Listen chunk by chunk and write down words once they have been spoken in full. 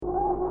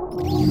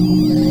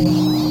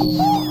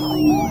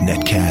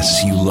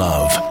Netcasts you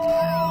love.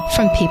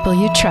 From people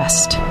you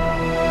trust.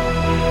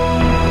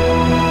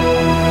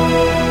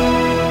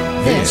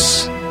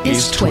 This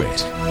is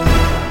Twit.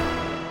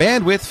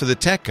 Bandwidth for the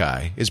Tech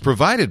Guy is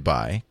provided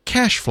by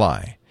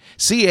CacheFly.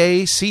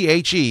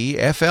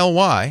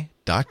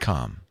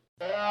 CacheFly.com.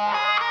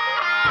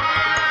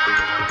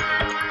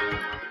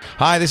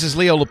 Hi, this is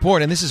Leo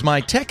Laporte, and this is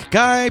my Tech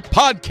Guy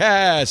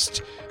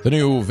podcast, the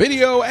new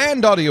video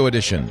and audio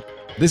edition.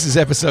 This is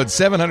episode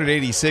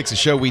 786, a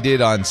show we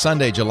did on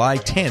Sunday, July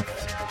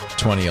 10th,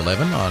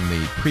 2011, on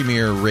the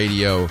Premier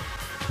Radio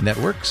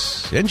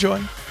Networks.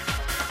 Enjoy.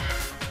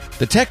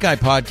 The Tech Guy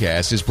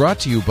podcast is brought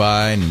to you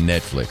by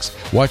Netflix.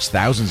 Watch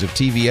thousands of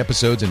TV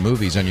episodes and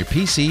movies on your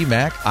PC,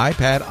 Mac,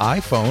 iPad,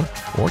 iPhone,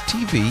 or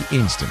TV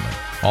instantly.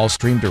 All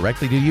streamed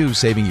directly to you,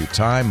 saving you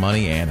time,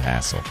 money, and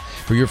hassle.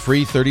 For your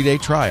free 30-day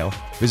trial,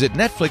 visit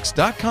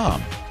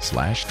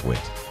netflix.com/twit.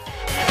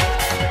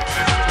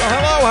 Well,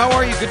 hello, how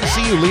are you? Good to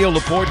see you. Leo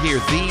Laporte here,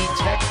 the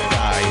Tech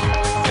Guy.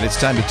 And it's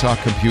time to talk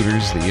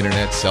computers, the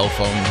internet, cell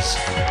phones,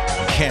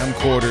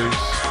 camcorders,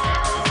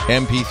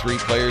 MP3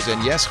 players,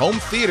 and yes, home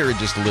theater in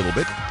just a little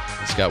bit.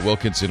 Scott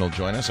Wilkinson will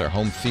join us, our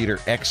home theater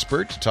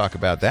expert, to talk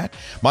about that.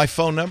 My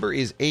phone number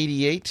is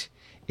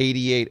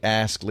 8888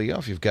 Ask Leo.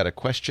 If you've got a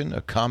question,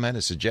 a comment,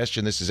 a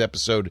suggestion, this is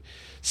episode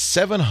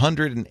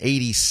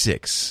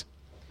 786.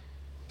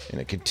 In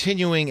a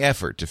continuing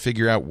effort to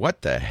figure out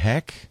what the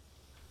heck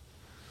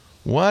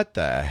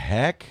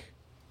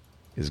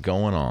is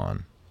going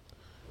on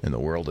in the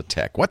world of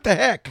tech. What the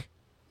heck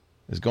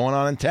is going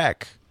on in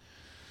tech?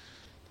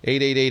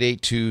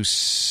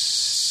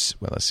 888-82...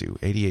 Well, let's see.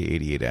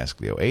 8888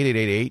 Ask Leo.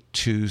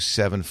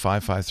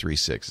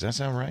 888-827-5536. Does that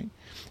sound right?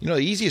 You know,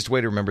 the easiest way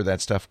to remember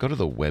that stuff, go to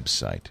the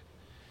website.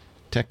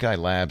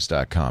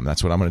 TechGuyLabs.com.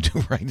 That's what I'm going to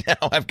do right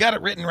now. I've got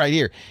it written right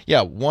here.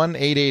 Yeah,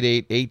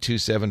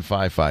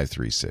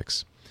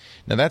 1-888-827-5536.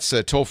 Now, that's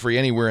toll-free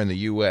anywhere in the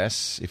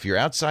U.S. If you're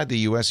outside the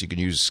U.S., you can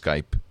use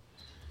Skype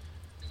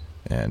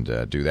and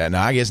do that.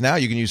 Now, I guess now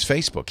you can use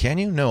Facebook. Can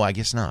you? No, I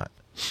guess not.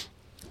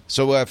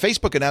 So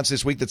Facebook announced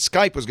this week that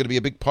Skype was going to be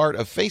a big part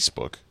of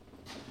Facebook,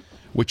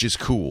 which is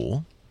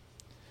cool.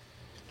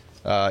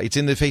 It's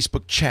in the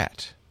Facebook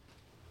chat.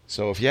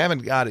 So if you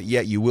haven't got it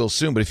yet, you will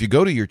soon. But if you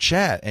go to your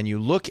chat and you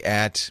look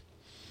at,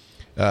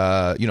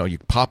 you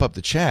pop up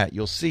the chat,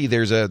 you'll see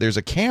there's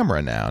a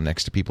camera now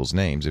next to people's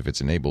names if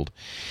it's enabled.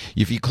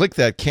 If you click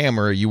that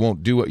camera, you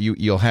won't do it.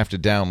 You'll have to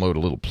download a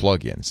little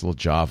plugin. It's a little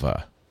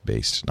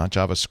Java-based, not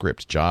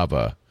JavaScript,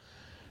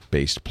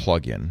 Java-based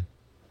plugin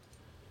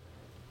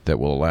that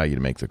will allow you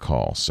to make the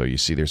call. So you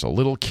see there's a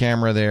little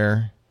camera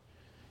there,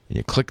 and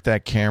you click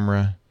that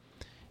camera,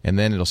 and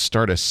then it'll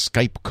start a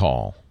Skype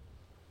call.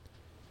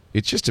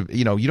 It's just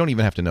you don't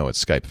even have to know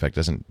it's Skype. In fact,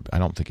 I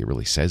don't think it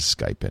really says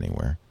Skype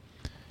anywhere.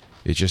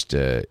 It's just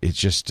a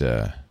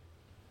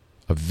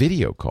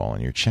video call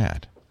in your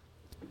chat.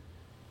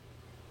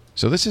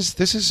 So this is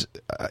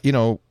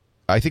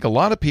I think a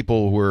lot of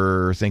people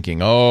were thinking,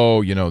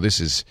 this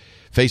is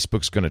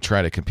Facebook's going to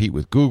try to compete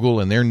with Google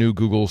and their new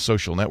Google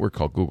social network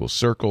called Google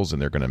Circles,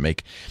 and they're going to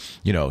make,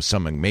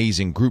 some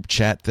amazing group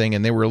chat thing.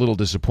 And they were a little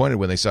disappointed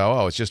when they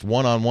saw, it's just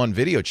one-on-one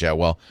video chat.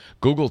 Well,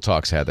 Google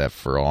Talks had that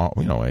for,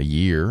 a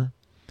year.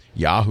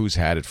 Yahoo's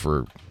had it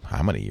for,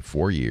 how many?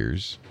 4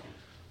 years.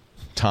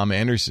 Tom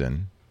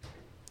Anderson,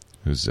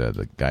 who's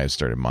the guy who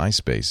started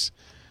MySpace,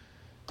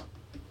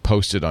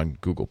 posted on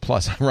Google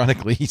Plus.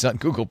 Ironically, he's on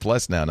Google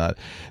Plus now, not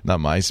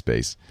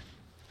MySpace.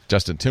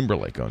 Justin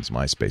Timberlake owns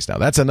MySpace now.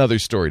 That's another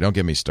story. Don't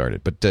get me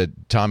started. But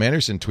Tom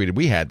Anderson tweeted,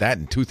 we had that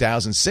in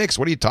 2006.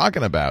 What are you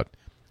talking about?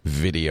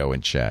 Video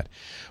and chat.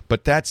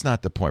 But that's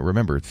not the point.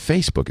 Remember,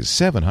 Facebook is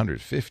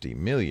 750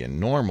 million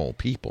normal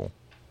people.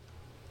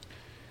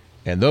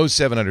 And those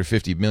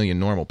 750 million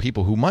normal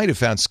people who might have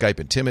found Skype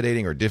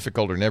intimidating or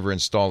difficult or never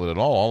installed it at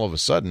all of a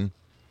sudden,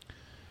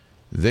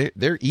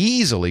 they're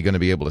easily going to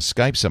be able to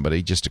Skype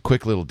somebody, just a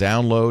quick little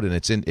download, and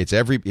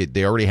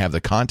they already have the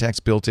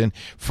contacts built in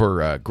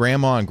for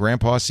grandma and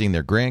grandpa seeing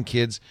their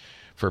grandkids.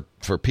 For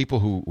people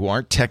who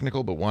aren't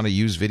technical but want to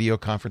use video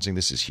conferencing,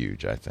 this is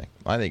huge. I think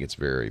it's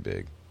very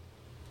big.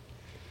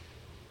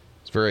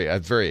 It's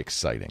very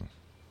exciting.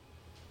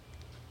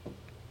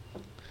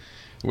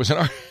 It was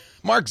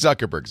Mark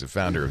Zuckerberg's the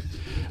founder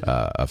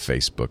of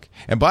Facebook.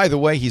 And by the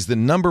way, he's the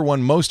number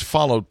one most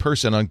followed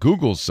person on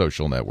Google's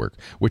social network,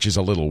 which is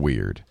a little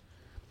weird.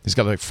 He's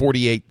got like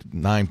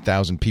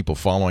 9,000 people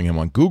following him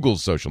on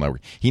Google's social network.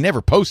 He never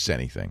posts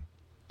anything,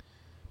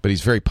 but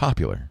he's very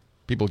popular.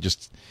 People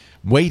just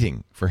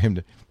waiting for him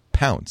to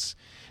pounce.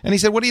 And he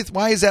said,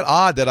 why is that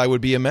odd that I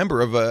would be a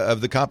member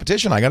of the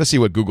competition? I got to see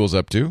what Google's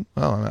up to.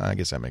 Well, I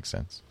guess that makes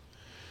sense.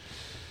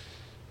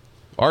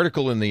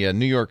 Article in the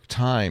New York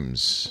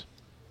Times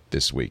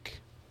this week.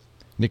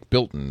 Nick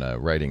Bilton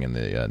writing in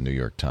the New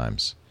York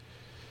Times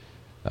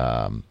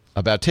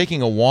about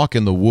taking a walk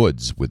in the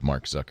woods with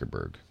Mark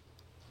Zuckerberg.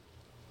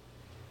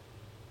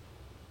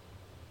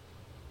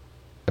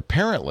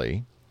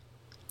 Apparently,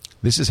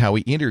 This is how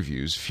he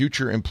interviews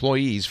future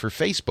employees for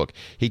Facebook.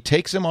 He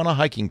takes them on a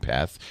hiking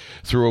path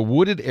through a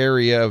wooded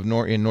area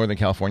in Northern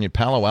California,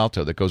 Palo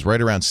Alto, that goes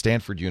right around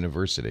Stanford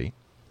University.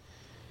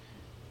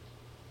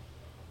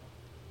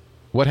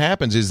 What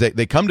happens is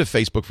they come to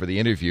Facebook for the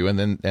interview, and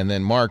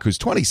then Mark, who's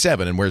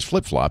 27 and wears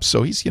flip-flops,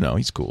 so he's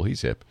cool,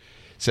 he's hip,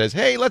 says,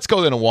 "Hey, let's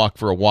go on a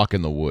walk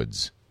in the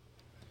woods."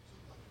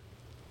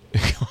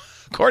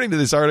 According to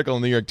this article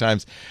in the New York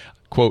Times,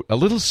 quote, "A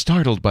little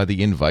startled by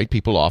the invite,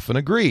 people often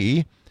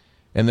agree,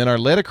 and then are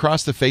led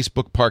across the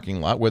Facebook parking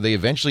lot where they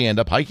eventually end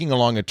up hiking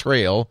along a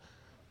trail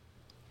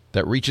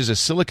that reaches a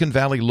Silicon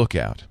Valley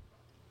lookout.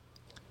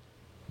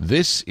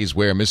 This is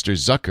where Mr.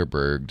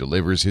 Zuckerberg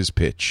delivers his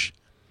pitch."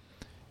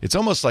 It's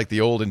almost like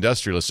the old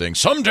industrialist saying,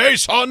 "Someday,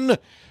 son,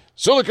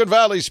 Silicon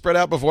Valley spread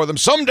out before them.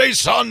 Someday,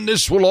 son,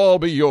 this will all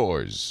be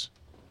yours."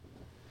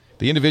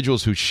 The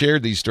individuals who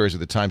shared these stories at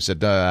the time said,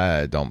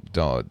 "Don't.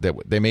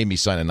 They made me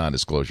sign a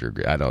non-disclosure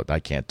agreement. I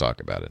can't talk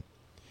about it."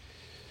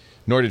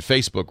 Nor did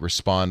Facebook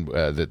respond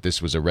that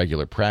this was a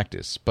regular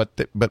practice.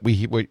 But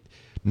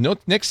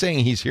Nick's saying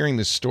he's hearing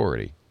this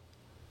story.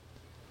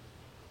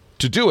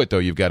 To do it, though,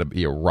 you've got to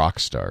be a rock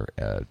star,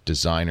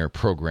 designer,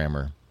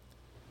 programmer.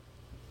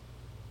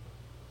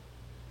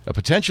 A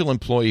potential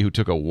employee who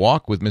took a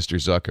walk with Mr.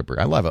 Zuckerberg.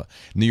 I love it.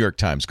 New York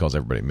Times calls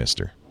everybody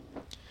Mr.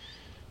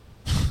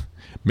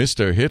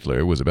 Mr.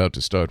 Hitler was about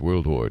to start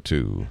World War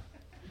II.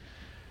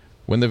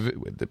 When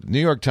the New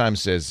York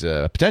Times says,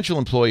 a potential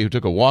employee who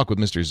took a walk with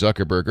Mr.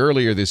 Zuckerberg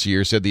earlier this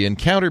year said the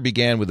encounter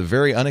began with a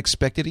very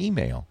unexpected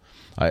email.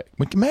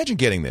 Imagine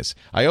getting this.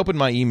 I opened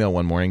my email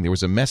one morning. There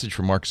was a message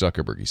from Mark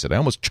Zuckerberg. He said, "I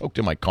almost choked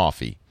in my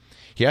coffee.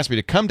 He asked me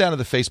to come down to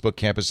the Facebook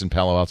campus in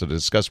Palo Alto to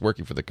discuss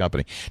working for the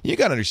company." You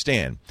got to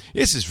understand,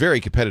 this is very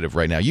competitive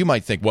right now. You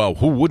might think, well,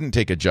 who wouldn't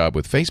take a job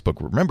with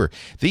Facebook? Remember,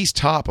 these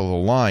top of the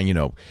line,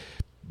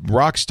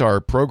 rock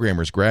star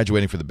programmers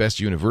graduating from the best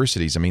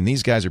universities. I mean,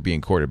 these guys are being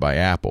courted by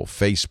Apple,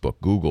 Facebook,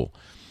 Google,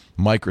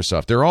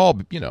 Microsoft. They're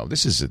all,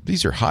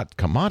 these are hot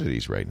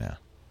commodities right now.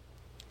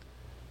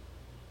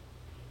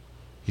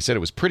 He said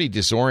it was pretty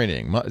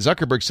disorienting.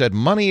 Zuckerberg said,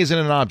 "Money isn't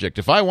an object.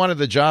 If I wanted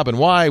the job, and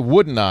why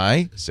wouldn't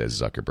I?" says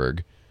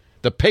Zuckerberg.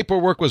 "The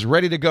paperwork was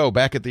ready to go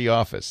back at the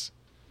office.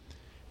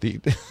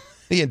 The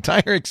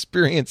entire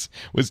experience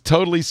was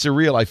totally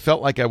surreal. I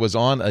felt like I was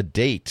on a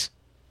date."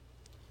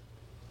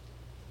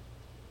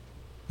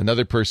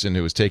 Another person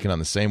who was taken on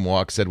the same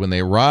walk said when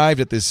they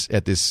arrived at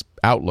this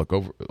outlook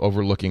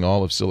overlooking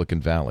all of Silicon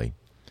Valley,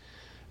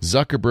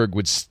 Zuckerberg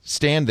would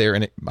stand there,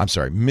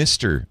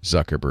 Mr.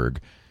 Zuckerberg,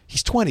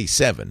 he's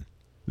 27.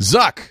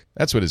 Zuck,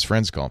 that's what his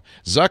friends call him.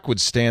 Zuck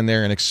would stand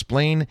there and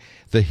explain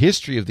the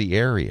history of the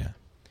area.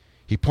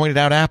 He pointed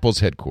out Apple's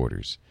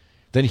headquarters,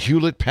 then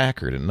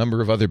Hewlett-Packard and a number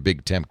of other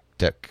big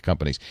tech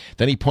companies.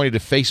 Then he pointed to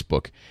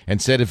Facebook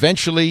and said,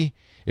 "Eventually,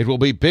 it will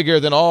be bigger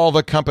than all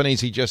the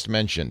companies he just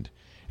mentioned.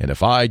 And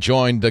if I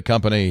joined the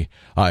company,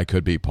 I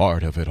could be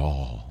part of it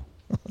all."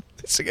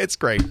 It's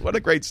great. What a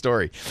great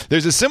story.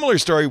 There's a similar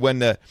story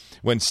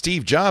when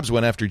Steve Jobs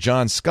went after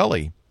John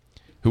Sculley,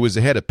 who was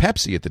the head of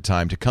Pepsi at the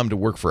time, to come to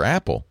work for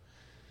Apple.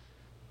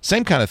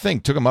 Same kind of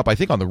thing. Took him up, I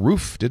think, on the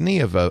roof, didn't he,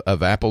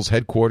 of Apple's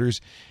headquarters,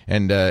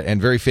 and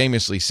very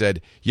famously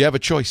said, "You have a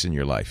choice in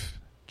your life,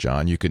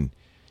 John. You could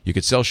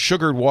sell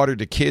sugared water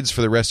to kids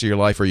for the rest of your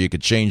life, or you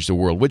could change the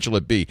world. Which will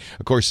it be?"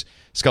 Of course,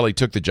 Sculley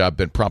took the job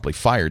and promptly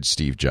fired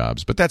Steve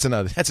Jobs. But that's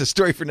a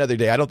story for another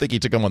day. I don't think he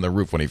took him on the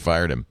roof when he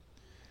fired him.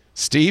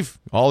 "Steve,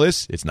 all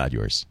this, it's not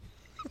yours.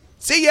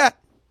 See ya.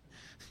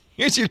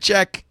 Here's your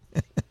check.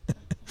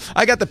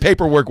 I got the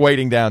paperwork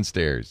waiting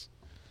downstairs."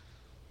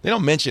 They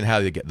don't mention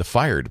how they get the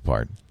fired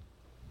part.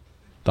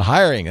 The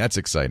hiring, that's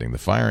exciting. The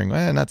firing,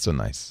 not so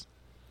nice.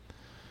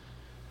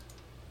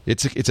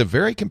 It's a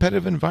very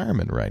competitive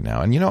environment right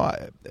now. And,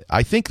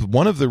 I think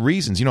one of the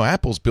reasons,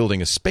 Apple's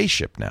building a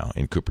spaceship now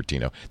in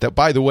Cupertino that,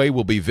 by the way,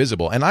 will be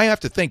visible. And I have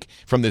to think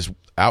from this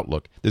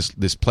outlook,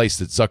 this place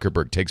that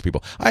Zuckerberg takes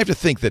people, I have to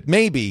think that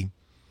maybe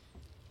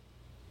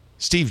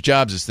Steve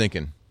Jobs is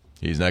thinking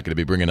he's not going to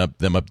be bringing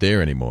them up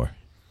there anymore.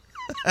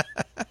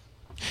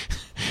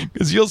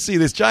 Because you'll see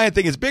this giant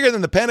thing is bigger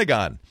than the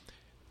Pentagon.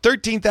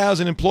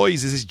 13,000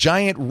 employees is this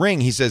giant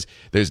ring. He says,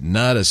 "There's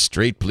not a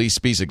straight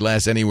piece of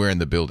glass anywhere in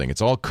the building.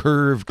 It's all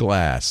curved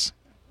glass."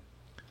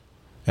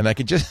 And I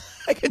can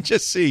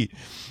just see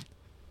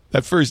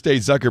that first day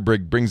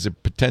Zuckerberg brings a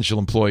potential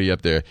employee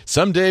up there.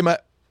 "Someday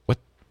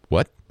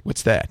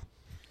what's that?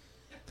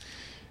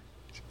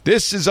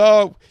 This is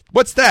all,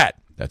 what's that?"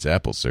 "That's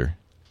Apple, sir."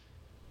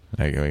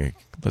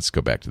 Let's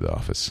go back to the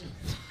office.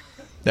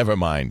 Never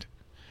mind.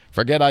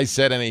 Forget I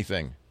said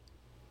anything.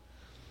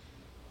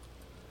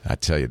 I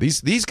tell you,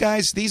 these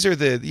guys, these are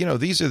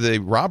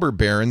the robber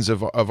barons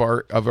of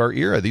our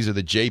era. These are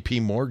the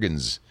J.P.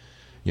 Morgans,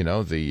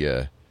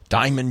 the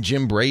Diamond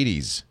Jim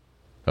Brady's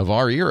of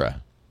our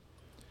era.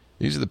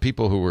 These are the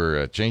people who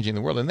were changing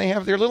the world, and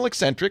they're a little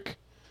eccentric.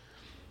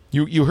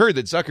 You heard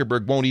that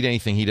Zuckerberg won't eat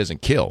anything he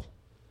doesn't kill.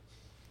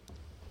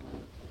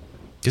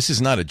 This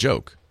is not a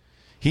joke.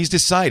 he's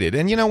decided,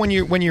 and when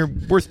you're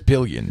worth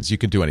billions, you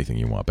can do anything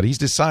you want, but he's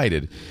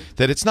decided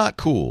that it's not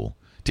cool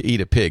to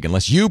eat a pig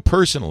unless you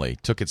personally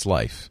took its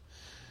life.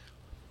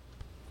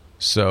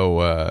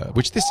 So,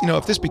 which this,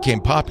 if this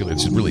became popular,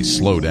 this would really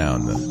slow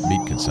down the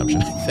meat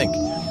consumption, I think.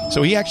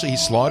 So he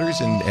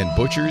slaughters and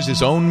butchers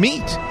his own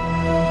meat.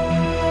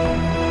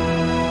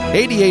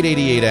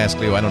 8888 ask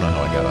Leo. I don't know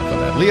how I got off on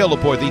that. Leo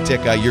Laporte, the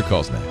tech guy. Your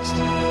call's next.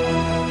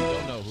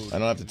 I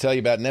don't have to tell you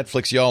about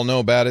Netflix. You all know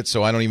about it,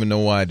 so I don't even know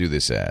why I do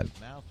this ad.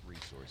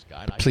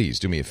 But please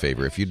do me a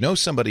favor. If you know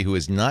somebody who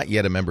is not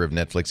yet a member of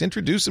Netflix,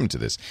 introduce them to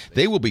this.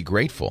 They will be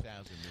grateful.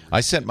 I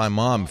sent my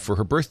mom, for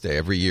her birthday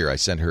every year, I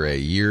sent her a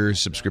year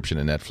subscription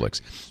to Netflix.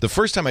 The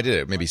first time I did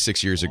it, maybe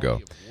 6 years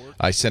ago,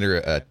 I sent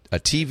her a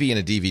TV and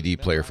a DVD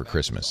player for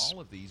Christmas.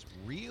 I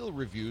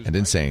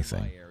didn't say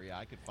anything.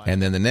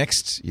 And then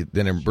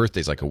then her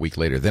birthday's like a week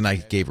later. Then I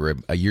gave her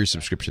a year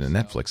subscription to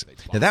Netflix.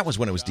 Now, that was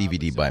when it was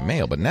DVD by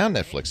mail. But now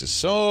Netflix is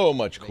so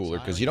much cooler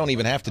because you don't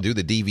even have to do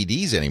the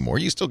DVDs anymore.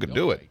 You still could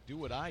do it.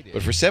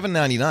 But for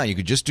 $7.99, you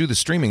could just do the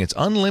streaming. It's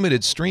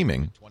unlimited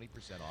streaming.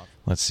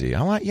 Let's see.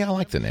 I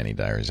like the Nanny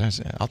Diaries.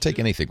 I'll take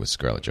anything with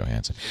Scarlett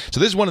Johansson. So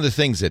this is one of the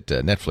things that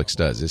Netflix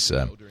does. This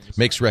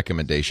makes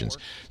recommendations.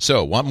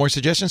 So, want more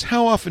suggestions?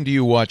 How often do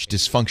you watch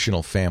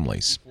Dysfunctional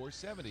Families?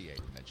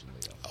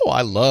 Oh,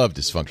 I love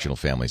Dysfunctional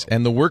Families.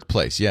 And The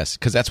Workplace, yes,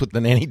 because that's what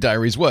the Nanny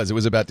Diaries was. It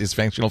was about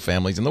dysfunctional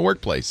families in the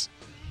workplace,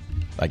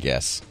 I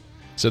guess.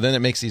 So then it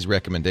makes these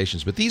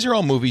recommendations. But these are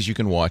all movies you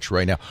can watch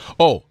right now.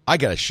 Oh, I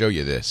got to show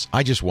you this.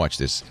 I just watched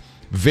this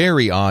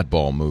very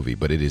oddball movie,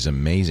 but it is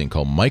amazing,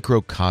 called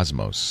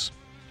Microcosmos.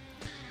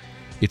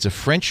 It's a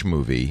French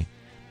movie,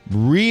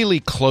 really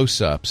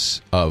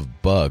close-ups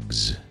of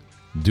bugs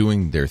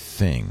doing their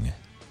thing.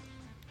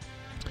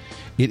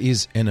 It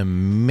is an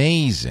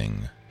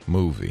amazing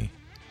movie.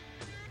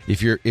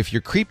 If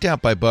you're creeped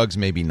out by bugs,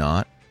 maybe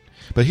not.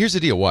 But here's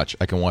the deal. Watch.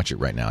 I can watch it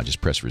right now.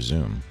 Just press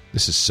resume.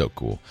 This is so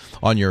cool.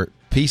 On your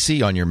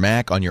PC, on your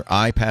Mac, on your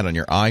iPad, on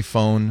your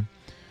iPhone,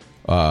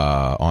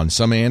 on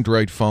some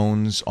Android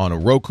phones, on a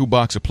Roku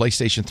box, a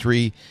PlayStation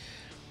 3,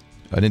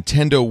 a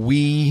Nintendo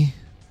Wii,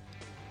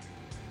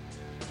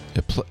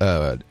 a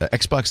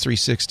Xbox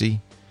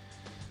 360.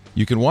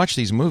 You can watch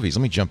these movies.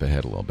 Let me jump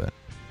ahead a little bit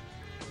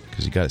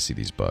because you got to see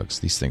these bugs.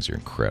 These things are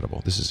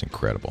incredible. This is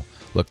incredible.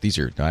 Look, these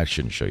are. I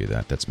shouldn't show you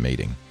that. That's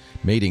mating.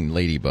 Mating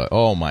ladybug.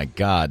 Oh, my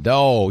God.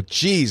 Oh,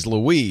 geez,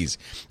 Louise.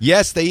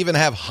 Yes, they even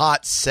have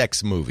hot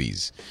sex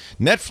movies.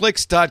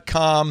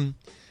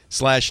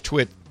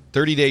 Netflix.com/twit.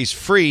 30 days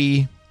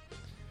free.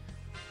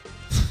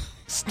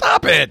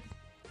 Stop it.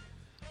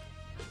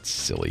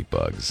 Silly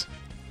bugs.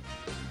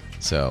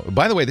 So,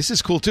 by the way, this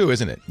is cool too,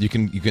 isn't it? You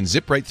can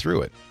zip right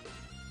through it.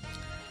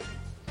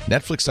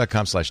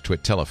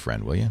 Netflix.com/twit. Tell a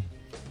friend, will you?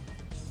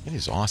 It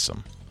is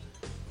awesome.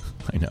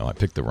 I know, I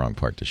picked the wrong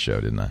part to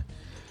show, didn't I?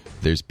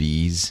 There's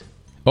bees.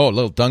 Oh, a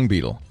little dung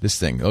beetle. Those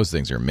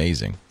things are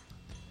amazing.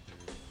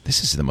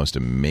 This is the most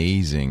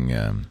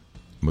amazing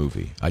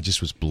movie. I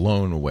just was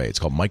blown away. It's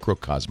called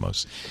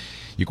Microcosmos.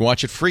 You can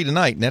watch it free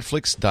tonight.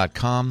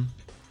 Netflix.com.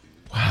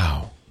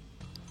 Wow.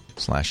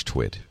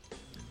 /twit.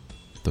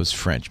 Those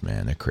French,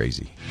 man, they're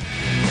crazy.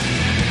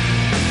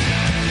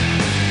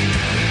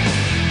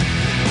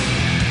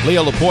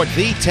 Leo Laporte,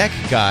 the tech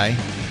guy.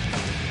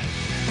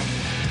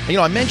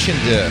 I mentioned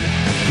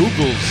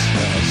Google's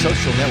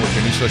social network,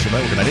 their new social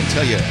network, and I didn't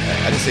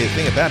say a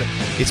thing about it.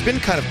 It's been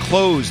kind of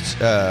closed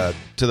to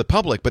the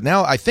public, but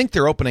now I think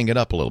they're opening it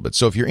up a little bit.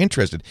 So if you're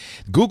interested,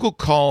 Google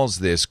calls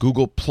this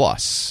Google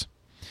Plus,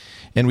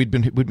 and we've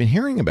been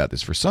hearing about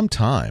this for some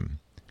time,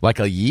 like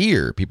a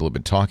year. People have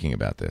been talking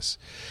about this,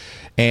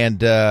 and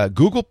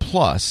Google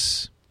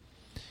Plus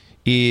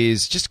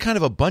is just kind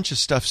of a bunch of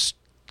stuff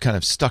kind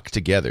of stuck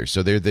together.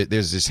 So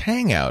there's this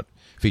Hangout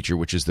feature,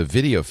 which is the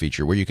video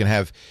feature, where you can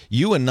have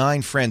you and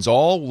 9 friends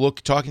all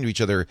talking to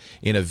each other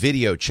in a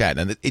video chat.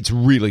 And it's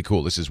really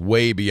cool. This is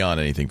way beyond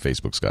anything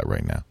Facebook's got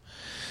right now.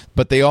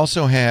 But they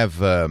also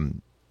have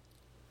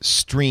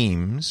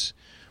streams,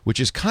 which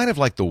is kind of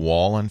like the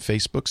wall on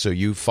Facebook. So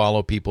you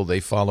follow people, they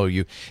follow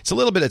you. It's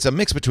a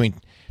mix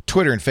between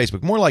Twitter and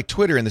Facebook. More like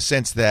Twitter in the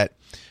sense that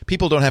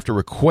people don't have to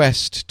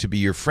request to be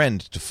your friend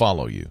to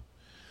follow you.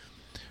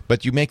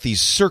 But you make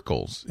these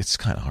circles. It's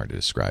kind of hard to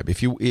describe.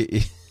 If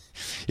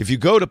you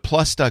go to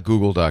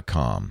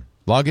plus.google.com,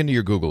 log into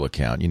your Google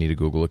account. You need a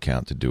Google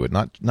account to do it,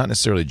 not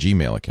necessarily a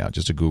Gmail account,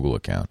 just a Google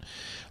account.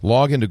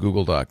 Log into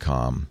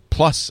google.com,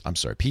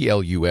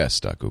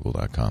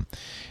 plus.google.com.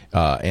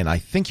 And I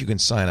think you can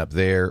sign up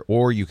there,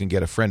 or you can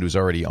get a friend who's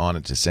already on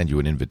it to send you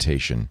an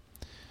invitation.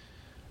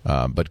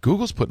 But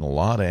Google's putting a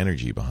lot of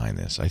energy behind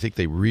this. I think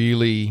they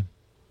really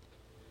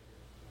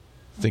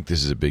think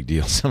this is a big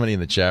deal. Somebody in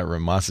the chat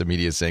room, Masa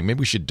Media, is saying maybe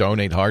we should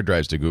donate hard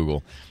drives to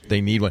Google.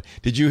 They need one.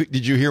 Did you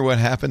hear what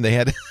happened? They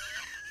had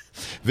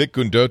Vic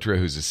Gundotra,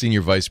 who's a senior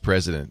vice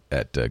president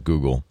at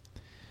Google,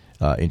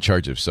 in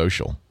charge of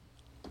social.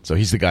 So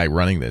he's the guy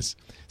running this.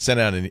 Sent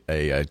out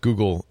a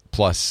Google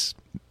Plus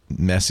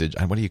message.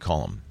 What do you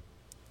call them?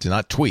 It's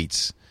not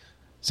tweets.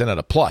 Sent out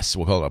a plus.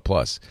 We'll call it a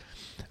plus.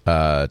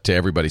 to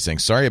everybody saying,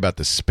 sorry about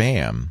the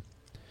spam.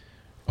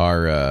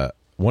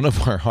 One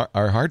of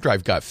our hard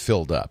drive got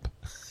filled up.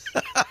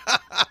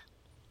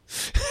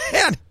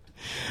 Man,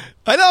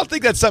 I don't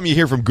think that's something you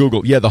hear from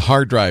Google. Yeah, the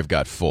hard drive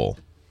got full.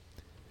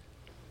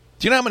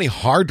 Do you know how many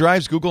hard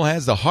drives Google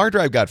has? The hard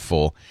drive got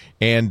full,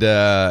 and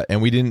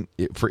we didn't.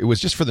 It was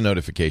just for the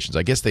notifications.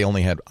 I guess they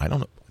only had. I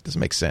don't know. It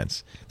doesn't make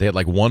sense. They had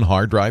like one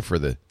hard drive for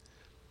the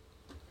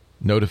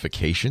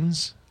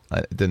notifications.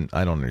 I don't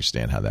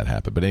understand how that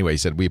happened. But anyway, he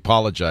said we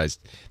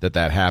apologized that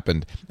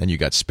happened, and you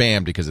got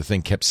spammed because the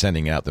thing kept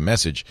sending out the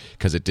message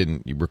because it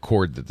didn't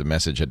record that the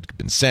message had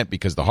been sent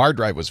because the hard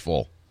drive was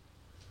full.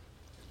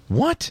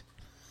 What?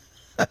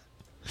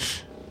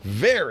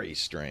 Very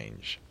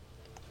strange.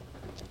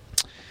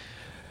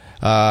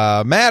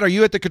 Matt, are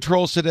you at the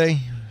controls today?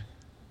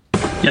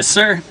 Yes,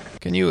 sir.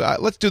 Can you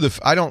let's do the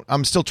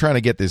I'm still trying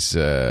to get this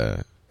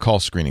call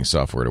screening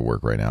software to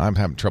work right now. I'm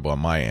having trouble on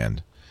my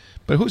end.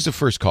 But who's the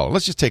first caller?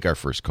 Let's just take our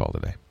first call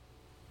today.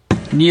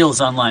 Neil's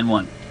on line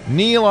 1.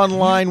 Neil on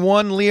line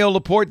 1, Leo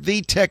Laporte,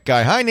 the tech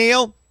guy. Hi,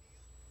 Neil.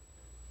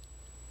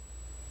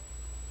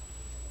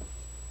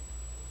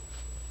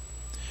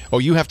 Oh,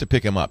 you have to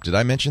pick him up. Did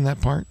I mention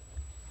that part?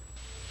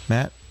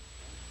 Matt?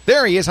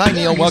 There he is. Hi,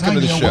 Neil. Welcome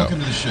to the show.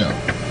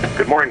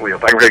 Good morning, Leo.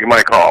 Thank you for taking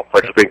my call.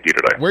 Pleasure to speak to you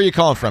today. Where are you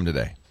calling from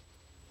today?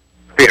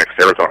 Phoenix,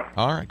 Arizona.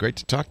 All right. Great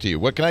to talk to you.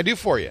 What can I do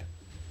for you?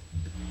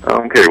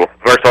 Okay. Well,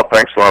 first off,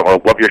 thanks. I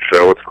love your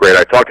show. It's great.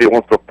 I talked to you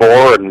once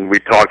before, and we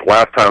talked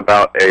last time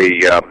about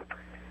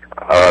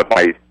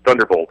my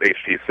Thunderbolt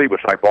HTC,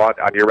 which I bought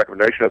on your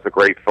recommendation. It's a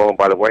great phone,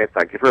 by the way, and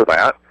thank you for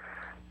that.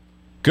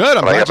 Good.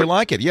 I'm glad you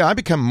like it. Yeah, I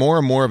become more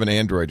and more of an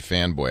Android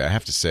fanboy, I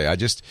have to say. I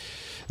just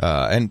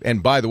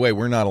and by the way,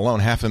 we're not alone.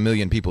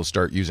 500,000 people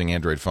start using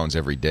Android phones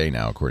every day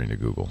now, according to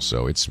Google.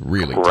 So it's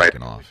really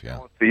taken off. Yeah.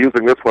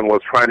 Using this one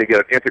was trying to get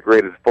it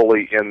integrated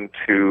fully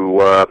into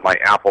my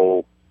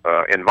Apple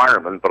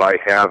environment, but I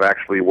have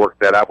actually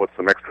worked that out with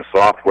some extra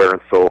software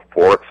and so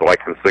forth, so I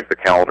can sync the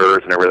calendars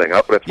and everything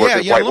up. And it's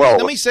working quite well.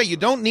 Let me say, you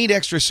don't need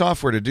extra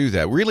software to do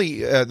that.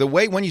 Really, the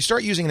way when you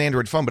start using an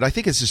Android phone, but I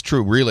think this is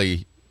true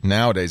really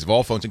nowadays of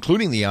all phones,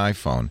 including the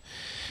iPhone.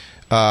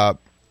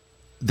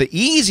 The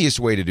easiest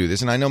way to do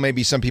this, and I know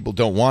maybe some people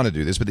don't want to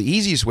do this, but the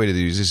easiest way to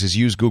do this is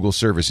use Google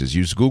services.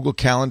 Use Google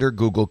Calendar,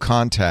 Google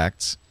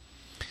Contacts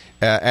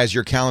as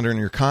your calendar and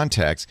your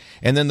contacts.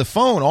 And then the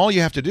phone, all you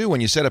have to do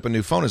when you set up a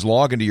new phone is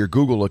log into your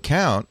Google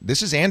account.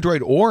 This is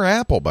Android or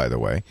Apple, by the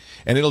way,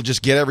 and it'll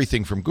just get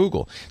everything from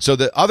Google. So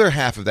the other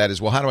half of that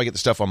is, well, how do I get the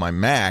stuff on my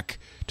Mac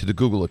to the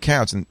Google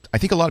accounts? And I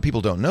think a lot of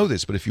people don't know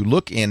this, but if you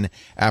look in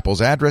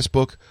Apple's address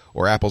book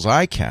or Apple's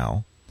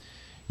iCal,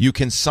 you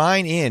can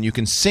sign in, you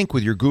can sync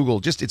with your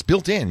Google, it's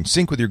built in,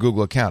 sync with your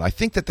Google account. I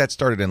think that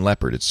started in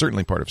Leopard. It's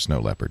certainly part of Snow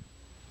Leopard.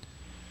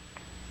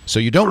 So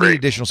you don't need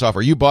additional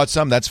software. You bought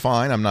some, that's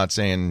fine. I'm not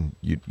saying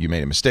you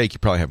made a mistake. You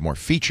probably have more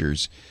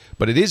features,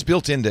 but it is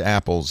built into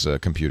Apple's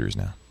computers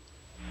now.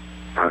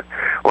 Well,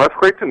 that's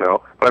great to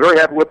know. I'm very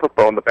happy with the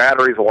phone. The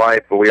battery's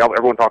light, but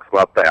everyone talks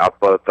about that,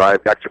 but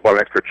I've actually bought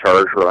an extra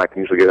charger, and I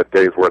can usually get a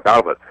day's worth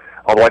out of it.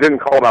 Although I didn't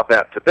call about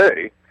that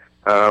today.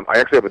 I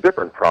actually have a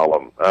different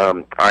problem.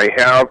 I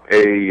have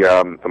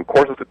some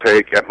courses to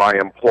take at my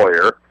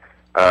employer,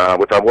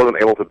 which I wasn't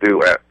able to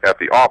do at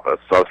the office,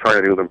 so I was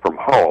trying to do them from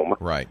home.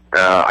 Right.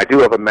 I do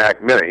have a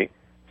Mac Mini,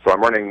 so I'm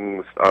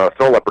running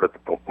Snow Leopard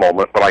at the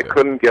moment, but I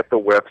couldn't get the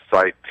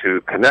website to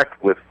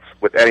connect with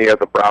any of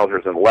the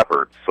browsers in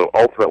Leopard. So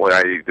ultimately,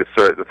 I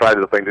decided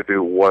the thing to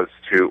do was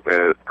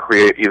to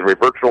create either a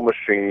virtual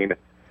machine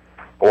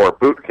or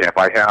Boot Camp.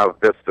 I have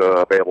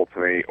Vista available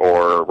to me,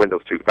 or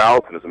Windows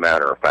 2000, as a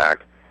matter of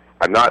fact.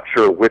 I'm not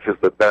sure which is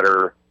the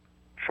better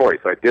choice.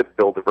 I did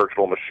build a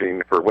virtual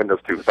machine for Windows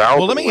 2000.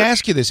 Well, let me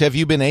ask you this. Have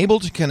you been able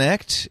to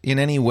connect in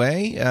any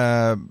way?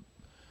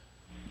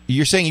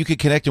 You're saying you could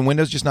connect in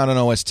Windows, just not on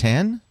OS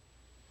 10?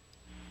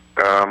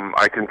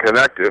 I can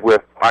connect it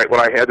with what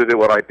I had to do.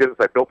 What I did is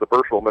I built a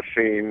virtual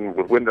machine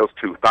with Windows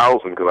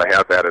 2000 because I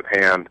have that at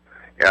hand.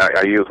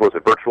 I used a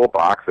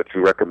VirtualBox that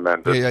you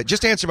recommended. Yeah,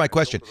 just answer my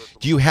question.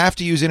 Do you have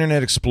to use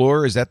Internet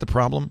Explorer? Is that the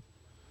problem?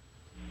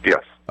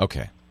 Yes.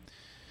 Okay.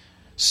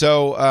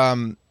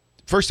 So,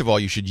 first of all,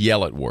 you should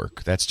yell at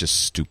work. That's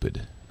just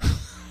stupid.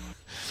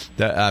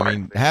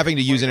 Having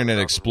to use Internet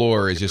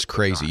Explorer is just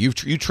crazy. You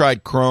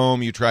tried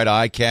Chrome, you tried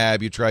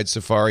iCab, you tried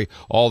Safari,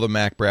 all the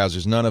Mac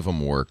browsers. None of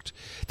them worked.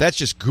 That's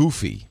just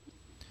goofy.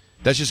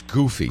 So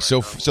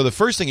the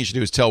first thing you should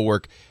do is tell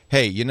work,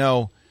 hey,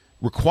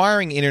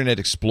 requiring Internet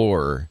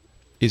Explorer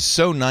is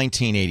so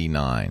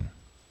 1989.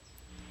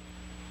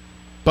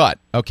 But,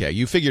 okay,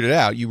 you figured it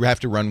out. You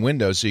have to run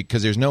Windows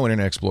because there's no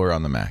Internet Explorer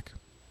on the Mac.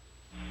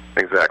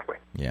 Exactly.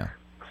 Yeah.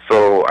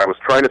 So I was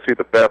trying to see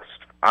the best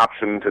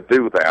option to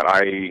do that.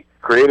 I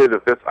created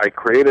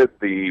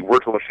the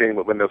virtual machine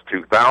with Windows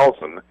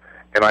 2000,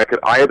 and I could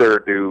either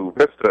do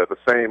Vista the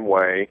same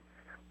way,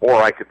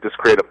 or I could just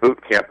create a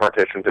Boot Camp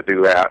partition to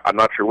do that. I'm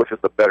not sure which is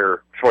the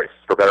better choice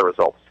for better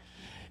results.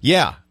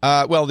 Yeah.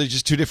 Well, there's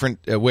just two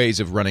different ways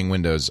of running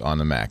Windows on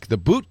the Mac. The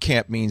Boot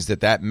Camp means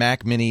that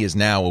Mac Mini is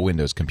now a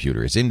Windows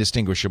computer. It's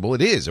indistinguishable.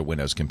 It is a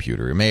Windows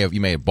computer. You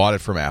may have bought it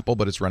from Apple,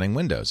 but it's running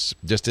Windows.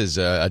 Just as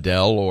a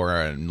Dell or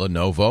a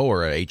Lenovo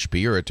or a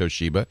HP or a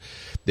Toshiba,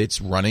 it's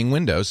running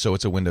Windows, so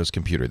it's a Windows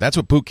computer. That's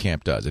what Boot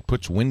Camp does. It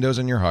puts Windows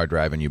on your hard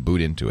drive and you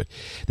boot into it.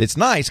 It's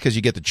nice because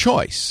you get the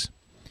choice.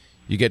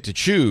 You get to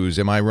choose,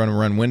 am I going to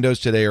run Windows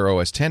today or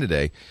OS 10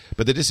 today?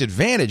 But the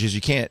disadvantage is you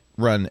can't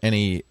run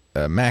any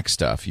Mac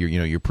stuff.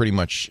 You're pretty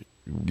much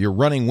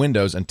running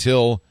Windows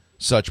until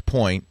such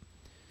point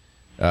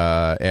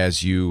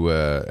as you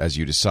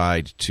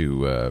decide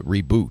to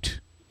reboot.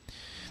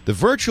 The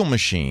virtual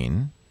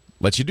machine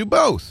lets you do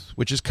both,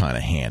 which is kind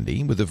of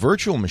handy. With the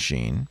virtual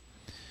machine,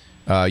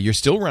 you're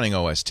still running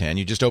OS 10.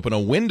 You just open a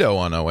window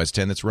on OS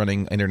 10 that's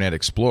running Internet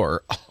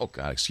Explorer. Oh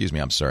God, excuse me.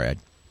 I'm sorry.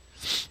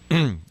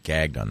 I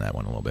gagged on that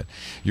one a little bit.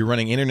 You're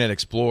running Internet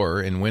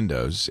Explorer in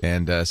Windows,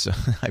 and so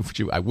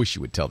I wish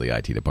you would tell the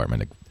IT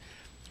department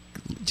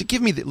to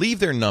leave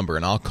their number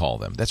and I'll call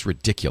them. That's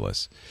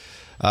ridiculous.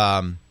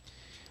 The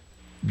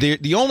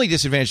only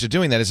disadvantage of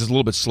doing that is it's a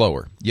little bit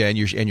slower. Yeah, and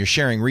you're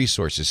sharing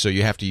resources, so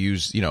you have to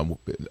use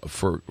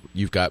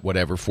you've got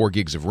 4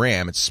 gigs of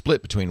RAM. It's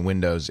split between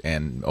Windows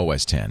and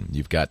OS 10.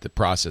 You've got the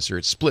processor.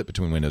 It's split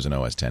between Windows and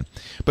OS 10.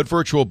 But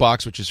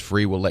VirtualBox, which is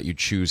free, will let you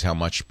choose how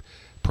much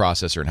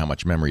processor and how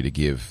much memory to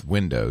give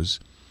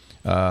Windows.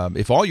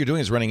 If all you're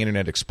doing is running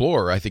Internet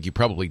Explorer, I think you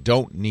probably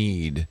don't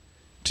need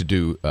to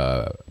do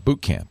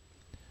Boot Camp.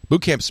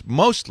 Boot Camp's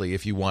mostly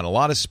if you want a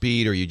lot of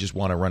speed or you just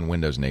want to run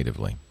Windows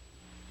natively.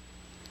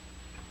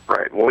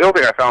 Right. Well, the only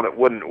thing I found that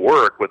wouldn't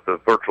work with the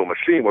virtual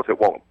machine was it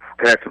won't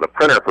connect to the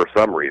printer for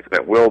some reason.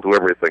 It will do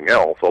everything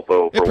else,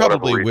 although for it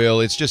probably reason,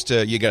 will. It's just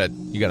you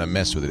gotta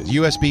mess with it.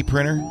 USB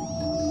printer.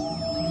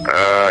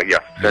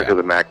 Yes, sent to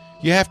the Mac.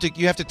 You have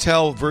to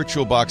tell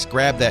VirtualBox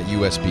grab that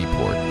USB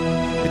port.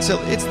 It's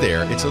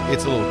there. It's a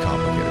little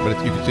complicated, but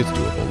it's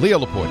doable. Leo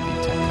Laporte,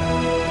 the Tech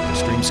Guy.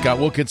 Extreme Scott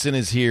Wilkinson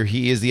is here.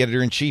 He is the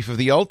editor-in-chief of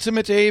the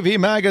Ultimate AV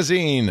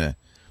Magazine.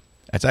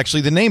 That's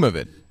actually the name of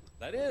it.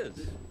 That is.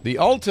 The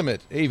Ultimate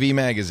AV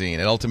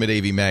Magazine at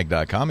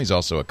ultimateavmag.com. He's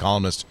also a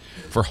columnist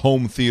for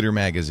Home Theater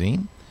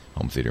Magazine,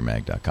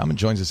 hometheatermag.com, and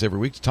joins us every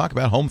week to talk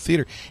about home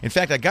theater. In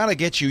fact, I got to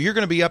get you. You're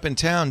going to be up in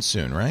town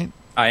soon, right?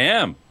 I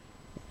am.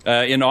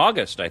 In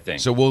August, I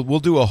think. So we'll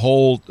do a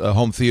whole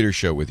home theater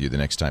show with you the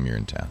next time you're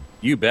in town.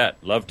 You bet.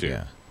 Love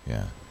to.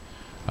 Yeah.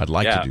 I'd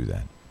like to do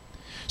that.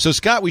 So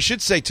Scott, we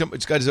should say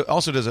Scott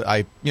also does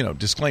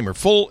disclaimer,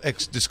 full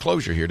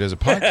disclosure here, does a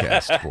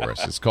podcast for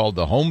us. It's called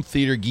the Home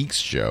Theater Geeks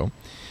Show,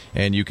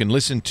 and you can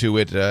listen to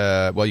it.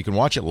 You can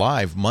watch it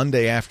live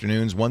Monday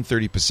afternoons,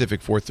 1:30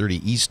 Pacific,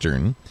 4:30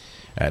 Eastern,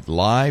 at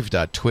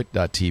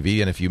live.twit.tv.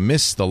 And if you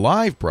miss the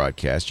live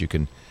broadcast, you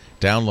can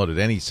download it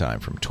anytime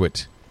from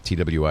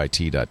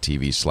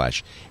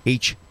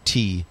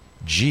twit.tv/HTG.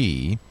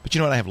 But you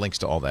know what? I have links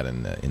to all that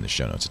in the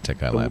show notes at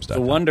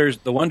techguylabs.com.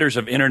 The wonders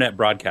of internet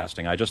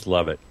broadcasting. I just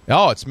love it.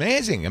 Oh, it's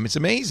amazing. I mean, it's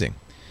amazing.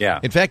 Yeah.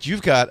 In fact,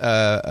 you've got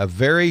a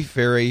very,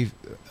 very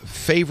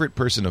favorite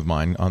person of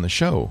mine on the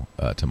show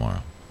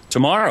tomorrow.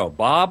 Tomorrow,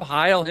 Bob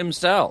Heil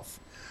himself,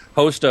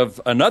 host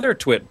of another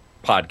Twit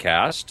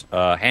podcast,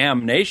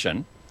 Ham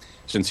Nation,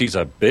 since he's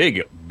a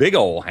big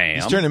old ham.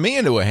 He's turning me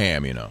into a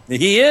ham, you know.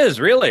 He is,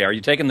 really. Are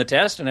you taking the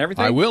test and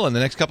everything? I will. In the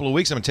next couple of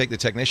weeks, I'm going to take the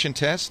technician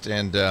test,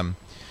 and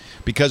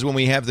because when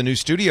we have the new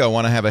studio, I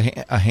want to have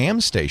a ham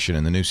station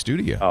in the new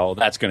studio. Oh,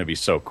 that's going to be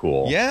so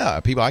cool.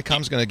 Yeah.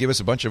 ICOM's going to give us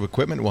a bunch of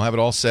equipment. We'll have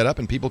it all set up,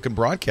 and people can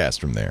broadcast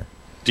from there.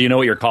 Do you know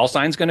what your call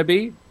sign's going to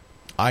be?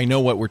 I know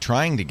what we're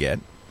trying to get.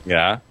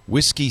 Yeah.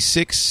 Whiskey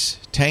 6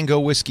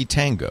 Tango Whiskey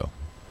Tango.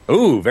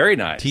 Ooh, very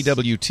nice.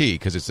 TWT,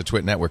 because it's the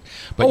Twit Network.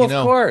 But of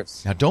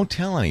course. Now don't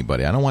tell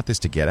anybody. I don't want this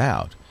to get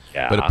out.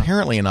 Yeah. But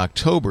apparently in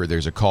October,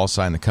 there's a call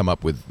sign that come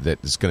up with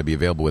that is going to be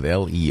available with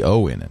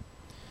LEO in it.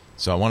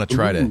 So I want to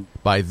try to.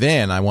 By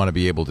then, I want to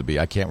be able to be.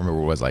 I can't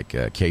remember what it was like.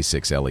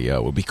 K6 LEO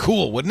it would be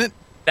cool, wouldn't it?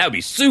 That would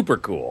be super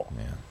cool.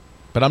 Yeah.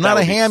 But I'm not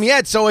a ham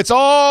yet, so it's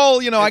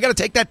all I got to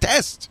take that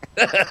test.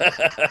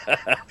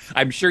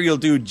 I'm sure you'll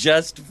do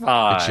just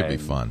fine. It should be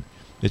fun.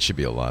 It should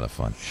be a lot of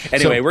fun.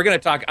 Anyway, I'm going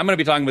to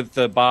be talking with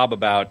Bob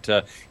about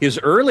his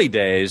early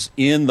days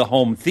in the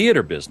home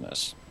theater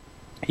business.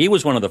 He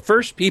was one of the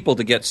first people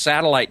to get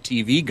satellite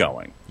TV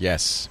going.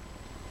 Yes.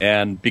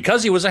 And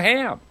because he was a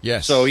ham.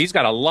 Yes. So he's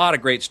got a lot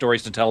of great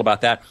stories to tell about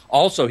that.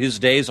 Also, his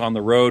days on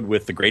the road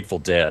with the Grateful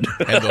Dead.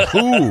 And the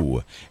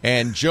Who.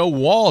 And Joe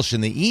Walsh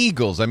and the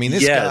Eagles. I mean,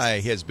 this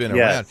guy has been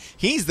around.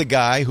 He's the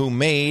guy who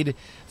made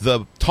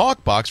the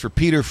talk box for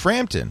Peter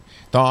Frampton.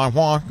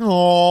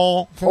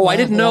 Oh, I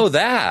didn't know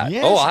that.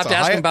 Yes, I'll have to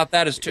ask him about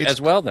that as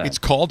well then. It's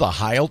called a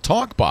Heil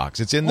talk box.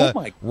 It's in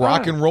the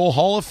Rock and Roll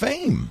Hall of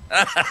Fame.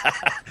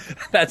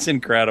 That's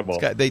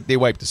incredible. They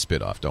wiped the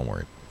spit off, don't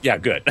worry. Yeah,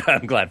 good.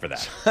 I'm glad for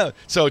that.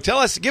 So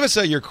give us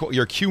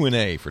your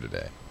Q&A for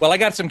today. Well, I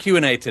got some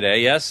Q&A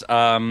today, yes.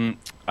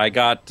 I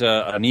got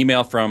an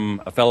email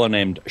from a fellow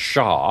named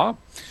Shaw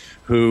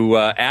who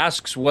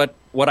asks what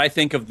I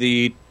think of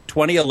the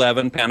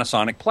 2011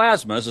 Panasonic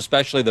plasmas,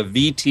 especially the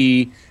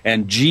VT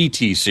and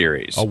GT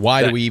series. Oh,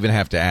 why do we even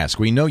have to ask?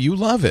 We know you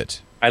love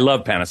it. I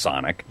love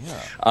Panasonic.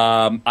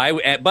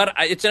 Yeah. But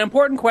it's an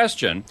important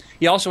question.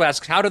 He also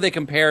asks, how do they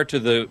compare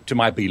to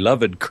my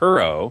beloved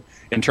Kuro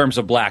in terms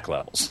of black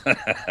levels?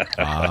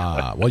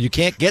 Well, you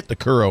can't get the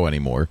Kuro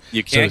anymore.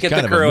 You can't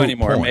get the Kuro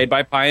anymore. Made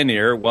by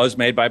Pioneer, was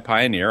made by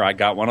Pioneer. I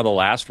got one of the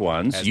last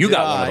ones. You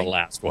got one of the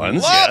last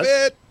ones. Love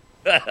it.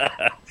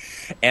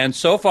 And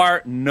so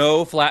far,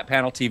 no flat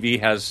panel TV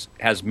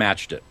has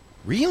matched it.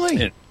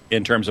 Really?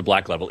 In terms of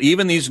black level.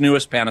 Even these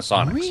newest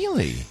Panasonics.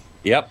 Really?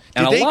 Yep.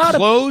 And did they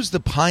close the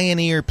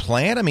Pioneer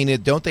plant? I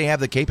mean, don't they have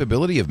the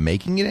capability of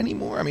making it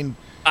anymore? I mean,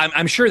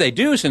 I'm sure they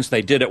do, since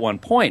they did at one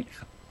point.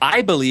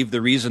 I believe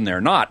the reason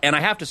they're not, and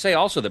I have to say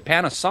also that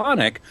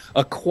Panasonic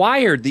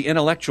acquired the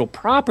intellectual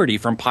property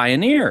from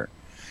Pioneer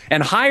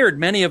and hired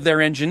many of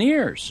their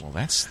engineers. Well,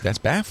 that's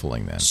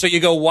baffling then. So you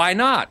go, why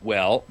not?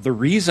 Well, the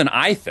reason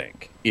I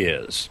think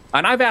is,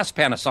 and I've asked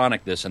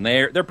Panasonic this, and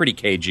they're pretty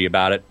cagey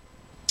about it,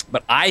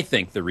 but I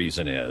think the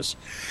reason is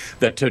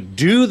that to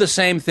do the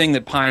same thing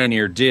that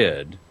Pioneer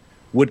did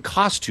would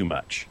cost too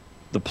much.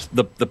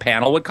 The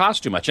panel would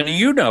cost too much. And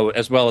you know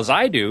as well as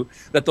I do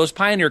that those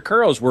Pioneer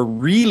Kuros were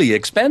really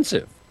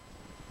expensive.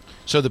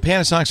 So the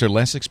Panasonics are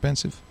less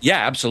expensive?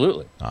 Yeah,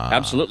 absolutely.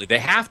 Absolutely. They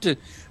have to.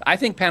 I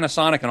think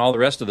Panasonic and all the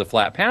rest of the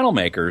flat panel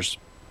makers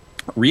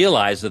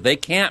realize that they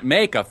can't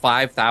make a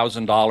 $5,000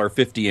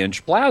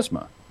 50-inch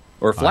plasma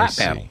or flat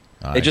panel.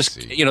 They just,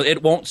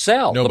 it won't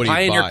sell. Nobody the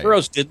Pioneer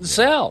Kuros didn't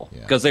sell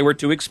because they were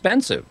too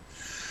expensive.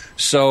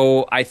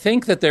 So I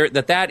think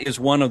that is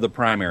one of the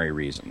primary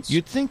reasons.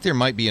 You'd think there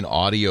might be an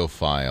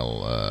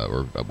audiophile,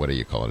 or what do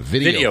you call it, a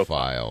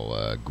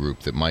videophile group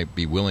that might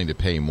be willing to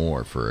pay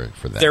more for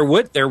that.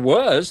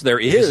 There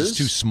is. This is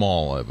too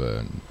small of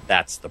a...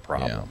 That's the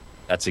problem. Yeah.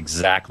 That's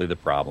exactly the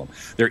problem.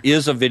 There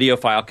is a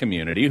videophile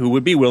community who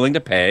would be willing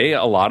to pay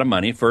a lot of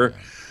money for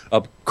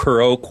a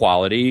Kuro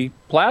quality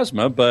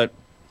plasma, but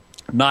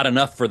not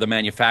enough for the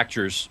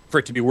manufacturers, for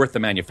it to be worth the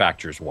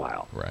manufacturer's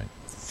while. Right.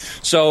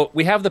 So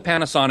we have the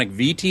Panasonic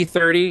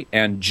VT30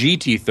 and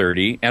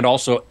GT30 and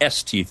also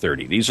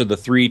ST30. These are the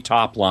three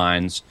top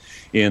lines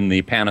in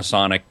the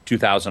Panasonic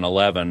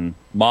 2011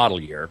 model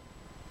year.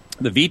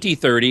 The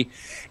VT30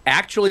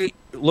 actually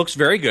looks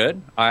very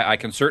good. I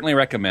can certainly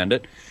recommend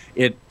it.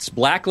 Its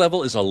black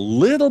level is a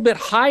little bit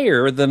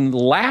higher than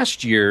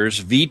last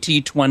year's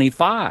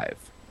VT25,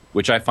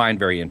 which I find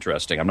very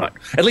interesting.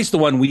 At least the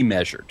one we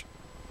measured.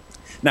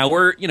 Now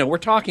we're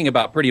talking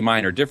about pretty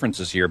minor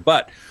differences here,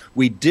 but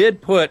we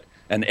did put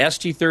an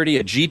ST30,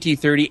 a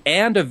GT30,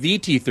 and a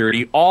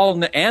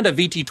VT30 and a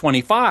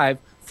VT25,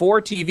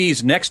 4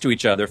 TVs next to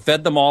each other,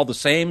 fed them all the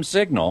same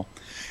signal,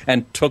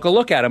 and took a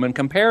look at them and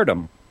compared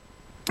them.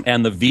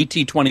 And the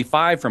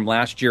VT25 from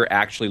last year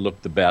actually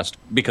looked the best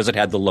because it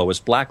had the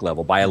lowest black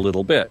level by a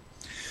little bit.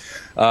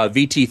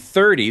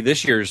 VT30,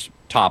 this year's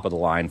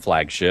top-of-the-line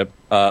flagship,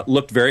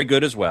 looked very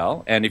good as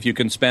well. And if you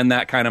can spend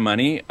that kind of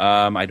money,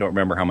 I don't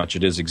remember how much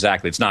it is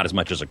exactly. It's not as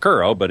much as a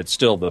Kuro, but it's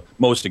still the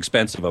most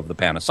expensive of the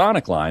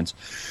Panasonic lines,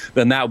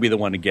 then that would be the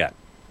one to get.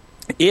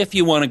 If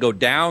you want to go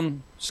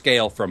down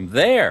scale from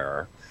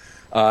there,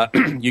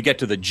 you get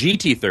to the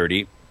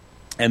GT30,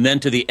 and then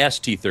to the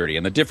ST30.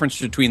 And the difference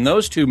between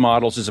those two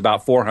models is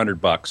about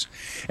 $400.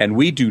 And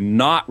we do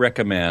not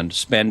recommend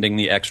spending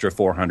the extra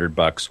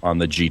 $400 on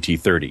the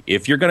GT30.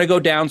 If you're going to go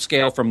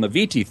downscale from the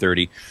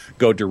VT30,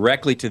 go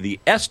directly to the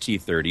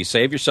ST30,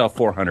 save yourself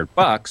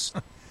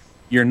 $400.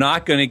 You're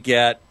not going to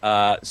get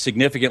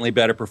significantly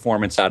better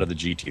performance out of the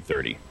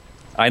GT30.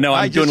 I know.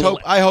 I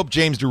hope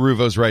James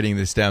DeRuvo's writing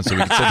this down so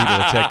we can send people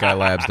to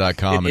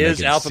TechGuyLabs.com and they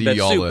can alphabet see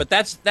all soup, but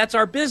that's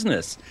our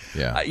business.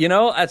 Yeah,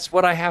 that's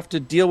what I have to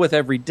deal with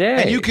every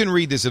day. And you can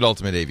read this at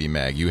Ultimate AV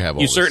Mag. You have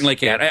all. You this. certainly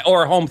can,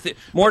 or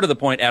more to the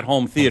point, at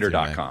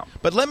HomeTheater.com.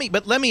 But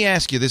let me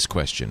ask you this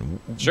question.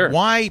 Sure.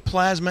 Why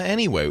plasma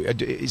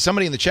anyway?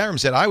 Somebody in the chat room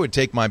said I would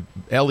take my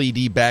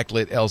LED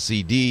backlit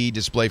LCD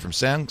display from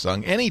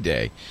Samsung any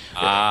day.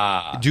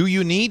 Do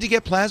you need to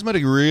get plasma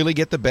to really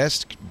get the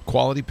best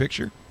quality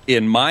picture?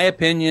 In my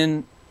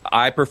opinion,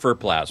 I prefer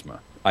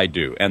plasma. I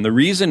do. And the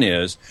reason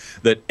is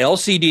that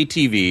LCD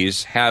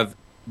TVs have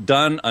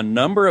done a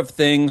number of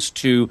things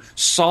to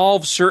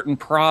solve certain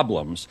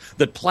problems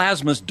that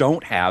plasmas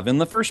don't have in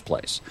the first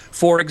place.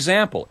 For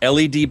example,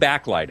 LED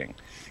backlighting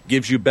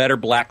gives you better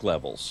black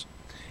levels.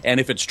 And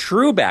if it's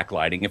true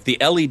backlighting, if the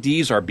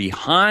LEDs are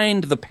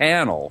behind the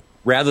panel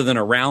rather than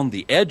around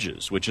the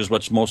edges, which is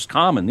what's most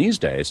common these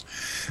days,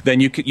 then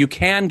you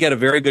can get a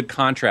very good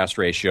contrast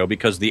ratio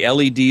because the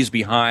LEDs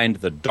behind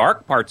the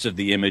dark parts of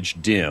the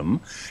image dim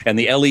and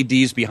the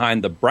LEDs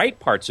behind the bright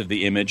parts of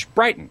the image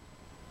brighten.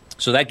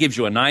 So that gives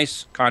you a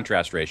nice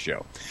contrast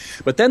ratio.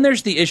 But then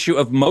there's the issue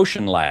of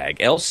motion lag.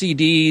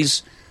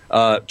 LCDs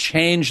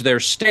change their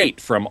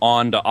state from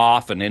on to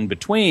off and in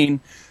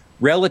between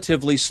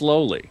relatively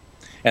slowly.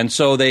 And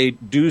so they've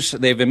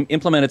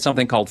implemented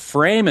something called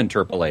frame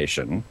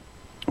interpolation,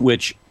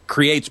 which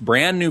creates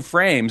brand new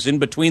frames in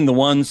between the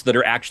ones that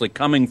are actually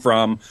coming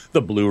from the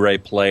Blu-ray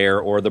player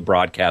or the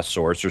broadcast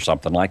source or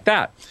something like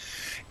that.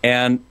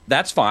 And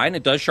that's fine.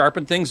 It does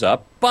sharpen things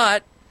up,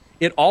 but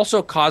it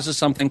also causes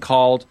something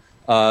called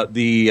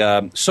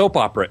the soap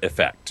opera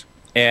effect.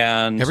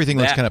 And everything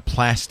looks kind of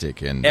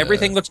plastic. And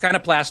everything looks kind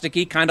of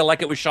plasticky, kind of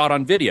like it was shot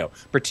on video,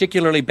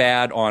 particularly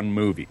bad on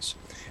movies.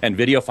 And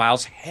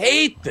videophiles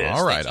hate this.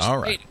 All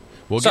right.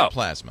 We'll get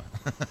plasma.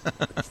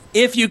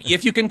 if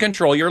you can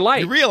control your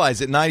light. You realize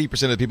that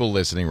 90% of the people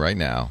listening right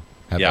now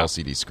have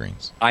LCD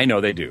screens. I know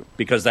they do,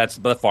 because that's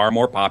the far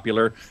more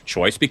popular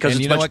choice, because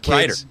it's much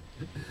brighter.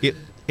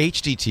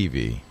 HD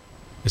TV,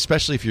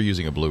 especially if you're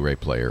using a Blu-ray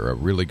player, a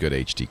really good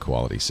HD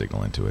quality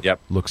signal into it,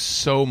 looks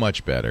so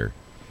much better.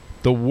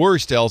 The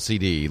worst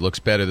LCD looks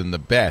better than the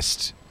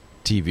best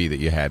TV that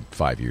you had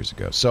 5 years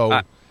ago.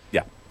 So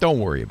don't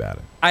worry about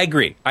it. I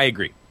agree.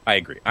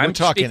 I'm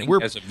talking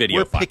as a video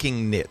We're file.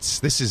 Picking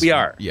nits. We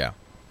are. Yeah.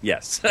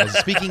 Yes.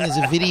 Speaking as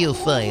a video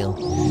file.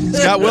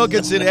 Scott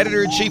Wilkinson,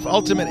 editor-in-chief,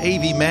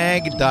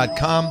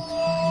 ultimateavmag.com.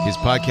 His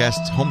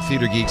podcast, Home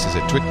Theater Geeks, is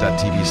at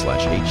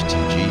twit.tv/HTG.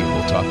 And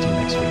we'll talk to you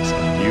next week,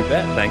 Scott. You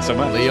bet. Thanks so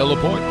much. Leo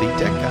Laporte, the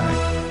tech guy.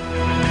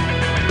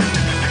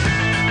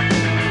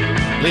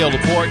 Leo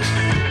Laporte,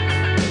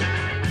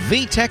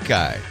 the tech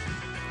guy.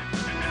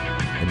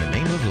 In the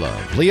name of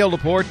love. Leo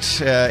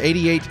Laporte,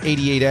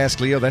 8888 Ask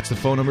Leo. That's the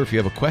phone number if you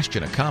have a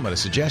question, a comment, a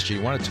suggestion.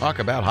 You want to talk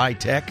about high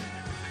tech?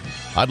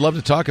 I'd love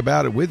to talk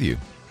about it with you.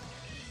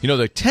 You know,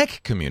 the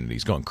tech community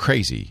is going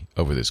crazy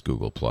over this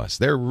Google+. This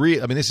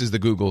is the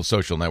Google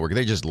social network.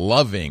 They're just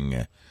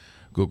loving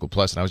Google+.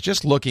 And I was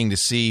just looking to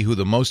see who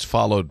the most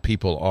followed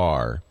people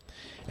are.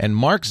 And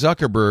Mark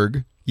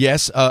Zuckerberg,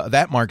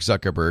 that Mark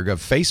Zuckerberg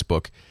of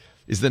Facebook,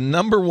 is the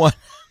number one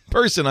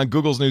person on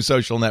Google's new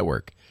social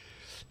network.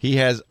 He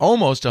has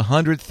almost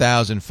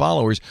 100,000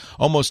 followers,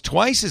 almost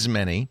twice as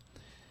many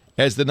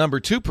as the number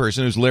 2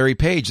 person, who's Larry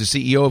Page, the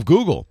CEO of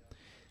Google.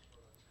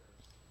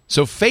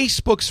 So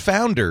Facebook's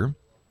founder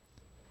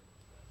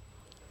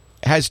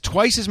has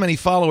twice as many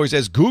followers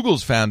as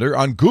Google's founder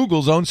on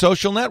Google's own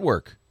social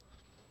network.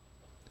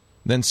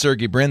 Then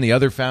Sergey Brin, the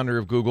other founder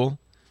of Google.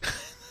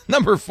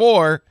 Number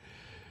 4,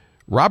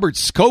 Robert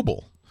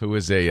Scoble, who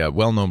is a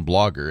well-known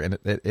blogger and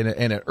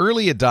an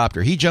early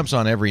adopter. He jumps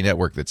on every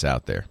network that's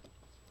out there.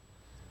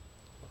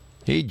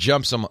 He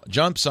jumps on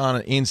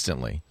it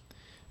instantly.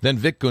 Then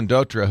Vic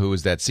Gundotra, who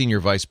is that senior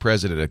vice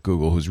president at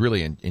Google, who's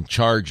really in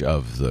charge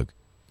of the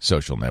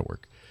social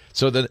network.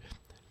 So the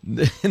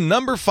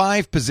number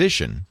 5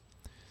 position,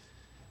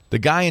 the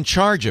guy in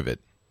charge of it,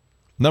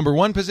 number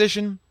 1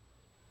 position,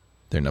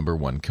 their number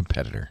 1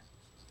 competitor.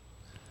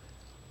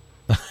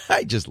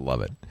 I just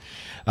love it.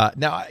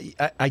 Now,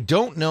 I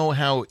don't know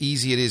how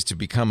easy it is to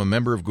become a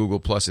member of Google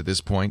Plus at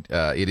this point.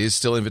 It is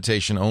still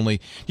invitation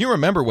only. You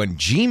remember when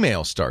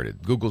Gmail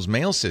started, Google's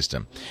mail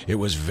system? It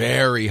was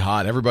very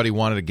hot. Everybody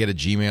wanted to get a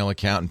Gmail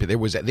account, and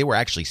they were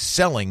actually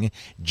selling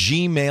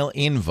Gmail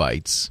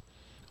invites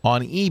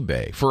on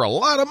eBay for a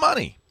lot of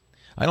money.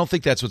 I don't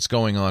think that's what's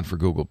going on for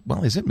Google.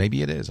 Well, is it?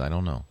 Maybe it is. I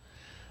don't know.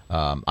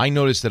 I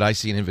noticed that I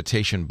see an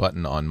invitation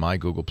button on my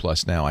Google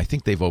Plus now. I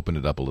think they've opened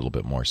it up a little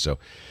bit more. So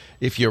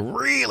if you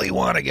really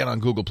want to get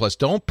on Google Plus,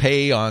 don't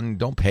pay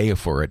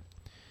for it.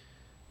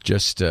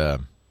 Just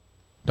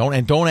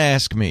don't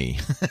ask me.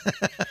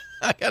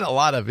 I got a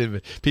lot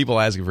of people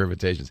asking for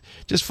invitations.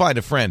 Just find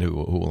a friend who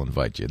will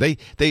invite you.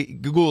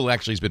 Google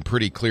actually has been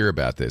pretty clear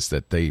about this,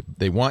 that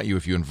they want you,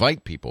 if you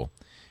invite people,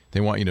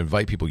 they want you to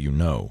invite people you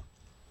know,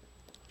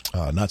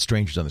 not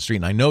strangers on the street.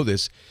 And I know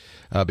this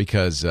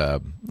because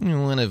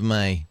one of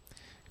my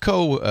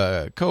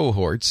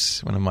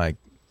cohorts, one of my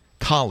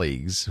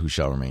colleagues, who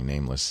shall remain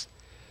nameless,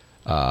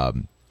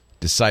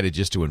 decided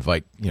just to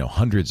invite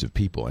hundreds of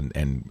people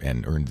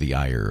and earned the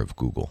ire of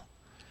Google.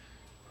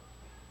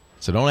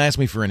 So don't ask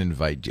me for an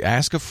invite.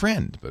 Ask a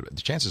friend, but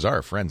the chances are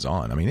a friend's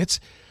on. I mean,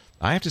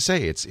 I have to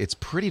say it's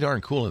pretty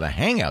darn cool. The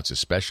Hangouts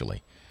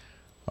especially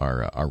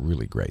are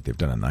really great. They've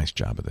done a nice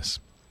job of this.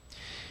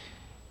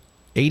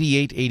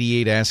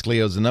 8888 Ask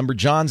Leo's the number.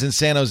 John's in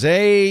San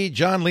Jose.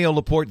 John, Leo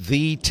Laporte,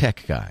 the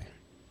tech guy.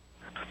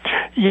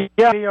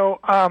 Yeah, Leo,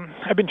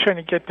 I've been trying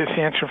to get this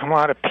answer from a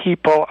lot of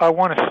people. I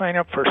want to sign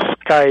up for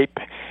Skype,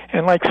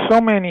 and like so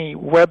many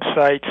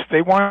websites,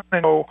 they want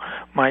to know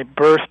my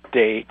birth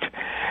date.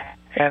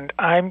 And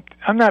I'm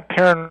not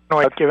paranoid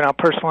about giving out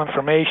personal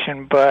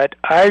information, but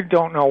I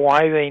don't know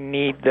why they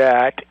need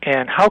that,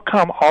 and how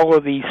come all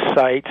of these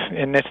sites,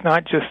 and it's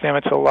not just them,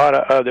 it's a lot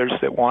of others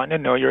that want to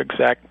know your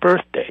exact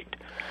birth date.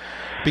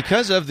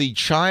 Because of the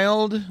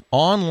Child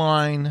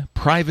Online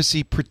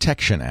Privacy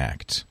Protection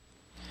Act.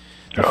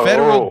 The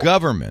federal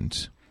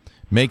government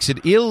makes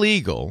it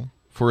illegal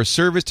for a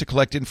service to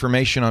collect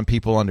information on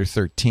people under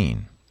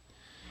 13.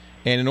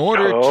 And in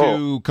order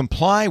to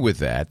comply with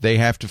that, they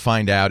have to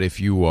find out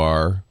if you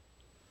are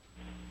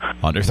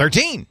under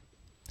 13.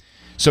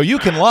 So you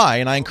can lie,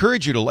 and I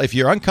encourage you to, if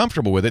you're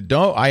uncomfortable with it,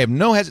 don't. I have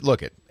no hesitation.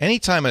 Look,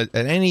 anytime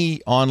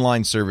any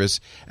online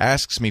service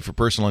asks me for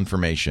personal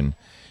information,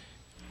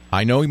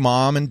 I know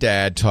Mom and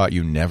Dad taught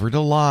you never to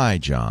lie,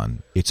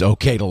 John. It's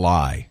okay to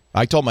lie.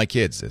 I told my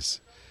kids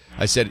this.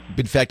 I said,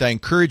 in fact, I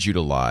encourage you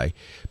to lie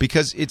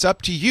because it's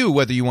up to you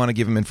whether you want to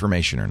give them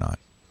information or not.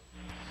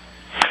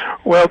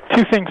 Well,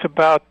 two things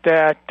about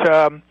that.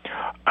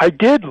 I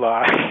did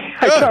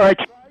lie.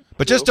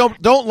 But just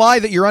don't lie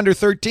that you're under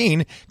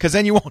 13 because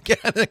then you won't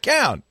get an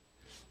account.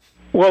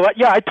 Well,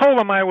 yeah, I told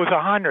them I was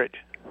 100.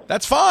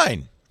 That's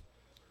fine.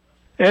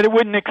 And it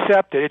wouldn't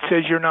accept it. It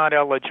says you're not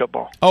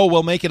eligible. Oh,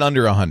 well, make it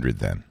under 100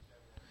 then.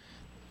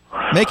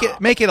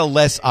 Make it a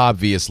less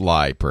obvious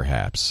lie,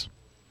 perhaps.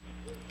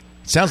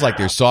 Sounds like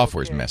their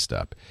software's messed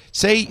up.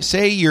 Say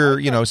you're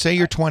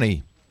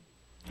 20.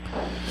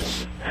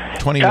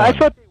 21. I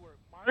thought they were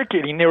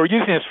marketing. They were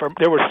using this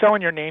they were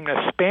selling your name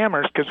to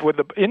spammers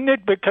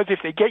because if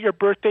they get your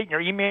birth date and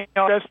your email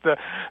address,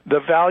 the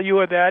value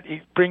of that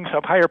brings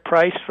a higher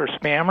price for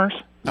spammers.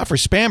 Not for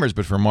spammers,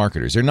 but for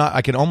marketers. They're not.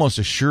 I can almost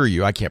assure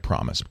you. I can't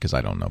promise because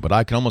I don't know, but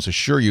I can almost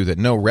assure you that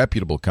no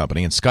reputable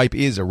company, and Skype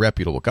is a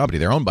reputable company.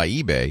 They're owned by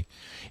eBay,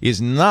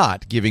 is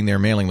not giving their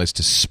mailing list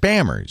to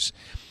spammers.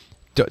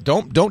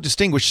 Don't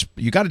distinguish.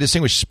 You got to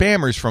distinguish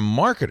spammers from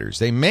marketers.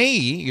 They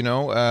may,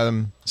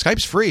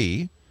 Skype's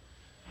free.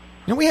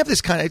 We have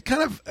this kind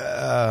of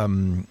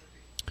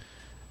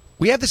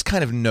we have this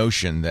kind of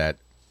notion that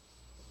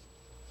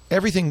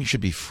everything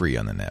should be free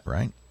on the net,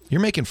 right?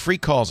 You're making free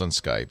calls on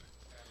Skype.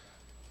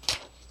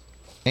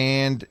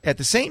 And at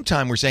the same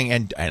time, we're saying,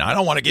 and I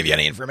don't want to give you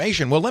any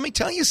information. Well, let me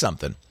tell you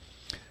something.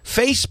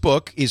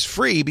 Facebook is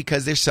free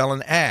because they're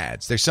selling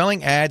ads. They're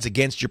selling ads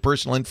against your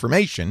personal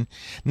information.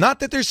 Not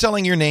that they're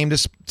selling your name to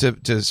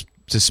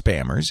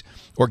spammers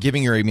or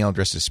giving your email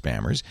address to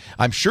spammers.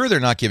 I'm sure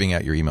they're not giving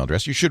out your email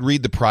address. You should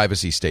read the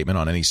privacy statement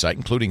on any site,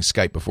 including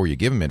Skype, before you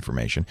give them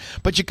information.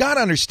 But you got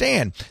to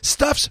understand,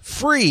 stuff's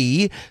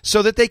free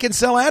so that they can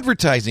sell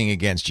advertising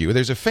against you.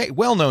 There's a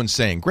well-known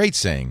saying, great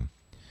saying.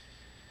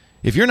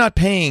 If you're not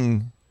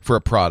paying for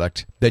a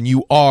product, then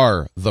you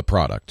are the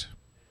product.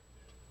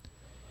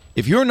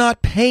 If you're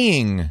not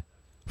paying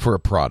for a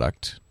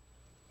product,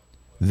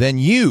 then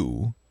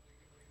you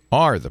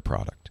are the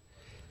product.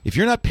 If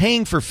you're not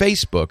paying for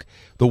Facebook,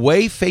 the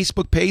way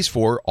Facebook pays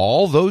for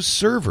all those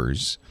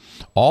servers,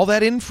 all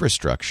that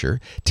infrastructure,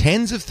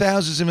 tens of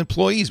thousands of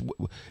employees,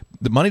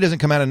 the money doesn't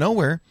come out of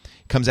nowhere.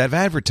 It comes out of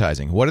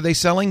advertising. What are they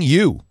selling?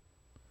 You.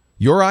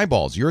 Your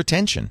eyeballs, your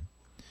attention.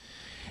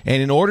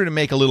 And in order to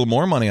make a little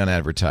more money on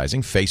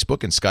advertising,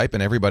 Facebook and Skype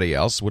and everybody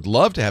else would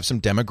love to have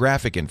some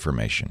demographic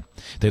information.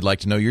 They'd like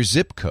to know your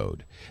zip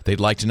code. They'd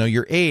like to know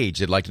your age.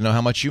 They'd like to know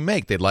how much you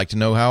make. They'd like to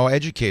know how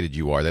educated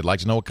you are. They'd like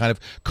to know what kind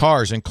of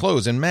cars and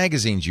clothes and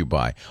magazines you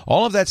buy.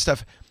 All of that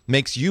stuff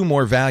makes you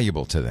more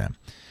valuable to them.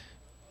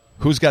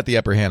 Who's got the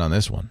upper hand on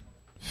this one?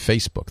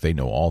 Facebook. They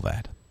know all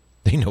that.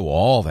 They know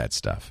all that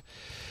stuff.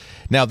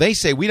 Now, they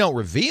say we don't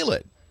reveal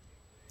it.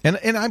 And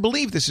I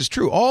believe this is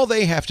true. All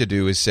they have to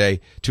do is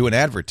say to an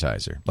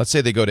advertiser, let's say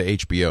they go to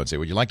HBO and say,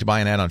 would you like to buy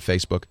an ad on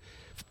Facebook?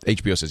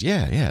 HBO says,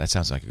 yeah, that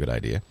sounds like a good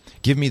idea.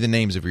 Give me the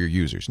names of your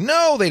users.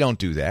 No, they don't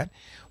do that.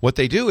 What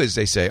they do is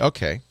they say,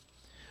 okay,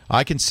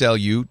 I can sell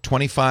you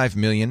 25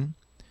 million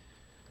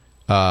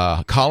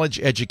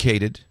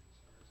college-educated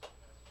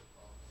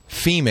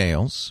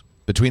females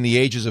between the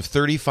ages of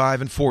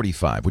 35 and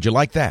 45. Would you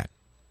like that?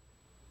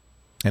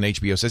 And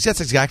HBO says,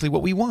 that's exactly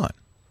what we want.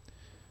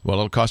 Well,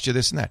 it'll cost you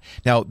this and that.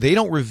 Now, they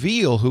don't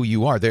reveal who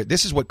you are.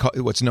 This is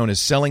what's known as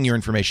selling your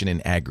information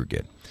in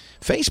aggregate.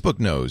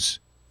 Facebook knows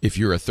if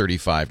you're a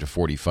 35 to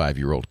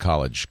 45-year-old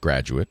college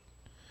graduate,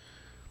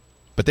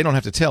 but they don't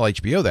have to tell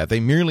HBO that. They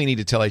merely need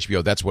to tell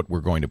HBO that's what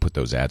we're going to put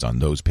those ads on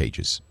those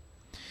pages.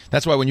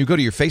 That's why when you go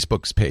to your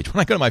Facebook's page,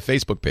 when I go to my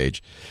Facebook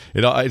page,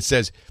 it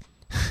says,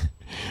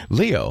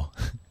 Leo,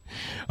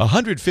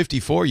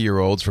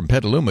 154-year-olds from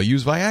Petaluma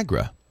use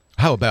Viagra.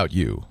 How about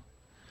you?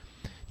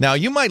 Now,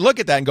 you might look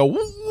at that and go,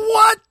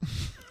 what?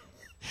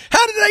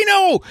 How did they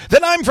know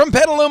that I'm from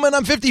Petaluma and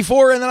I'm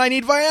 54 and that I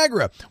need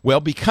Viagra? Well,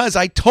 because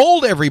I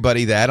told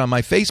everybody that on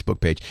my Facebook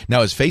page.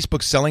 Now, is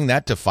Facebook selling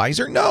that to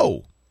Pfizer?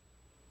 No.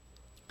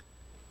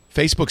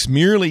 Facebook's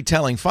merely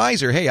telling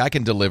Pfizer, hey, I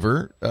can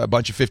deliver a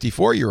bunch of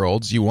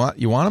 54-year-olds. You want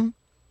them?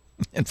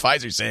 And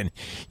Pfizer's saying,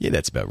 yeah,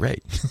 that's about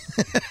right.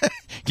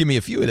 Give me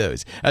a few of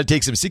those. I'll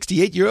take some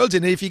 68-year-olds,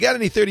 and if you got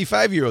any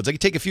 35-year-olds, I can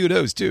take a few of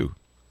those too.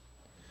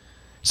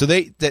 So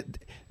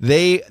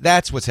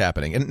that's what's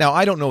happening. And now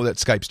I don't know that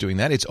Skype's doing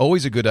that. It's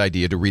always a good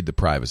idea to read the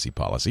privacy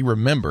policy.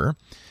 Remember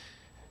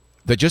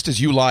that just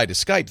as you lie to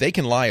Skype, they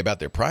can lie about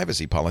their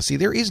privacy policy.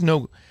 There is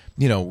no,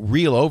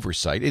 real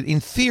oversight. In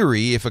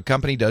theory, if a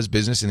company does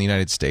business in the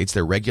United States,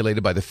 they're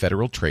regulated by the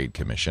Federal Trade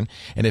Commission.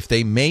 And if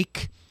they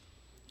make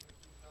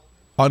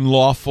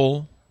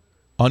unlawful,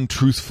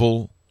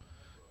 untruthful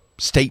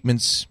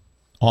statements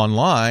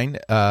online,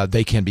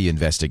 they can be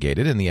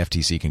investigated and the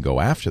FTC can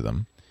go after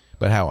them.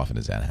 But how often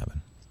does that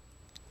happen?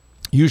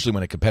 Usually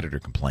when a competitor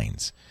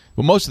complains.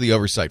 Well, most of the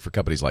oversight for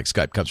companies like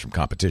Skype comes from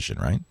competition,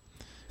 right?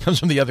 Comes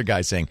from the other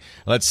guy saying,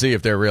 let's see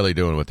if they're really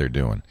doing what they're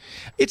doing.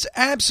 It's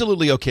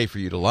absolutely okay for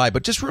you to lie,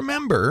 but just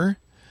remember,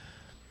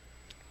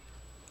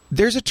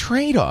 there's a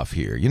trade-off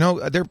here. You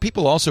know, there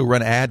people also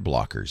run ad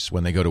blockers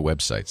when they go to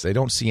websites. They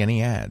don't see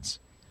any ads.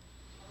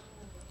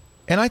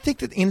 And I think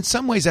that in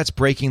some ways that's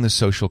breaking the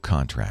social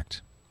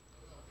contract.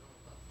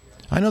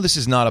 I know this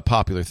is not a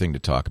popular thing to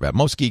talk about.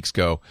 Most geeks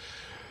go,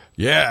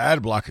 yeah,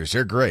 ad blockers,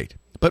 they're great.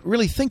 But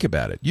really think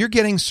about it. You're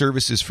getting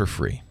services for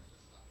free.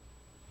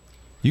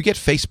 You get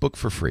Facebook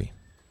for free.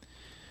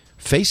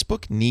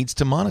 Facebook needs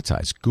to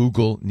monetize.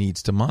 Google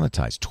needs to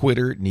monetize.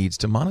 Twitter needs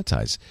to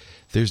monetize.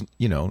 There's,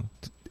 you know,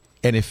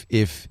 and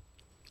if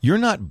you're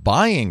not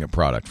buying a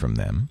product from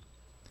them,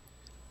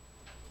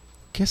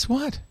 guess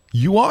what?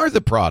 You are the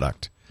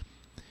product.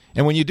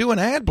 And when you do an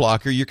ad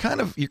blocker, you're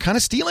kind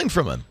of stealing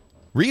from them.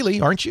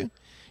 Really, aren't you?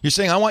 You're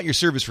saying, I want your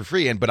service for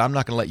free, but I'm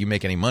not going to let you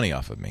make any money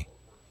off of me.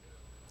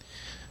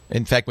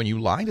 In fact, when you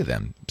lie to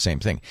them, same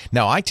thing.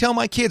 Now, I tell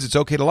my kids it's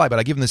okay to lie, but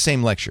I give them the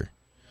same lecture.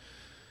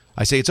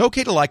 I say it's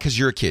okay to lie because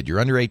you're a kid. You're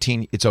under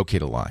 18. It's okay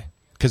to lie.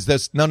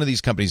 Because none of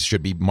these companies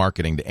should be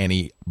marketing to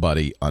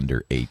anybody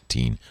under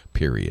 18,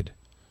 period.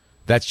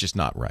 That's just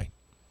not right.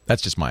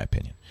 That's just my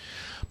opinion.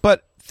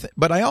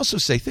 But I also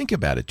say, think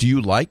about it. Do you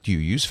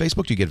use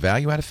Facebook? Do you get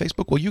value out of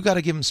Facebook? Well, you got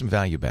to give them some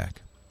value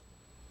back.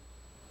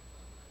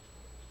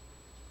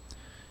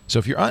 So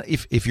if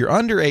you're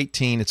under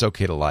 18, it's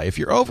okay to lie. If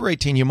you're over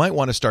 18, you might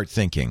want to start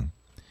thinking,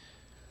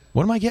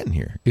 what am I getting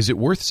here? Is it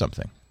worth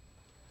something?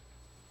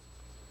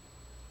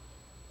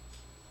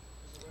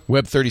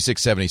 Web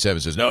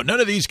 3677 says, no, none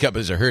of these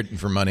companies are hurting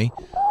for money.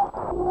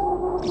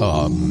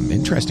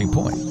 Interesting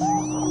point.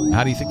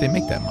 How do you think they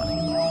make that money?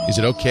 Is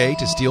it okay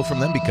to steal from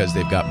them because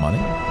they've got money?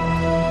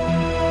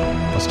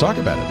 Let's talk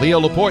about it. Leo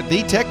Laporte,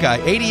 the tech guy,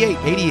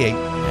 8888.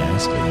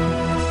 Ask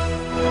Leo.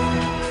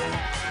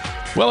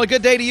 Well, a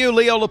good day to you,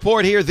 Leo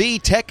Laporte here, the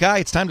tech guy.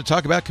 It's time to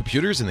talk about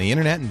computers and the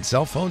internet and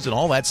cell phones and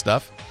all that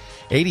stuff.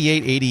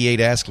 8888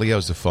 Ask Leo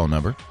is the phone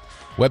number.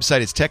 Website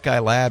is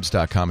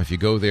techguylabs.com. If you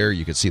go there,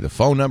 you can see the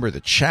phone number,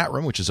 the chat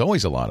room, which is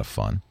always a lot of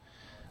fun,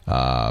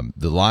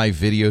 the live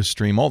video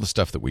stream, all the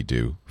stuff that we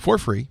do for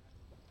free.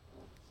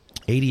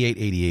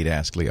 8888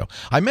 Ask Leo.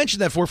 I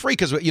mentioned that for free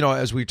because, you know,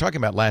 as we were talking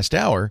about last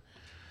hour,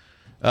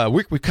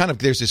 we kind of,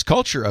 there's this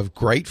culture of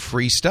great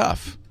free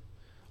stuff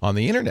on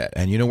the internet.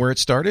 And you know where it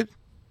started?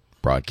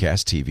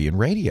 Broadcast TV and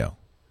radio.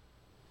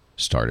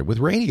 Started with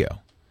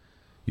radio.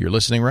 You're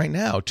listening right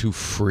now to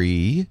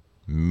free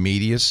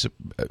media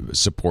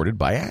supported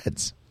by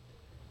ads.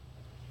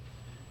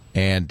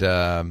 And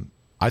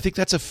I think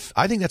that's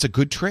a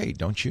good trade,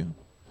 don't you?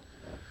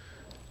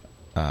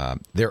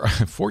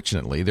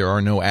 Fortunately, there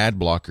are no ad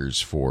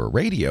blockers for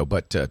radio,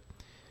 but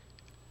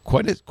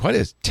quite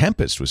a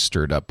tempest was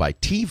stirred up by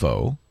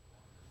TiVo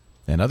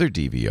and other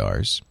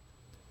DVRs.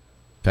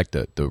 In fact,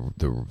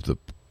 the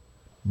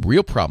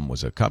real problem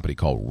was a company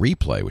called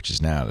Replay, which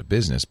is now out of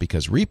business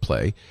because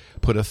Replay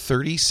put a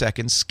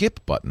 30-second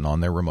skip button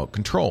on their remote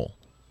control,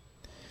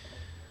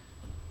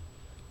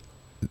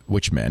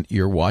 which meant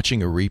you're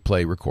watching a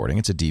replay recording.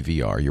 It's a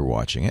DVR. You're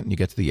watching it, and you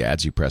get to the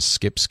ads. You press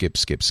skip, skip,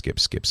 skip, skip,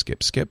 skip,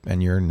 skip, skip,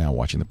 and you're now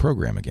watching the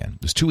program again.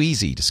 It was too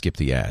easy to skip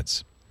the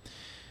ads.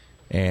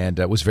 And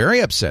it was very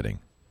upsetting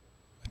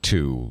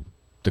to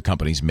the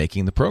companies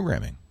making the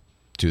programming,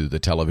 to the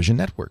television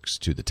networks,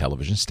 to the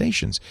television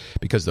stations,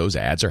 because those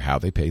ads are how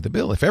they pay the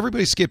bill. If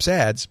everybody skips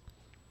ads,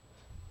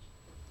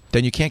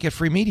 then you can't get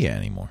free media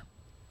anymore.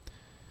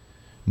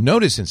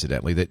 Notice,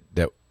 incidentally,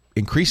 that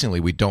increasingly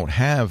we don't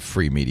have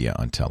free media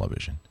on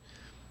television,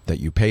 that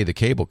you pay the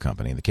cable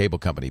company, and the cable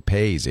company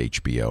pays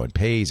HBO and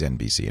pays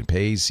NBC and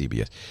pays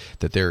CBS,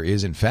 that there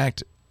is, in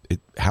fact,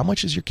 how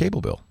much is your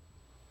cable bill?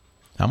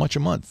 How much a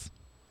month?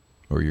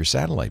 Or your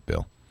satellite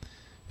bill?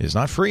 It's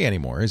not free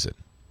anymore, is it?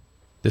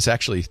 This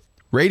actually,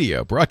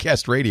 radio,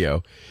 broadcast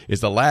radio, is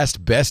the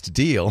last best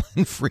deal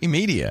in free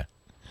media.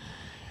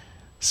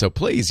 So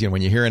please, you know,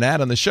 when you hear an ad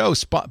on the show,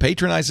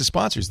 patronize the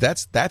sponsors.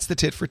 That's the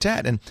tit for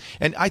tat. And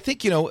I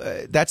think, you know,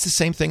 that's the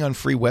same thing on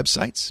free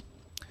websites.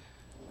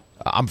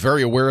 I'm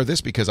very aware of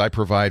this because I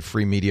provide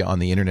free media on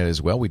the internet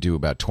as well. We do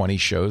about 20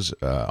 shows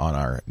on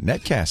our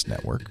Netcast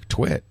network,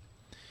 Twit,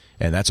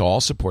 and that's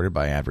all supported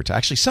by advertising.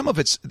 Actually, some of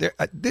it's there.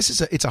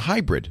 It's a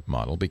hybrid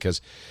model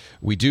because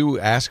we do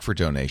ask for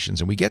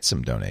donations and we get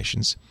some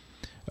donations,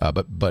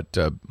 but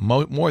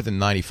more than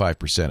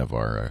 95% of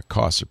our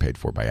costs are paid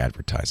for by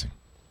advertising.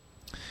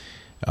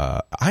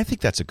 I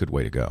think that's a good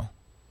way to go.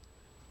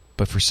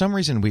 But for some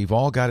reason, we've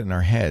all got it in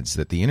our heads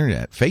that the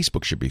internet,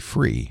 Facebook should be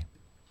free,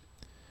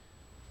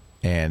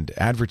 and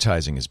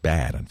advertising is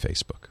bad on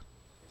Facebook.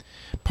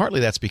 Partly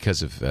that's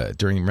because of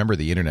remember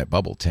the internet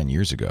bubble 10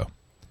 years ago,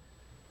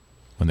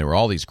 when there were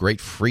all these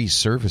great free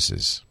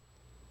services.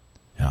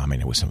 I mean,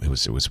 it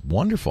was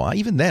wonderful.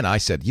 Even then, I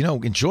said, you know,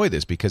 enjoy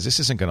this because this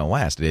isn't going to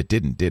last. And it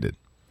didn't, did it?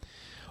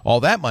 All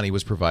that money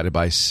was provided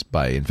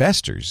by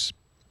investors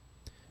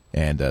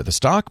and the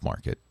stock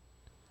market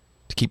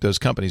to keep those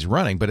companies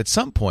running. But at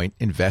some point,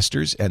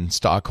 investors and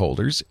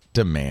stockholders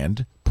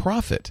demand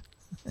profit.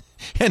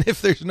 And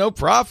if there's no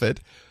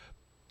profit,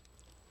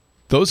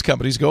 those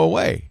companies go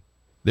away.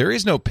 There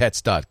is no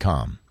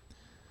Pets.com.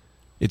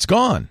 It's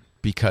gone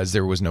because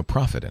there was no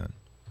profit in it.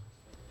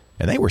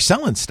 and they were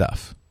selling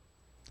stuff.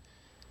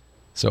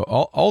 So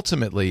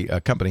ultimately,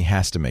 a company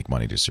has to make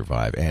money to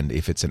survive, and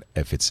if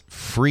it's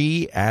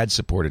free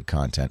ad-supported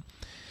content,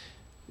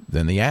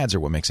 then the ads are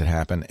what makes it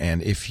happen.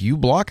 And if you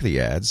block the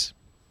ads,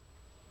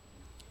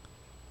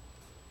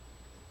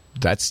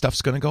 that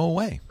stuff's going to go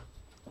away.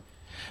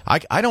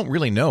 I don't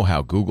really know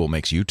how Google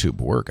makes YouTube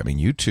work. I mean,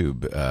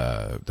 YouTube,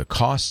 the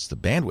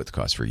bandwidth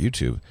costs for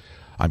YouTube,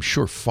 I'm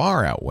sure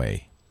far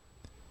outweigh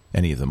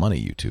any of the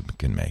money YouTube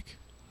can make.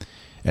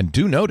 And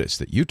do notice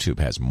that YouTube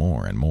has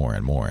more and more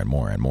and more and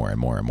more and more and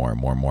more and more and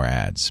more and more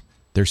ads.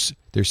 There's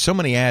so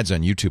many ads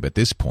on YouTube at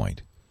this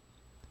point,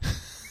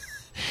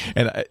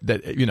 and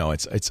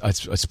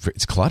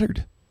it's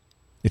cluttered.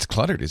 It's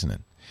cluttered, isn't it?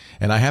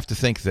 And I have to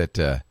think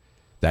that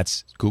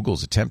that's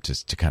Google's attempt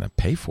to kind of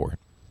pay for it.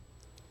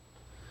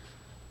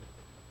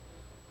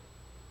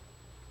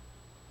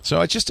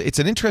 So it's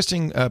an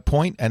interesting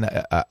point, and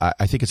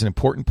I think it's an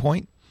important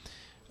point,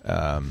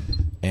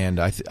 and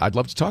I'd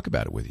love to talk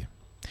about it with you.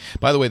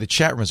 By the way, the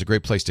chat room is a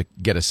great place to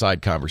get a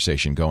side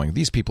conversation going.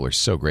 These people are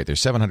so great.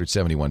 There's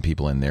 771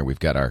 people in there. We've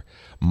got our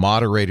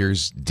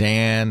moderators,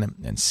 Dan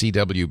and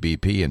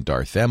CWBP and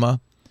Darth Emma.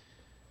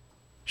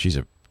 She's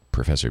a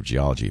professor of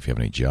geology if you have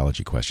any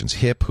geology questions.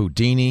 Hip,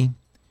 Houdini,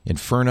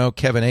 Inferno,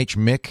 Kevin H.,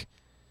 Mick.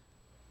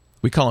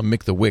 We call him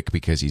Mick the Wick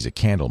because he's a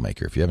candle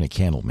maker. If you have any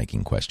candle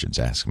making questions,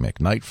 ask Mick.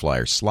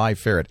 Nightflyer, Sly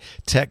Ferret,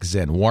 Tech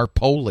Zen,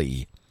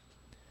 Warpoli.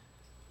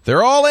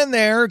 They're all in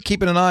there,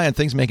 keeping an eye on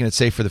things, making it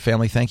safe for the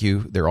family. Thank you.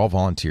 They're all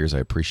volunteers. I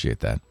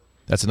appreciate that.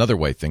 That's another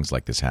way things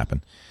like this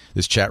happen.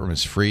 This chat room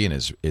is free and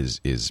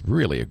is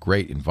really a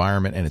great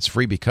environment, and it's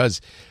free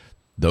because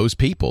those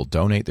people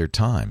donate their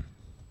time.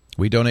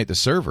 We donate the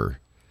server,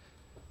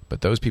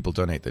 but those people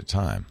donate their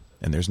time,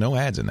 and there's no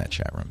ads in that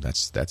chat room.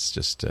 That's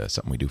just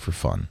something we do for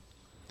fun.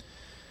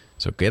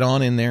 So get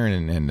on in there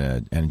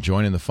and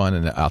join in the fun,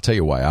 and I'll tell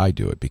you why I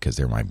do it, because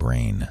they're my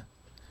brain.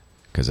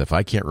 Because if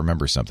I can't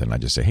remember something, I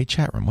just say, hey,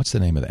 chat room, what's the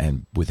name of that?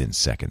 And within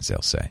seconds,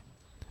 they'll say,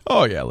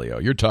 oh, yeah, Leo,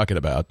 you're talking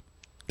about.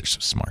 They're so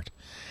smart.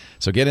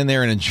 So get in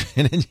there and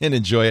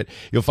enjoy it.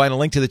 You'll find a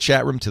link to the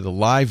chat room, to the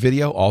live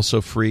video,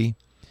 also free,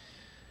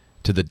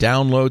 to the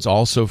downloads,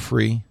 also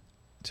free,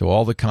 to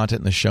all the content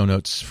in the show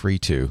notes, free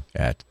too,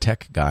 at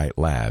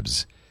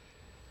techguylabs.com.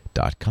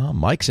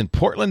 Mike's in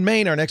Portland,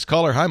 Maine, our next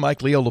caller. Hi,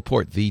 Mike. Leo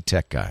Laporte, the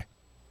tech guy.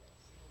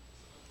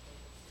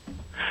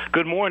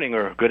 Good morning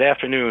or good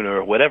afternoon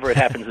or whatever it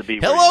happens to be.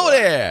 Hello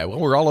there. Well,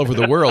 we're all over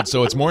the world,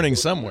 so it's morning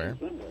somewhere.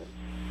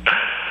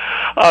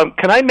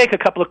 Can I make a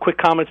couple of quick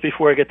comments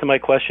before I get to my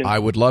question? I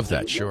would love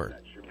that, sure.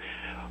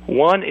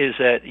 One is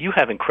that you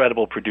have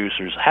incredible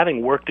producers.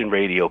 Having worked in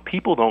radio,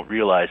 people don't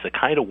realize the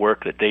kind of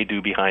work that they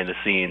do behind the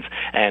scenes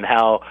and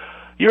how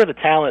you're the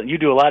talent. You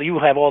do a lot. You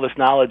have all this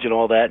knowledge and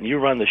all that, and you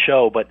run the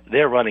show, but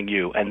they're running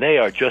you, and they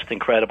are just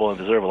incredible and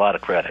deserve a lot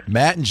of credit.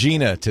 Matt and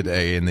Gina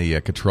today in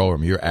the control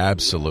room. You're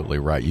absolutely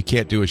right. You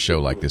can't do a show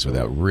like this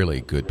without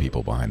really good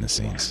people behind the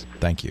scenes.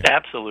 Thank you.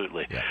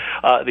 Absolutely.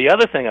 Yeah. The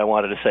other thing I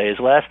wanted to say is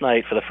last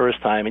night, for the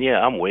first time, and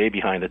I'm way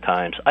behind the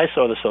times, I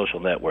saw The Social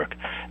Network.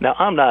 Now,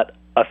 I'm not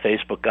a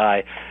Facebook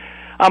guy.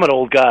 I'm an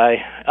old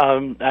guy. I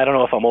don't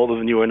know if I'm older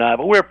than you or not,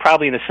 but we're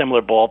probably in a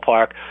similar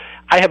ballpark.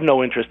 I have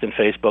no interest in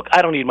Facebook.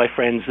 I don't need my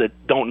friends that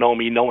don't know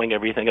me knowing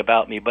everything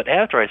about me. But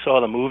after I saw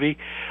the movie,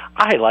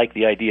 I like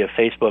the idea of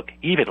Facebook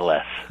even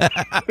less.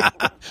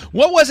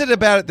 What was it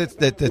about it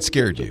that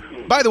scared you?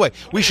 By the way,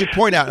 we should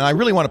point out, and I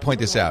really want to point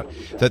this out,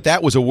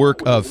 that was a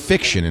work of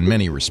fiction in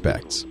many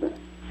respects.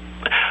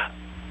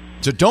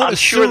 So don't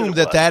assume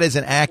that is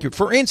an accurate...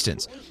 For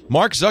instance,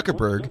 Mark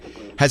Zuckerberg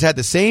has had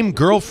the same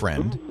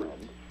girlfriend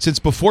since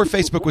before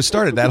Facebook was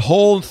started. That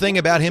whole thing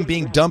about him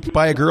being dumped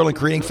by a girl and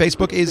creating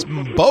Facebook is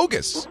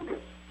bogus.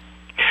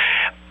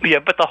 Yeah,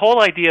 but the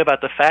whole idea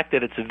about the fact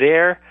that it's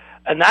there,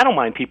 and I don't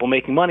mind people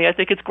making money. I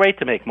think it's great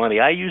to make money.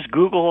 I use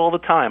Google all the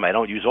time. I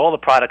don't use all the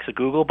products of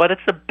Google, but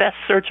it's the best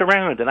search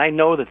around, and I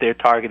know that they're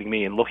targeting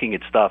me and looking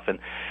at stuff,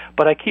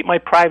 but I keep my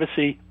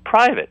privacy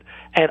private.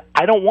 And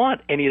I don't want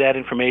any of that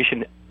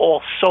information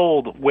all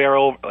sold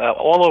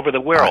all over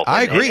the world.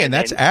 I agree, and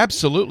that's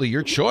absolutely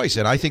your choice.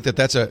 And I think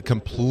that's a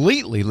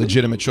completely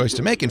legitimate choice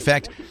to make. In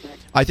fact,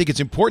 I think it's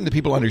important that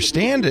people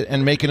understand it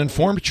and make an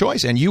informed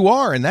choice. And you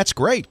are, and that's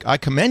great. I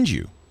commend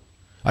you.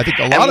 I think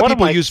a lot of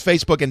people use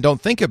Facebook and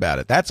don't think about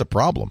it. That's a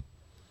problem.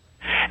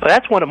 Well,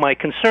 that's one of my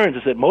concerns,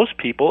 is that most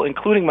people,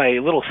 including my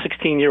little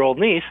 16-year-old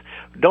niece,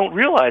 don't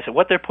realize that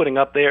what they're putting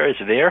up there is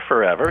there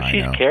forever.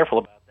 She's careful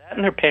about that,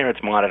 and her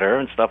parents monitor her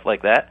and stuff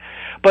like that.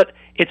 But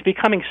it's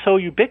becoming so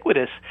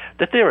ubiquitous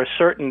that there are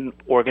certain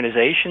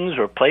organizations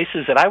or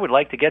places that I would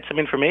like to get some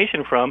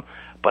information from,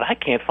 but I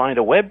can't find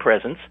a web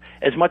presence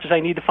as much as I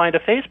need to find a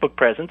Facebook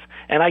presence,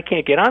 and I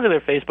can't get onto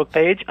their Facebook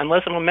page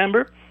unless I'm a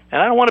member.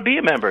 And I don't want to be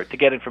a member to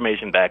get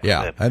information back from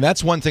them. And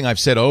that's one thing I've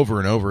said over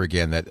and over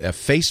again, that a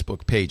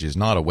Facebook page is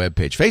not a web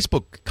page.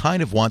 Facebook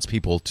kind of wants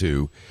people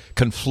to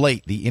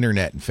conflate the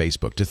Internet and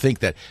Facebook, to think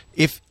that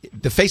if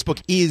the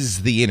Facebook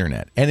is the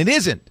Internet, and it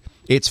isn't.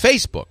 It's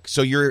Facebook.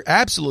 So you're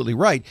absolutely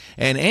right.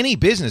 And any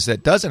business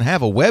that doesn't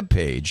have a web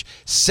page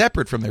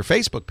separate from their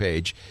Facebook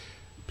page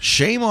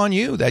shame on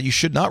you that you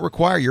should not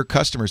require your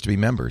customers to be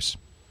members.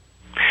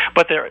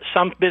 But there are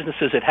some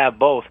businesses that have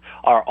both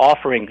are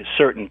offering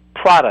certain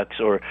products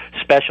or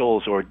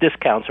specials or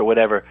discounts or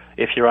whatever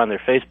if you're on their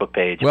Facebook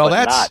page. Well,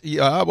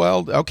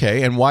 but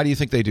okay. And why do you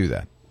think they do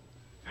that?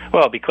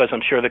 Well, because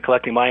I'm sure they're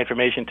collecting my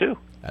information too.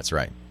 That's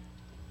right.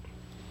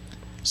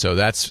 So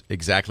that's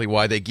exactly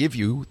why they give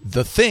you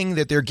the thing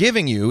that they're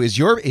giving you is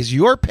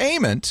your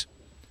payment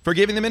for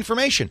giving them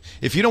information.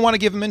 If you don't want to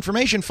give them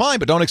information, fine,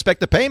 but don't expect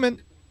the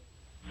payment.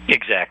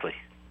 Exactly.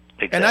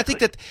 And I think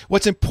that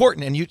what's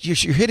important, and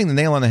you're hitting the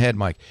nail on the head,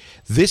 Mike,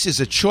 this is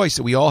a choice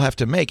that we all have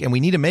to make, and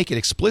we need to make it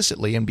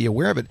explicitly and be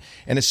aware of it,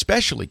 and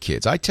especially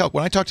kids.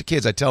 When I talk to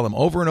kids, I tell them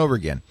over and over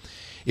again,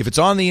 if it's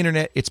on the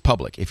Internet, it's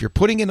public. If you're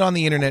putting it on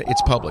the Internet,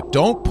 it's public.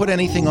 Don't put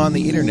anything on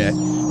the Internet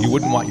you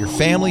wouldn't want your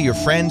family, your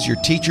friends, your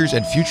teachers,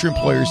 and future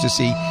employers to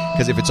see,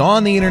 because if it's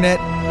on the Internet,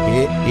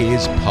 it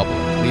is public.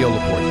 Leo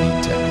Laporte,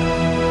 the Tech Guy.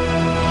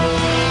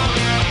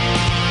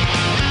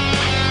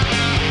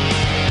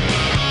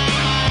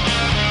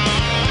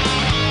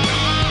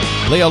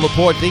 Leo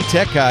Laporte, the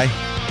Tech Guy.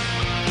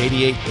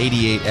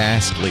 8888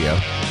 Ask Leo.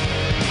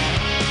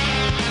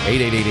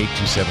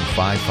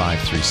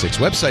 888-827-5536.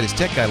 Website is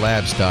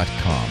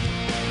techguylabs.com.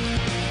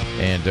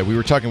 And we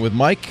were talking with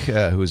Mike,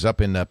 who's up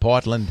in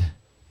Portland,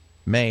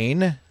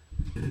 Maine. I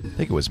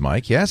think it was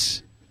Mike,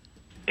 yes?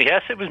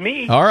 Yes, it was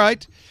me. All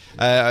right.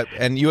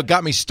 And you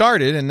got me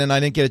started, and then I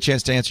didn't get a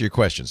chance to answer your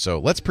question. So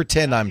let's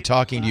pretend I'm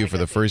talking to you for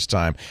the first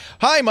time.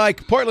 Hi,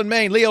 Mike, Portland,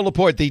 Maine. Leo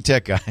Laporte, the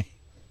Tech Guy.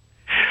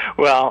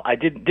 Well, I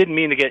didn't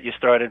mean to get you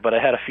started, but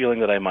I had a feeling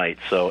that I might.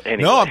 So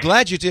anyway. No, I'm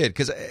glad you did,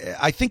 because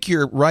I think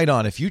you're right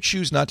on. If you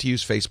choose not to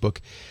use Facebook,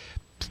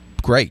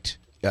 great.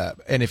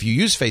 And if you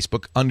use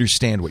Facebook,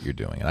 understand what you're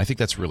doing. And I think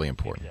that's really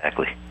important.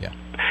 Exactly. Yeah.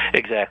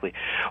 Exactly.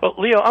 Well,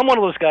 Leo, I'm one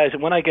of those guys that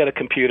when I get a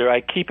computer,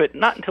 I keep it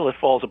not until it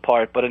falls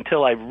apart, but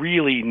until I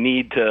really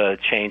need to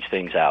change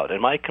things out.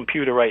 And my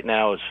computer right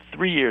now is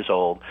 3 years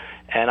old.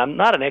 And I'm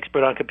not an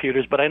expert on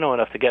computers, but I know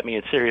enough to get me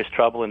in serious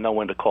trouble and know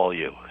when to call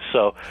you.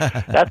 So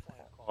that's why I'm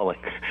calling.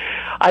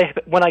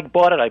 When I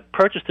bought it, I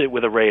purchased it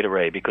with a RAID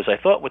array because I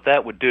thought what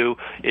that would do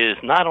is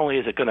not only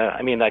is it going to,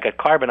 I got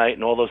Carbonite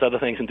and all those other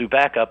things and do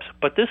backups,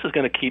 but this is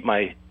going to keep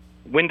my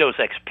Windows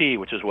XP,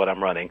 which is what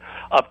I'm running,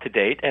 up to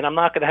date, and I'm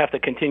not going to have to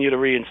continue to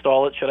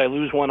reinstall it. Should I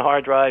lose one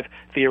hard drive,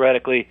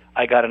 theoretically,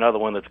 I got another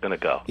one that's going to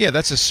go. Yeah,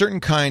 that's a certain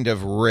kind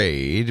of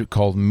RAID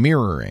called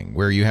mirroring,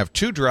 where you have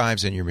two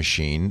drives in your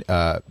machine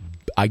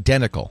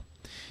identical.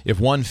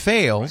 If one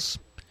fails,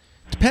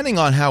 depending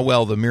on how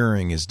well the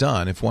mirroring is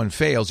done, if one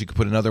fails, you can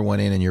put another one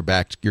in and you're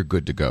back. You're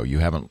good to go. You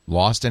haven't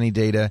lost any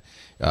data.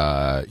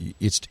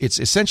 It's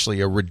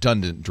essentially a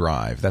redundant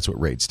drive. That's what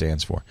RAID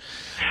stands for.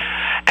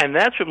 And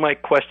that's what my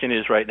question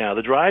is right now.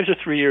 The drives are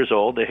 3 years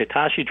old. The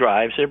Hitachi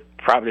drives, they're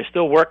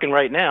still working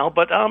right now,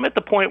 but I'm at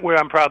the point where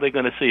I'm probably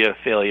going to see a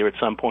failure at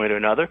some point or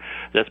another.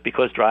 That's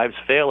because drives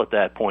fail at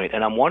that point.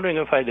 And I'm wondering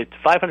if I did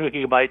 500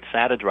 gigabyte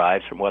SATA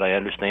drives, from what I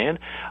understand.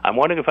 I'm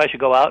wondering if I should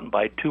go out and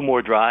buy two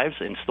more drives,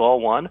 install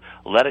one,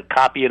 let it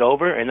copy it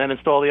over, and then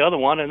install the other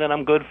one, and then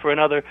I'm good for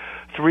another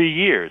 3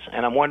 years.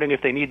 And I'm wondering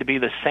if they need to be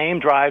the same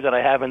drive that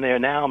I have in there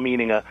now,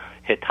 meaning a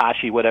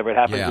Hitachi, whatever it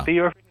happens to be,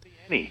 or if it can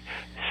be any.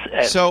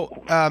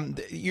 So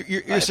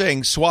you're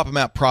saying swap them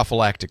out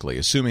prophylactically,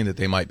 assuming that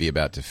they might be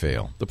about to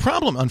fail. The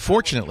problem,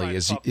 unfortunately,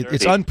 is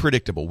it's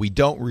unpredictable. We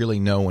don't really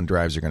know when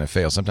drives are going to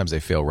fail. Sometimes they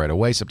fail right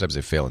away. Sometimes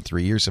they fail in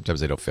 3 years. Sometimes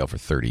they don't fail for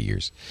 30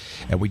 years.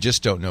 And we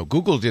just don't know.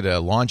 Google did a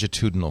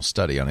longitudinal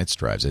study on its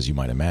drives. As you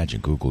might imagine,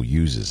 Google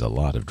uses a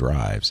lot of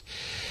drives.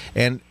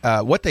 And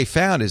what they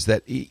found is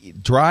that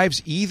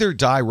drives either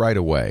die right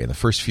away in the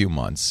first few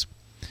months,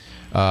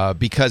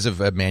 because of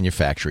a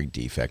manufacturing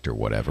defect or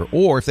whatever.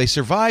 Or if they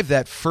survive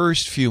that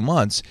first few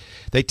months,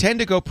 they tend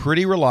to go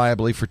pretty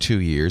reliably for 2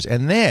 years,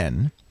 and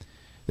then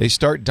they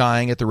start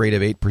dying at the rate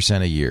of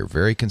 8% a year,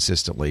 very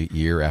consistently,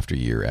 year after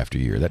year after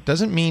year. That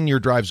doesn't mean your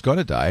drive's going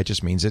to die. It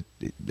just means that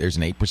there's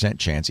an 8%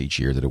 chance each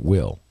year that it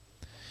will.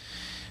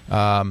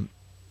 One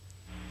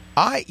of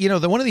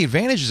the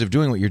advantages of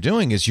doing what you're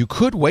doing is you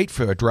could wait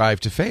for a drive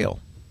to fail.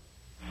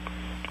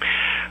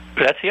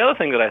 That's the other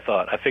thing that I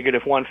thought. I figured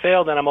if one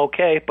failed, then I'm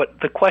okay.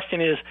 But the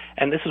question is,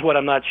 and this is what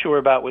I'm not sure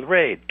about with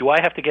RAID, do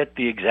I have to get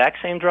the exact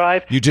same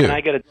drive? You do. Can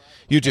I get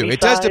You do. It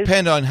does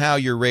depend on how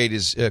your RAID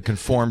is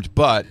conformed,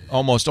 but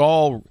almost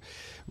all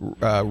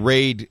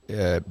RAID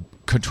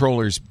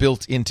controllers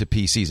built into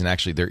PCs, and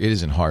actually it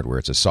isn't hardware,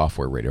 it's a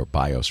software RAID or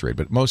BIOS RAID,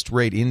 but most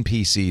RAID in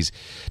PCs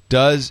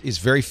is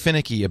very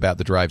finicky about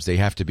the drives. They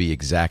have to be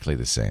exactly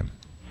the same.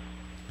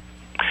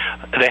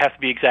 They have to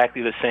be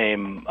exactly the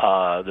same,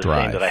 drive.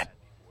 Same that I have.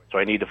 So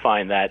I need to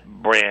find that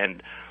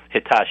brand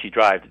Hitachi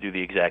drive to do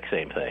the exact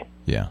same thing.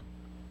 Yeah.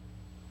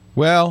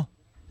 Well,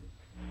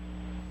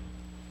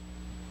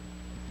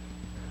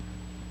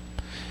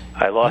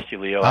 I lost you,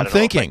 Leo. I'm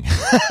thinking.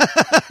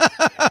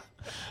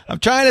 I'm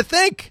trying to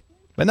think,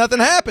 but nothing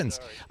happens.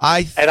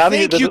 I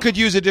think you could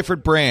use a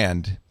different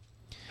brand.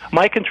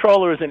 My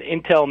controller is an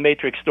Intel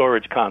Matrix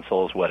storage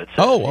console, is what it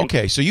says. Oh,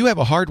 okay. So you have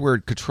a hardware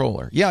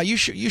controller. Yeah, you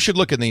should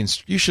look in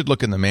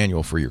the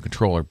manual for your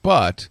controller.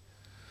 But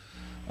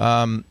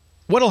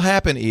what'll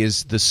happen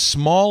is the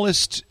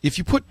smallest. If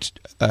you put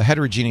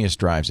heterogeneous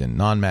drives in,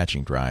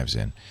 non-matching drives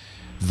in,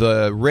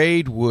 the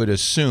RAID would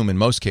assume in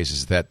most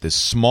cases that the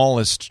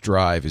smallest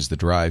drive is the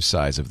drive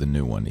size of the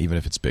new one, even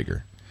if it's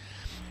bigger.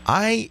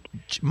 My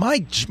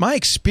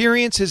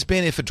experience has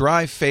been if a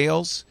drive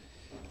fails,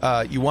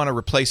 you want to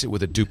replace it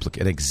with a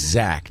duplicate, an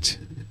exact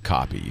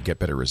copy. You get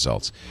better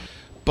results.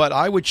 But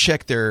I would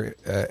check their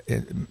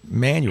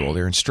manual,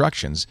 their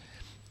instructions.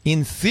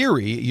 In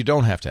theory, you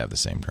don't have to have the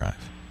same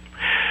drive.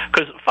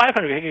 Because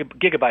 500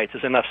 gigabytes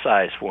is enough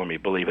size for me,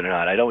 believe it or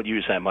not. I don't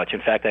use that much. In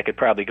fact, I could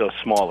probably go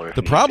smaller.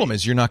 The problem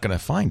is you're not going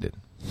to find it.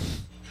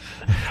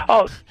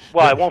 Oh,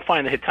 well, I won't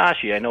find the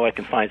Hitachi. I know I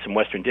can find some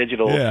Western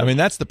Digital. Yeah, I mean,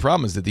 that's the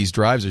problem is that these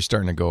drives are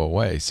starting to go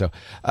away. So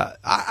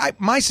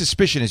my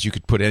suspicion is you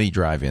could put any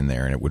drive in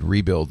there and it would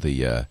rebuild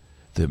the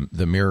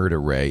mirrored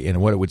array.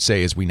 And what it would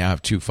say is we now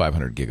have two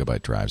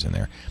 500-gigabyte drives in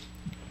there.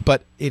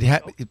 But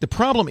the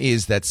problem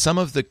is that some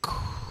of the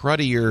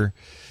cruddier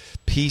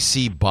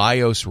PC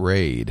BIOS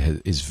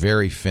RAID is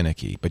very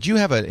finicky. But you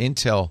have an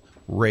Intel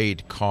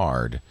RAID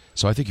card,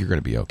 so I think you're going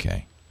to be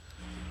okay.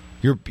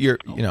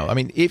 I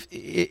mean,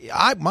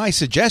 my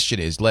suggestion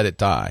is let it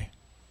die.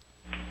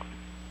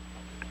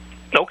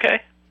 Okay,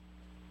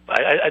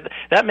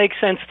 that makes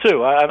sense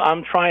too.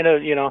 I'm trying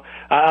to,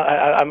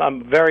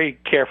 I'm very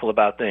careful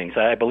about things.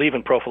 I believe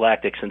in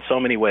prophylactics in so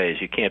many ways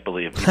you can't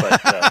believe me.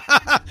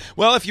 But,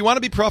 well, if you want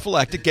to be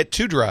prophylactic, get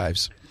two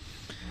drives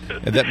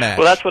that match.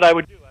 Well, that's what I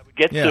would do. I would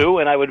get two,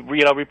 and I would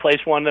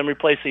replace one, then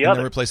replace the other.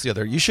 Then replace the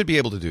other. You should be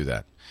able to do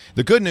that.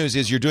 The good news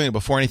is you're doing it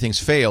before anything's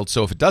failed,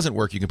 so if it doesn't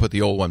work, you can put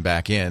the old one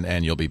back in,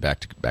 and you'll be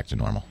back to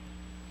normal.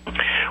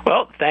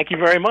 Well, thank you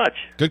very much.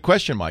 Good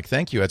question, Mike.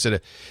 Thank you. That's an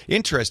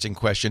interesting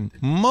question.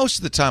 Most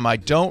of the time, I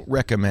don't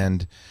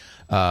recommend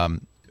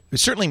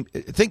certainly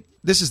think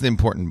this is the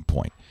important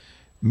point.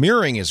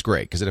 Mirroring is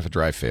great, because if a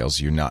drive fails,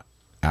 you're not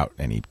out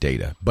any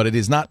data, but it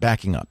is not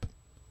backing up.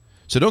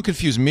 So don't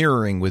confuse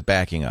mirroring with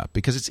backing up,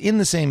 because it's in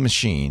the same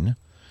machine.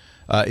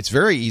 It's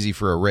very easy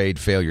for a RAID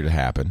failure to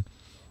happen.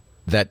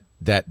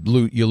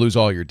 You lose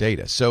all your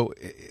data. So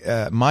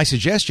my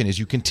suggestion is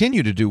you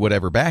continue to do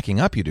whatever backing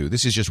up you do.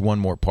 This is just one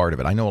more part of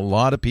it. I know a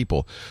lot of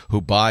people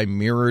who buy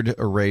mirrored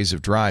arrays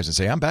of drives and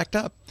say, I'm backed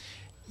up.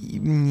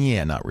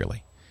 Yeah, not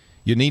really.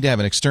 You need to have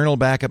an external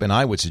backup, and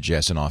I would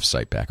suggest an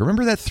off-site backup.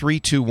 Remember that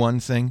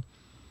 3-2-1 thing?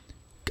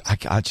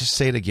 I'll just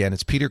say it again.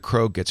 It's Peter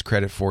Krogh gets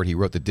credit for it. He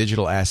wrote the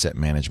Digital Asset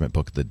Management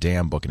book, the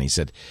DAM book, and he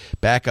said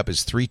backup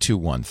is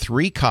 3-2-1.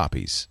 3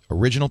 copies,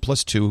 original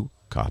plus 2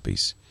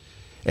 copies.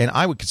 And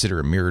I would consider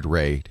a mirrored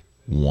RAID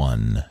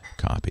 1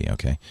 copy,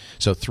 okay?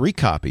 So 3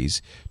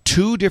 copies,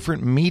 2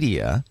 different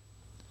media,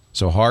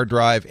 so hard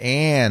drive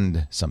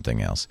and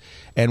something else.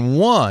 And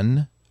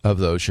one of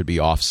those should be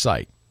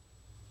off-site.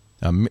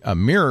 A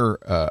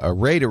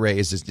RAID array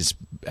is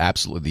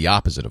absolutely the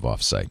opposite of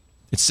off-site.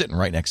 It's sitting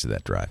right next to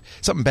that drive.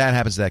 Something bad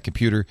happens to that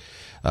computer.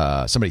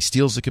 Somebody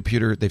steals the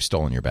computer. They've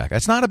stolen your backup.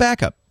 That's not a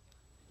backup.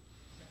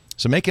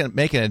 So make an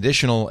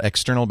additional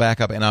external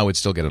backup, and I would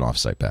still get an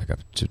off-site backup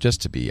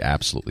just to be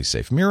absolutely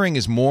safe. Mirroring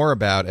is more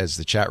about, as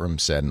the chat room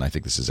said, and I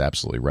think this is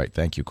absolutely right.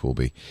 Thank you,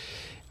 Coolby.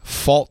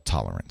 Fault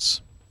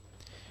tolerance.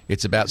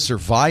 It's about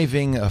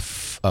surviving a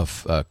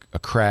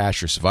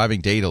crash or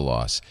surviving data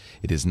loss.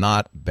 It is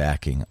not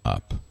backing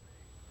up.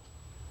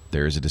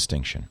 There is a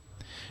distinction.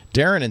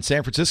 Darren in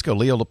San Francisco,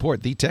 Leo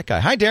Laporte, the tech guy.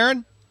 Hi,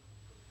 Darren.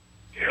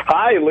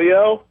 Hi,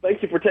 Leo.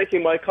 Thank you for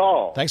taking my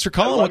call. Thanks for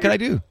calling. What can I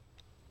do?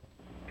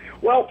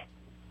 Well,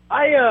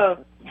 I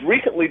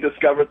recently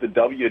discovered the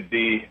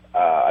WD,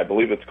 I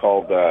believe it's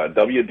called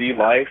WD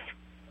Life.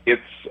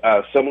 It's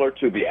similar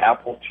to the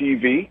Apple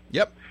TV.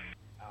 Yep.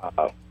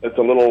 It's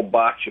a little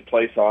box you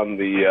place on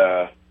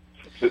the...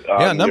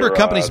 a number of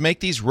companies make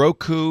these.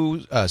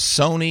 Roku,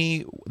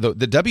 Sony.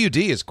 The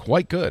WD is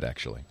quite good,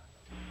 actually.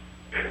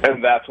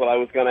 And that's what I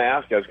was going to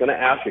ask you. I was going to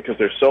ask you because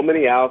there's so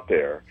many out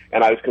there,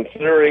 and I was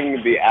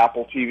considering the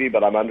Apple TV,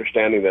 but I'm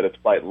understanding that it's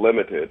quite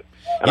limited.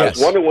 And yes. I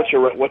was wondering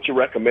what you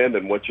recommend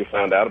and what you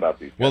found out about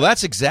these. Well,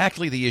 that's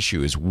exactly the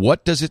issue, is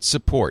what does it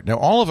support? Now,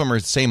 all of them are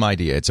the same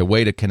idea. It's a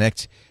way to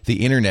connect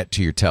the Internet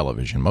to your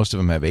television. Most of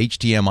them have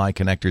HDMI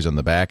connectors on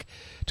the back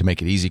to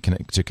make it easy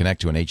to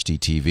connect to an HD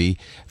TV.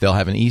 They'll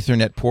have an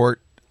Ethernet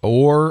port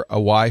or a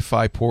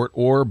Wi-Fi port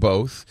or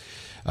both.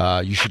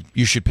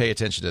 You should pay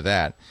attention to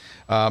that.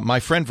 My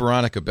friend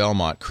Veronica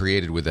Belmont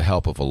created, with the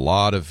help of a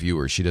lot of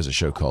viewers, she does a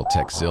show called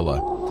Techzilla,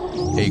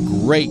 a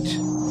great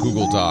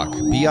Google Doc,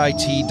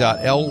 bit.ly/settop,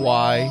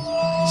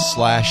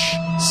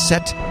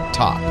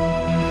 SETTOP,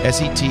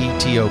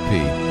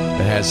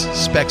 that has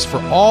specs for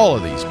all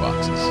of these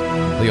boxes.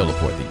 Leo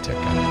Laporte, the tech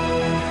guy.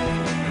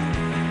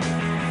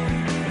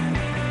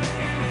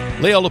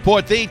 Leo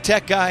Laporte, the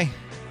tech guy.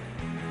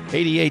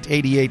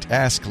 8888,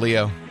 ask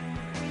Leo.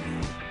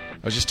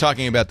 I was just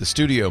talking about the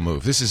studio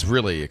move. This is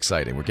really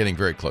exciting. We're getting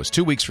very close.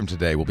 2 weeks from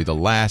today will be the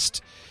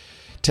last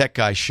Tech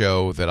Guy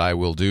show that I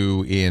will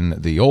do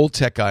in the old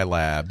Tech Guy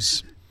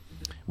Labs,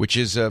 which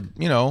is a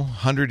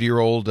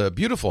 100-year-old,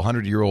 beautiful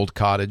 100-year-old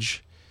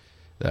cottage.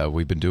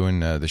 We've been doing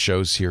the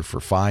shows here for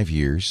 5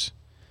 years.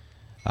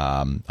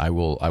 I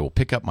will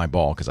pick up my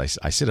ball because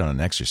I sit on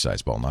an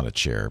exercise ball, not a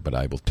chair. But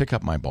I will pick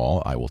up my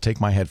ball. I will take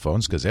my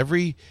headphones because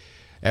every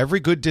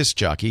good disc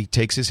jockey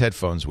takes his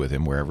headphones with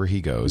him wherever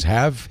he goes.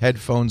 Have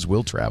headphones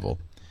will travel.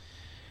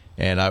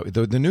 And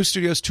the new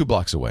studio is 2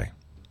 blocks away,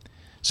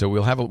 so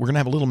we're going to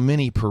have a little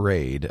mini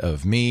parade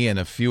of me and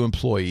a few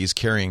employees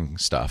carrying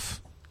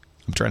stuff.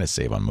 I'm trying to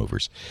save on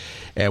movers,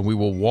 and we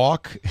will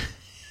walk.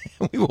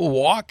 We will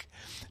walk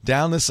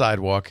down the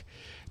sidewalk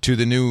to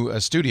the new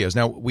studios.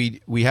 Now we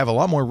have a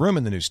lot more room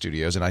in the new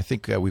studios, and I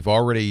think we've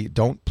already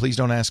please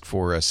don't ask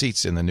for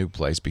seats in the new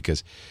place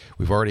because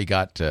we've already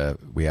got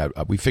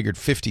we figured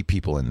 50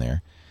 people in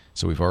there,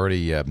 so we've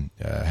already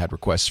had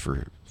requests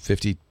for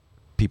 50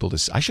 people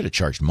to. I should have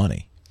charged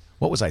money.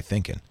 What was I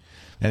thinking?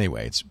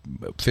 Anyway, it's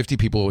 50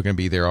 people are going to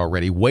be there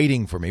already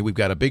waiting for me. We've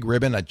got a big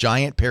ribbon, a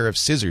giant pair of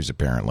scissors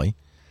apparently.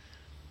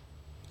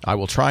 I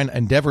will try and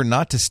endeavor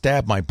not to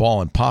stab my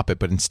ball and pop it,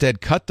 but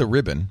instead cut the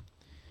ribbon,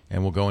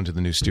 and we'll go into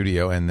the new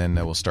studio, and then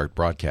we'll start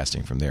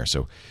broadcasting from there.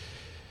 So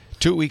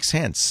 2 weeks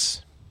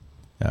hence,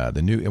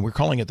 and we're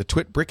calling it the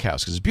Twit Brick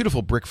House because it's a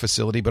beautiful brick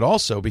facility, but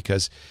also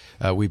because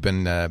we've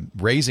been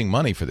raising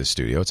money for this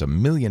studio. It's $1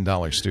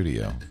 million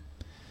studio,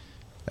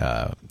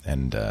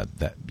 and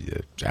that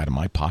out of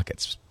my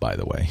pockets, by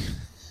the way.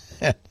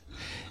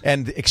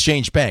 And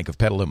Exchange Bank of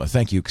Petaluma.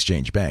 Thank you,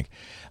 Exchange Bank.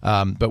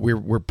 But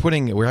we're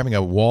having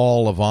a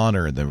wall of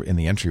honor in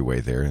the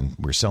entryway there, and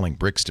we're selling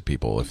bricks to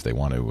people if they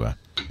want to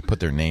put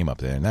their name up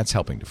there, and that's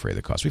helping defray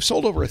the cost. We've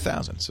sold over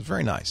 1,000, so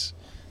very nice.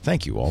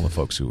 Thank you, all the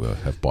folks who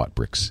have bought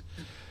bricks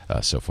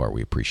so far.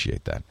 We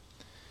appreciate that.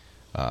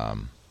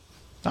 I'm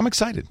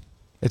excited.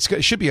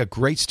 It should be a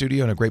great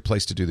studio and a great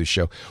place to do this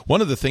show.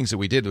 One of the things that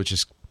we did, which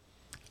is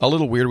a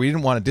little weird, we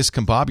didn't want to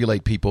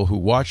discombobulate people who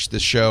watch the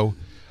show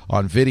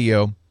on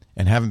video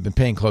and haven't been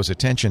paying close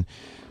attention.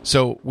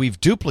 So we've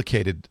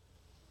duplicated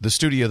the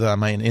studio that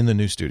I'm in the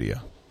new studio.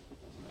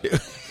 It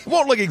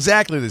won't look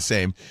exactly the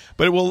same,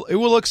 but it will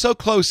look so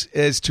close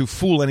as to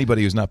fool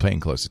anybody who's not paying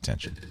close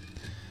attention.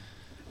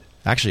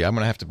 Actually, I'm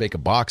going to have to make a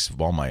box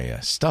of all my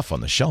stuff on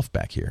the shelf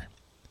back here.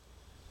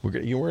 I'll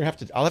have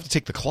to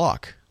take the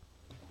clock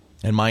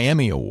and my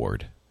Emmy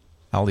Award.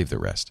 I'll leave the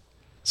rest.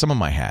 Some of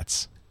my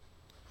hats.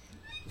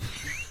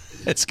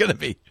 It's gonna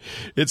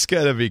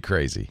be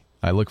crazy.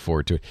 I look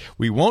forward to it.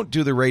 We won't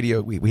do the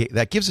radio.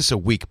 That gives us a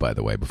week, by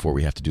the way, before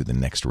we have to do the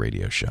next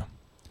radio show.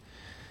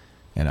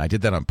 And I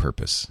did that on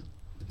purpose.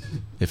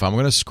 If I'm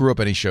going to screw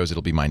up any shows,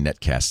 it'll be my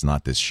netcasts,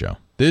 not this show.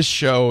 This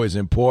show is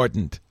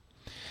important.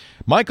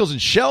 Michael's in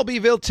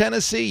Shelbyville,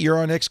 Tennessee. You're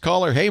our next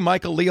caller. Hey,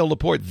 Michael, Leo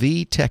Laporte,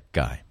 the tech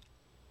guy.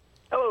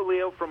 Hello,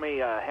 Leo, from a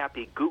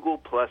happy Google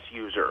Plus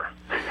user.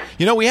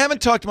 We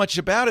haven't talked much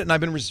about it, and I've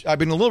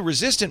been a little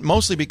resistant,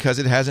 mostly because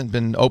it hasn't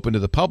been open to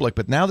the public.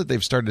 But now that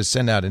they've started to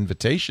send out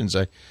invitations,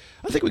 I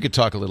think we could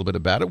talk a little bit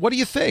about it. What do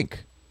you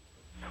think?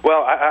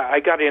 Well, I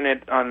got in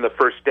it on the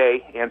first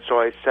day, and so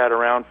I sat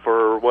around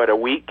for, a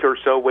week or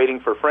so waiting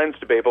for friends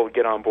to be able to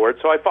get on board.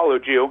 So I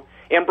followed you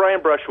and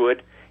Brian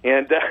Brushwood.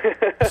 And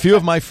a few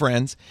of my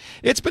friends.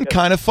 It's been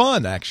kind of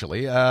fun,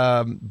 actually.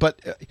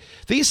 But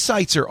these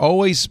sites are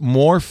always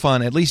more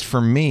fun, at least for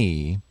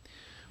me,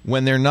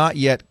 when they're not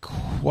yet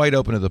quite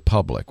open to the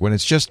public. When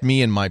it's just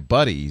me and my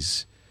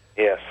buddies.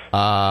 Yes.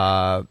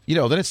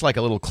 Then it's like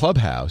a little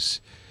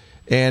clubhouse.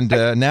 And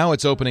now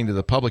it's opening to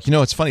the public.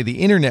 It's funny. The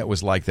Internet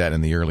was like that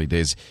in the early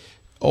days.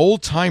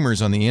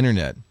 Old-timers on the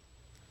Internet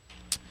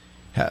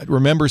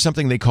remember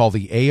something they call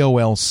the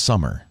AOL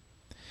Summer.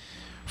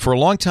 For a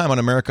long time on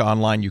America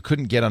Online, you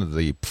couldn't get onto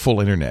the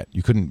full Internet.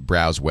 You couldn't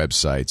browse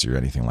websites or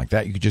anything like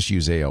that. You could just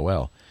use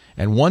AOL.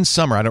 And one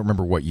summer, I don't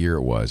remember what year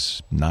it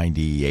was,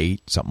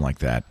 98, something like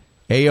that,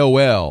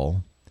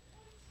 AOL,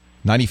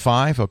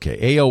 95?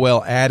 Okay,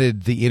 AOL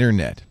added the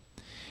Internet.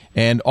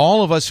 And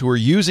all of us who were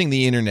using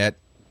the Internet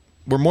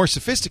were more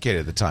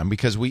sophisticated at the time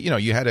because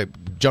you had to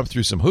jump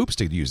through some hoops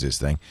to use this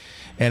thing.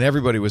 And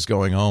everybody was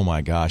going, oh,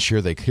 my gosh,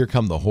 here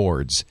come the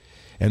hordes.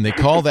 And they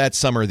call that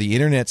summer the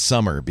Internet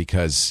Summer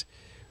because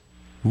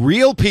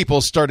real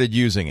people started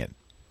using it.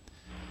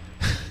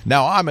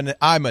 Now,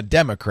 I'm a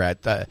Democrat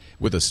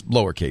with a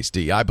lowercase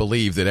d. I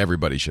believe that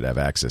everybody should have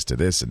access to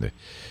this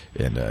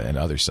and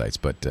other sites.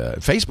 But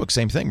Facebook,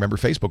 same thing. Remember,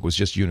 Facebook was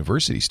just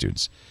university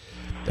students.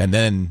 And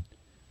then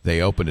they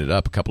opened it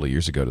up a couple of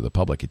years ago to the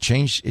public.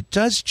 It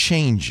does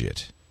change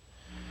it.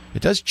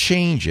 It does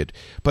change it.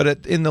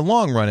 But in the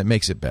long run, it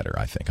makes it better,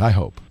 I think. I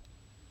hope.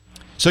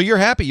 So you're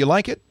happy? You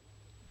like it?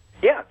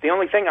 Yeah, the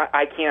only thing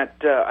I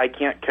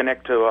can't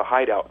connect to a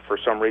Hideout for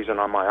some reason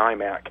on my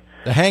iMac.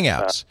 The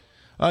Hangouts.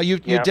 You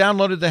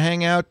downloaded the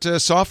Hangout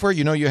software?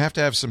 You have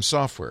to have some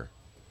software.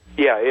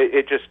 Yeah,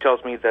 it just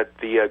tells me that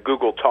the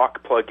Google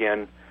Talk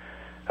plugin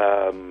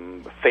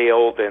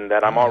failed and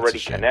that I'm already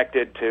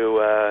connected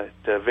to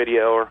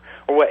video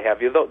or what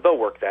have you. They'll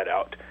work that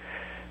out.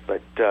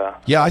 But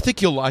yeah, I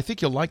think you'll like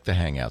the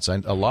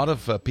Hangouts. A lot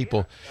of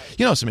people,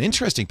 some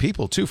interesting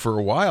people too. For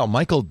a while,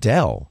 Michael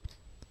Dell,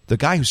 the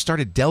guy who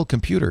started Dell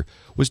Computer,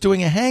 was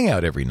doing a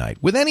Hangout every night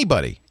with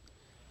anybody.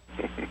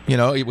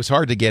 It was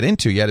hard to get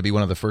into. You had to be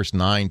one of the first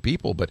 9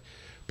 people. But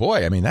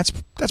boy, I mean, that's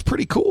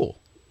pretty cool.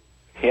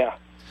 Yeah.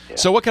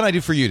 So what can I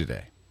do for you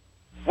today?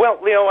 Well,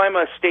 Leo, I'm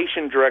a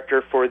station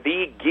director for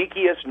the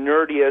geekiest,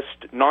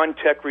 nerdiest,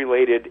 non-tech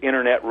related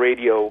internet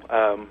radio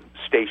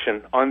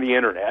station on the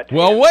internet.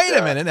 Well, wait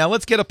a minute. Now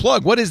let's get a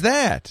plug. What is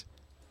that?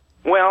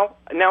 Well,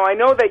 now I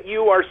know that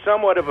you are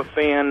somewhat of a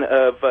fan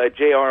of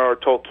J.R.R.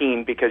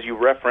 Tolkien because you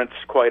reference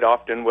quite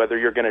often whether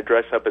you're going to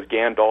dress up as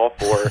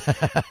Gandalf or...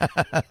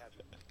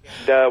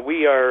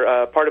 we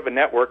are part of a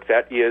network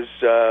that is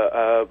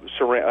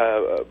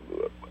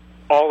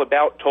all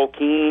about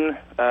Tolkien,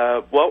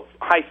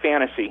 high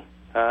fantasy.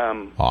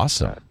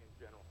 Awesome.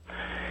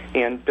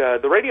 And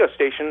the radio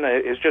station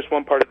is just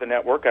one part of the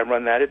network. I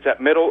run that. It's at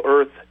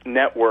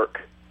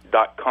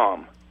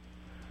MiddleEarthNetwork.com.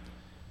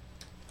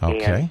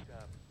 Okay. And,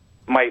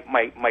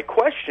 my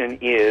question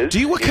is...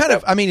 what kind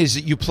of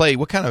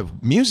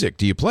music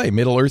do you play?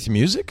 Middle Earth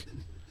music?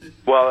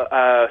 Well,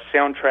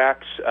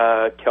 soundtracks,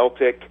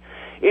 Celtic,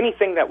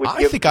 anything that would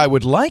give... I think I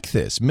would like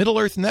this.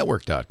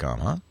 MiddleEarthNetwork.com,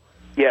 huh?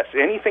 Yes,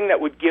 anything that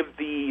would give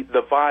the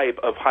vibe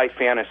of high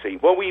fantasy.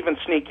 Well, we even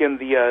sneak in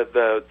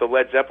the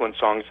Led Zeppelin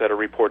songs that are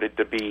reported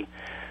to be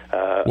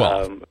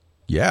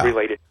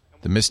related.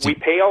 We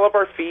pay all of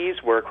our fees.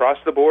 We're across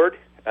the board.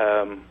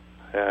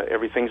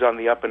 Everything's on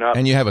the up and up.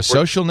 And you have a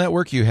social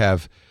network. You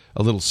have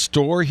a little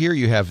store here.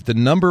 You have the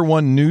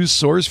 #1 news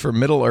source for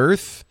Middle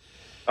Earth.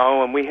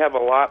 Oh, and we have a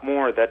lot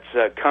more that's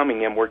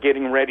coming, and we're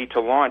getting ready to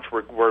launch.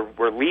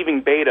 We're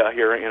leaving beta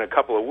here in a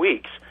couple of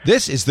weeks.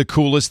 This is the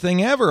coolest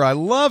thing ever. I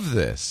love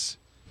this.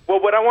 Well,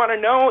 what I want to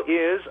know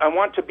is I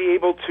want to be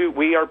able to.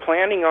 We are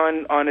planning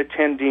on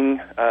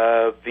attending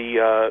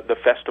the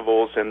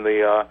festivals and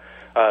the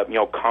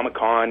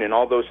Comic-Con and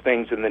all those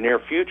things in the near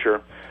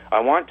future. I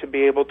want to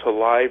be able to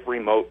live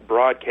remote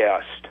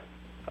broadcast,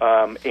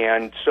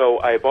 and so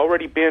I've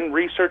already been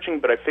researching,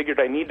 but I figured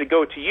I need to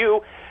go to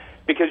you.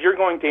 Because you're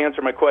going to answer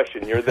my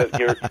question.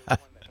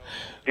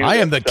 I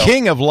am the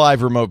king of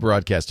live remote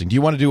broadcasting. Do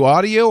you want to do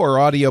audio or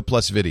audio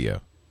plus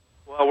video?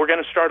 Well, we're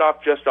going to start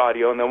off just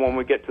audio, and then when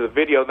we get to the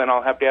video, then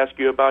I'll have to ask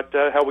you about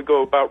how we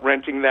go about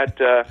renting that.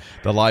 The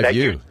live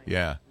view,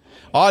 yeah.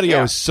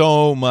 Audio is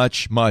so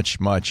much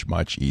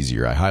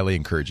easier. I highly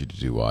encourage you to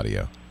do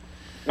audio.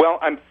 Well,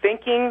 I'm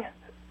thinking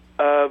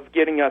of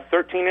getting a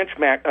 13-inch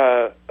Mac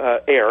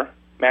Air.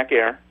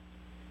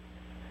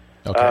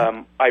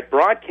 Okay. I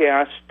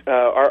broadcast.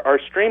 Our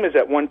stream is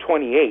at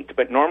 128,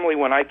 but normally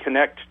when I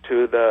connect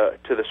to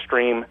the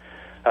stream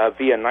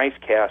via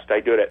Nicecast, I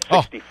do it at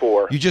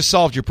 64. You just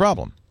solved your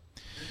problem.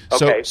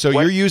 Okay. So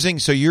you're using a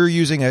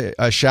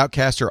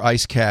Shoutcast or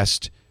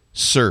Icecast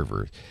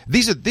server.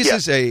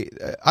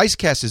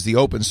 Icecast is the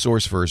open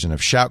source version of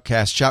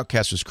Shoutcast.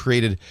 Shoutcast was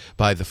created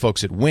by the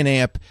folks at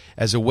Winamp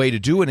as a way to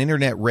do an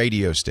internet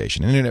radio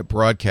station, an internet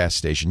broadcast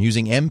station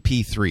using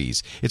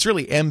MP3s. It's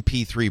really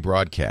MP3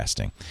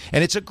 broadcasting,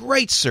 and it's a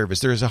great service.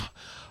 There's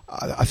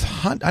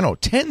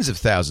tens of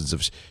thousands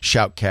of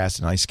Shoutcast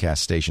and Icecast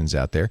stations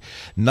out there.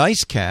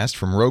 Nicecast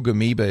from Rogue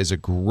Amoeba is a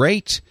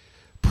great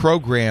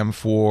program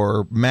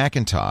for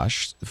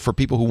Macintosh for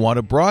people who want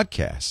to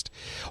broadcast.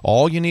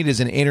 All you need is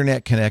an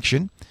internet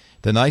connection,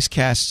 the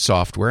Nicecast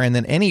software, and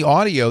then any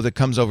audio that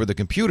comes over the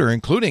computer,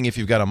 including if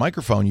you've got a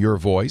microphone, your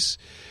voice,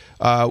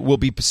 will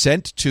be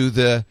sent to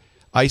the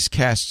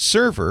Icecast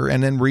server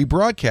and then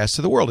rebroadcast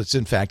to the world. It's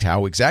in fact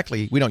how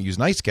exactly, we don't use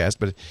Nicecast,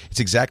 but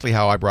it's exactly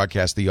how I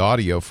broadcast the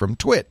audio from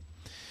Twit.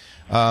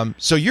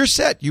 So you're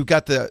set. You've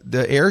got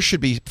the air should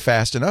be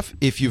fast enough.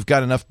 If you've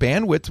got enough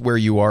bandwidth where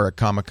you are at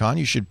Comic-Con,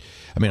 you should.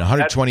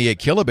 128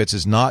 kilobits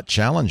is not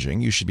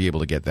challenging. You should be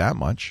able to get that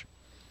much.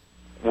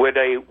 Would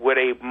a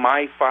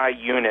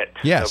MiFi unit,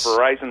 yes, a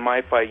Verizon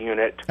MiFi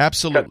unit,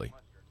 absolutely.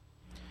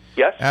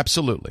 Yes,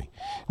 absolutely.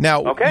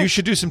 Now you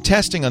should do some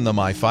testing on the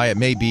MiFi. It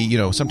may be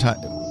sometime.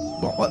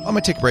 Well, I'm going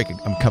to take a break and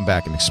come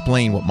back and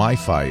explain what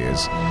MiFi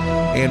is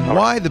and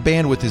why the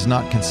bandwidth is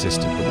not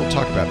consistent. But we'll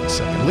talk about it in a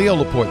second. Leo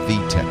Laporte, the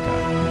tech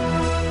guy.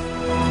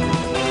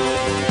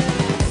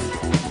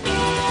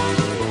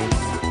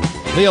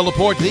 Leo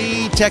Laporte,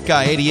 the tech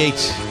guy,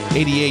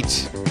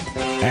 88.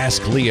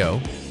 Ask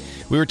Leo.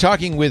 We were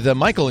talking with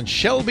Michael in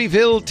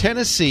Shelbyville,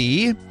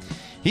 Tennessee.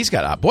 He's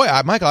got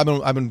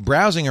Michael. I've been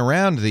browsing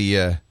around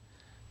the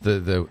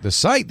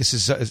site. This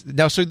is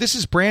now. So this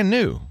is brand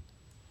new.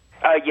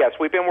 Yes,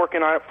 we've been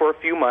working on it for a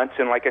few months,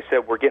 and like I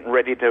said, we're getting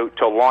ready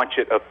to launch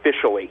it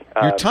officially.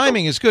 Your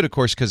timing is good, of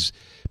course, because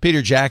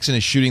Peter Jackson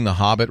is shooting The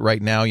Hobbit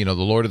right now. The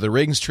Lord of the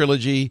Rings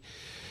trilogy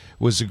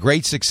was a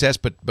great success,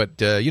 but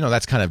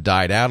that's kind of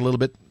died out a little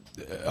bit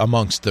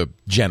amongst the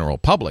general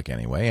public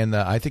anyway. And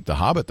I think The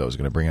Hobbit, though, is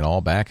going to bring it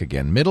all back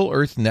again.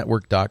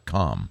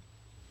 MiddleEarthNetwork.com.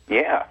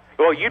 Yeah.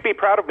 Well, you'd be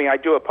proud of me. I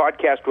do a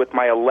podcast with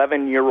my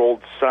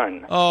 11-year-old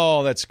son.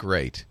 Oh, that's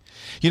great.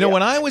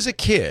 When I was a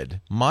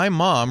kid, my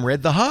mom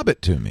read The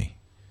Hobbit to me.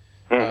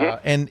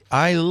 And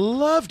I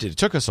loved it. It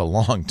took us a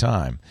long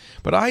time,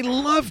 but I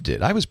loved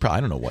it. I was probably,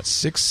 I don't know, what,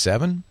 6,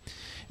 7?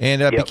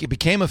 And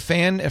became a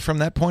fan from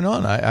that point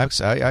on. I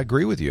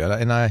agree with you.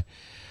 And I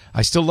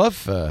still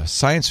love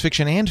science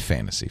fiction and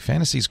fantasy.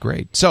 Fantasy's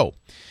great. So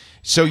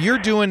you're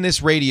doing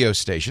this radio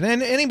station.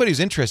 And anybody who's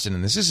interested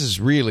in this is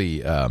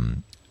really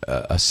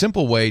a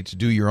simple way to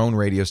do your own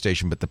radio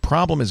station, but the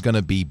problem is going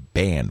to be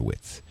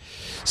bandwidth.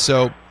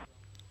 So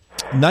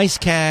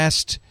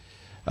Nicecast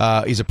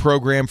is a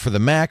program for the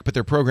Mac, but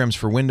they're programs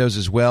for Windows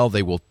as well.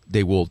 They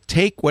will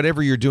take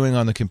whatever you're doing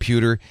on the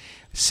computer,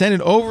 send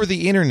it over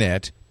the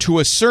internet to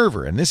a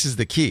server, and this is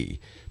the key,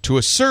 to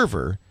a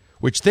server,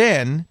 which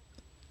then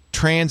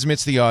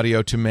transmits the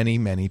audio to many,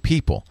 many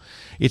people.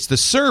 It's the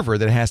server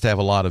that has to have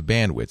a lot of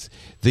bandwidth.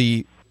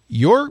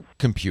 Your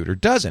computer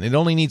doesn't. It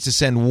only needs to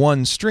send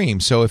one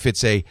stream. So if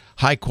it's a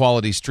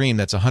high-quality stream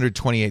that's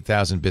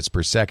 128,000 bits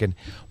per second,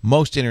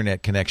 most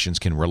internet connections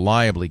can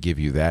reliably give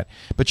you that.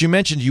 But you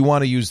mentioned you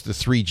want to use the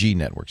 3G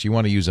networks. You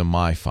want to use a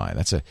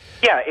MiFi.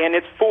 Yeah, and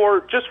it's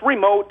for just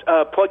remote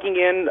plugging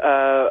in,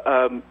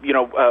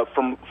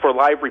 for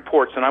live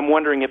reports. And I'm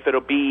wondering if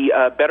it'll be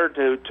better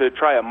to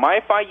try a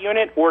MiFi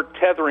unit or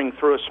tethering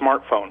through a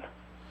smartphone.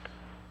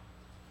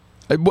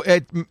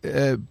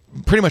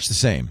 Pretty much the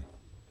same.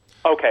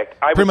 Okay.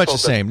 Pretty much the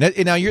same.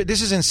 Now,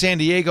 this is in San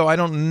Diego. I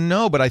don't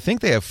know, but I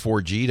think they have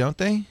 4G, don't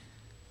they?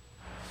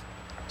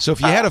 So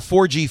if you had a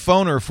 4G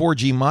phone or a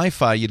 4G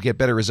MiFi, you'd get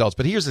better results.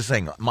 But here's the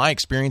thing. My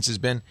experience has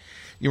been,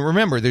 you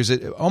remember,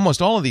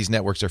 almost all of these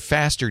networks are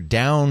faster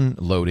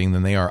downloading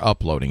than they are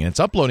uploading. And it's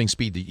uploading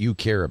speed that you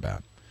care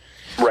about.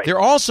 Right.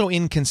 They're also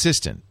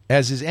inconsistent,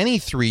 as is any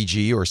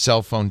 3G or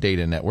cell phone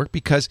data network,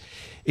 because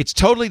it's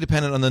totally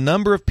dependent on the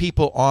number of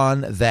people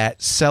on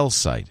that cell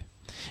site.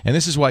 And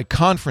this is why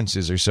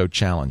conferences are so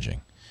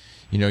challenging.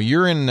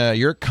 You're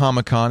at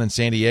Comic-Con in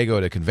San Diego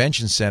at a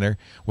convention center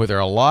where there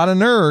are a lot of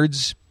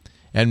nerds,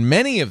 and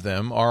many of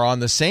them are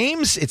on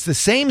it's the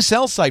same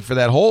cell site for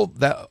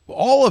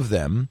all of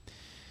them,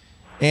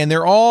 and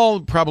they're all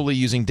probably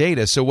using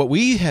data. So what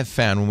we have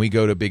found when we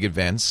go to big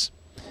events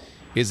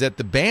is that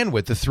the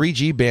bandwidth, the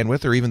 3G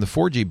bandwidth or even the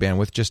 4G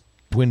bandwidth, just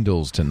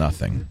dwindles to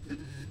nothing.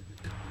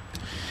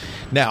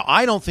 Now,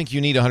 I don't think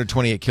you need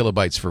 128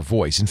 kilobytes for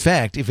voice. In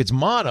fact, if it's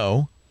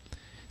mono,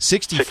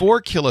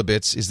 64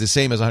 kilobits is the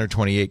same as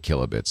 128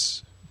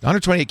 kilobits.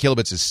 128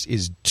 kilobits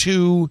is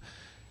two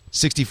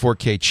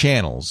 64K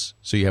channels,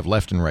 so you have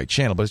left and right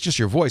channel, but it's just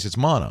your voice. It's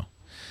mono.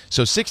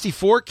 So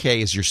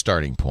 64K is your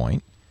starting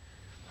point.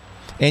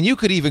 And you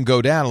could even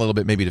go down a little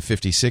bit, maybe to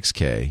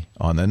 56K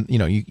on the,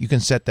 you can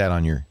set that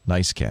on your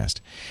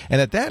Nicecast.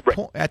 And at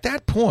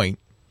that point,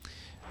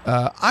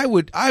 I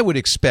would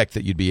expect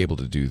that you'd be able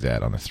to do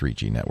that on a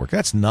 3G network.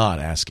 That's not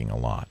asking a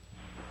lot.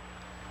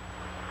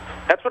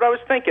 That's what I was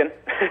thinking.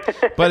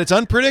 But it's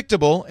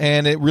unpredictable,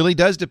 and it really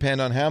does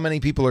depend on how many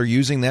people are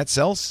using that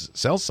cell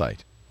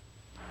site.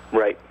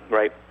 Right.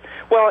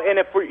 Well, and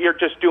if you're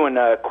just doing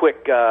a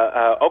quick,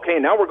 okay,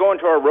 now we're going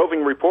to our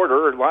roving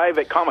reporter live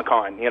at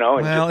Comic-Con,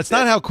 Well, it's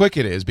not how quick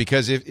it is,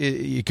 because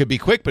it could be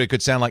quick, but it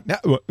could sound like...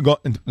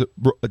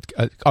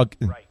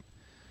 Right.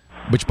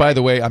 Which, by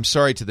the way, I'm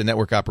sorry to the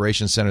Network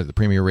Operations Center, the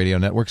Premier Radio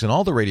Networks, and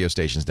all the radio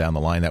stations down the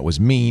line. That was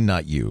me,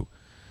 not you.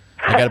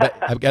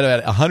 I've got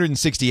about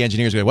 160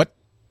 engineers going, what?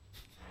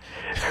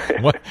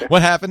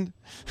 What happened?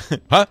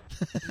 Huh?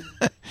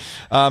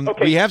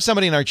 Okay. We have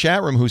somebody in our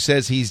chat room who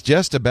says he's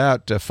just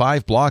about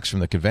 5 blocks from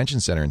the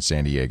convention center in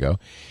San Diego.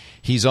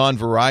 He's on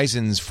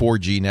Verizon's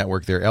 4G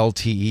network, their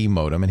LTE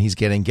modem, and he's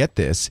getting, get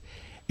this,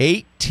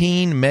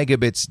 18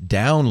 megabits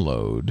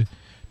download,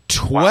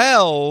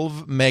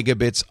 12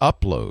 megabits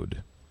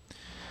upload.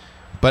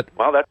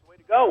 Well, that's the way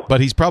to go.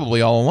 But he's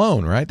probably all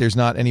alone, right? There's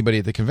not anybody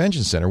at the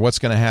convention center. What's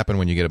going to happen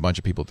when you get a bunch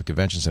of people at the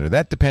convention center?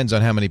 That depends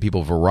on how many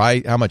people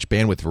how much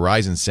bandwidth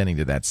Verizon's sending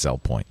to that cell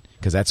point,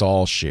 because that's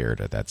all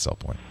shared at that cell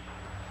point.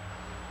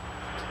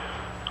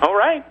 All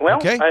right. Well,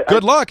 okay.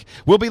 Good luck.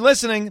 We'll be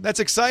listening. That's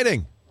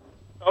exciting.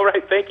 All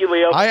right. Thank you,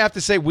 Leo. I have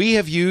to say, we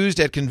have used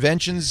at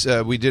conventions,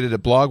 we did it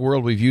at Blog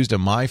World, we've used a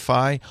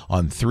MiFi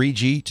on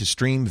 3G to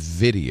stream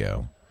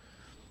video,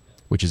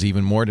 which is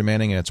even more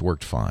demanding, and it's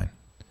worked fine.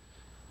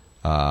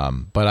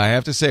 But I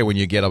have to say, when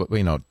you get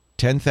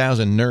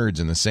 10,000 nerds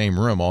in the same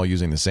room all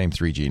using the same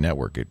 3G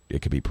network,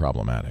 it could be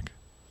problematic.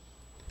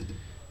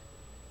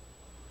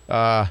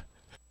 We're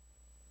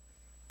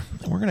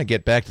going to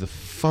get back to the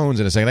phones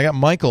in a second. I got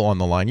Michael on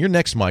the line. You're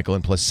next, Michael,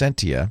 in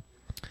Placentia.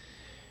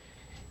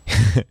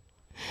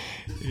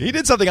 He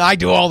did something I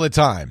do all the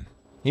time.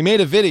 He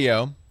made a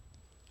video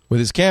with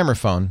his camera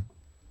phone,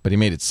 but he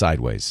made it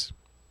sideways.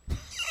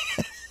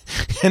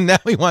 And now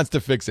he wants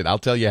to fix it. I'll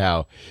tell you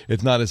how.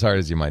 It's not as hard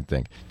as you might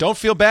think. Don't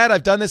feel bad.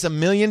 I've done this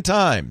 1,000,000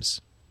 times.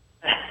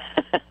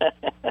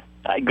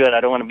 Good.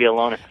 I don't want to be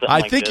alone.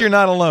 I think you're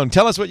not alone.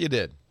 Tell us what you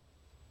did.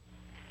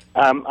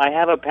 I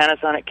have a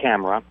Panasonic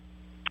camera,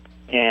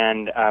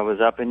 and I was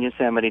up in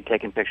Yosemite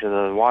taking pictures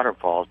of the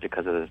waterfalls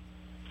because of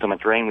so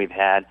much rain we've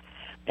had,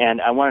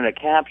 and I wanted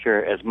to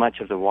capture as much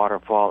of the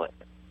waterfall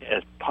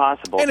as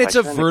possible. And it's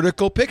a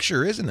vertical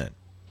picture, isn't it?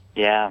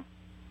 Yeah.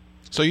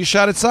 So you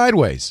shot it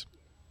sideways.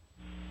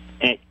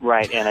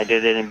 Right, and I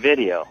did it in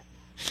video.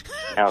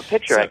 Now a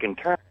picture I can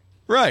turn.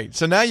 Right.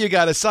 So now you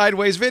got a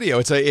sideways video.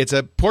 It's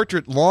a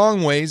portrait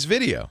long ways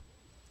video.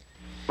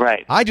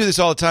 Right. I do this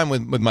all the time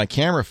with my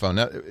camera phone.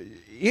 Now,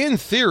 in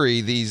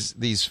theory,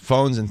 these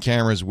phones and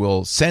cameras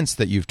will sense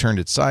that you've turned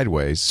it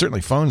sideways.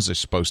 Certainly phones are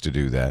supposed to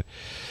do that.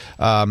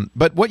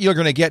 But what you're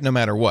going to get no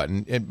matter what,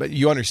 but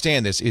you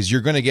understand this, is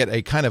you're going to get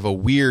a kind of a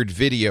weird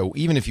video,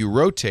 even if you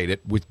rotate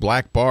it with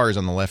black bars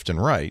on the left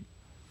and right.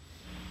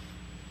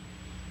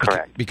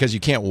 Correct. Because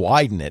you can't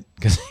widen it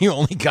because you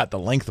only got the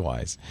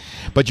lengthwise.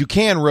 But you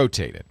can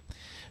rotate it.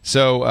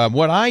 So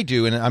what I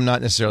do, and I'm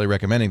not necessarily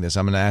recommending this,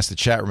 I'm going to ask the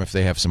chat room if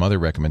they have some other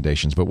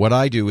recommendations, but what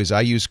I do is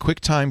I use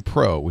QuickTime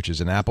Pro, which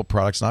is an Apple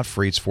product. It's not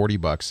free. It's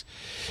 $40.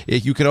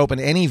 You can open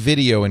any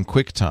video in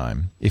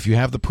QuickTime if you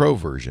have the Pro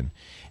version,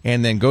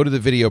 and then go to the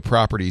video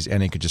properties,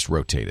 and it could just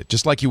rotate it,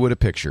 just like you would a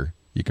picture.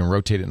 You can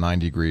rotate it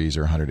 90 degrees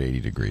or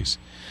 180 degrees.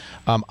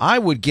 I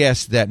would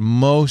guess that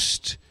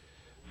most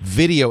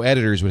video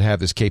editors would have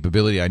this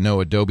capability. I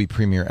know Adobe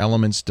Premiere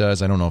Elements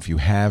does. I don't know if you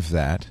have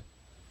that.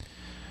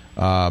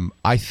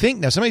 I think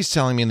now somebody's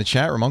telling me in the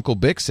chat room, Uncle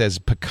Bick says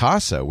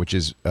Picasa, which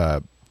is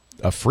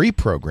a free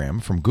program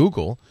from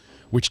Google,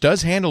 which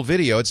does handle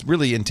video. It's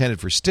really intended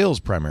for stills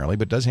primarily,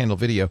 but does handle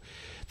video.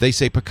 They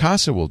say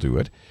Picasa will do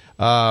it.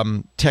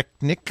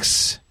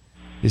 Technics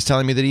is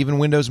telling me that even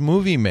Windows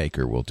Movie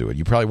Maker will do it.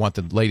 You probably want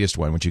the latest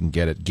one, which you can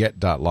get at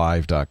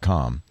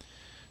get.live.com.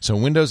 So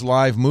Windows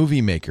Live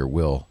Movie Maker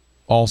will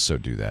also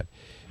do that.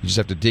 You just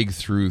have to dig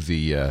through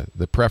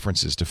the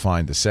preferences to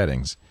find the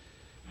settings.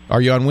 Are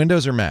you on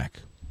Windows or Mac?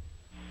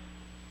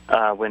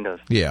 Windows.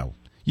 Yeah.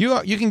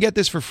 You can get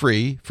this for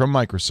free from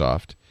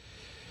Microsoft.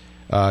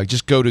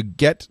 Just go to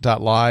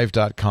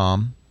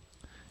get.live.com.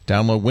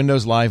 Download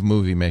Windows Live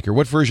Movie Maker.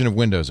 What version of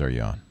Windows are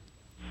you on?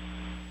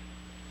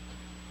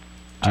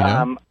 Do you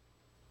know?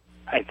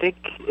 I think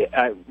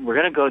we're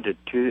going to go to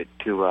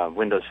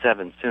Windows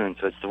 7 soon,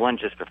 so it's the one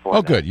just before.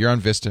 Oh, good. You're on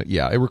Vista.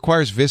 Yeah, it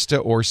requires Vista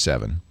or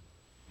 7.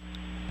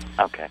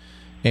 Okay.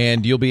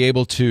 And you'll be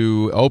able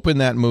to open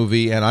that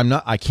movie, and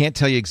I can't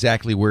tell you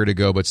exactly where to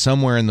go, but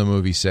somewhere in the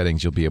movie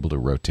settings you'll be able to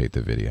rotate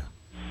the video.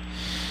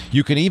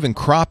 You can even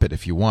crop it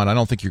if you want. I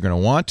don't think you're going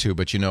to want to,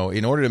 but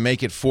in order to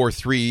make it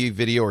 4:3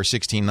 video or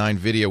 16:9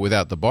 video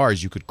without the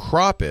bars, you could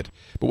crop it.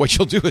 But what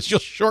you'll do is you'll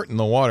shorten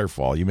the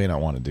waterfall. You may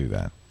not want to do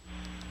that.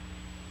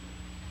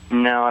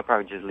 No, I'd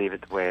probably just leave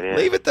it the way it is.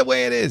 Leave it the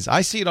way it is.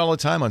 I see it all the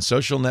time on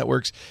social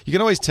networks. You can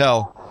always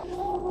tell.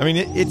 I mean,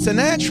 it's a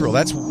natural.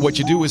 That's what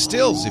you do with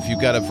stills. If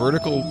you've got a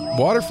vertical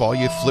waterfall,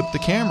 you flip the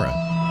camera.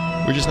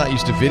 We're just not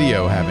used to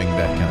video having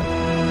that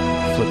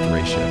kind of flipped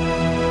ratio.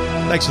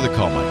 Thanks for the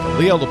call, Michael.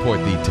 Leo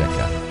Laporte, the tech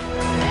guy.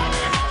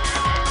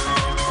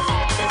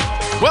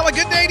 Well, a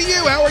good day to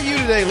you. How are you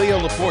today? Leo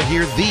Laporte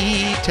here,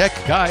 the tech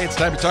guy. It's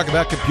time to talk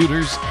about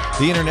computers,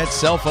 the internet,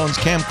 cell phones,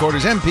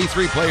 camcorders,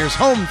 MP3 players,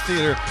 home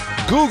theater,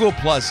 Google+,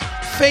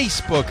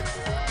 Facebook,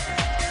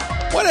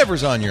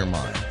 whatever's on your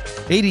mind.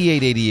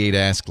 8888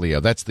 Ask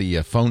Leo. That's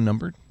the phone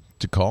number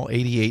to call.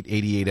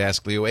 8888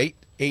 Ask Leo.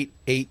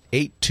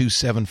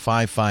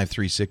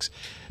 888-827-5536.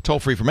 Toll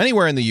free from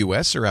anywhere in the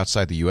U.S. or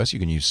outside the U.S. You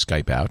can use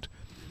Skype out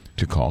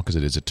to call because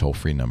it is a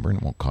toll-free number and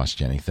it won't cost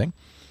you anything.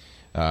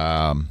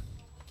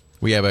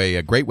 We have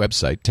a great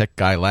website,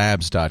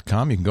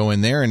 techguylabs.com. You can go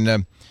in there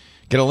and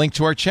get a link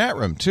to our chat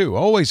room, too.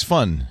 Always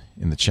fun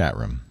in the chat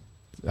room.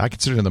 I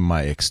consider them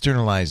my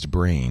externalized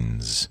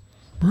brains.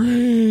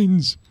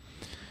 Brains!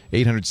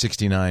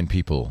 869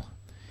 people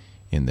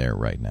in there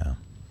right now.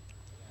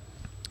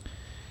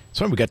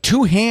 So we've got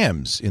 2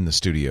 hams in the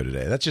studio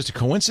today. That's just a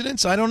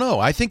coincidence? I don't know.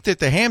 I think that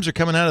the hams are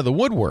coming out of the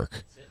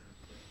woodwork.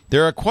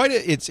 There are quite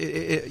a...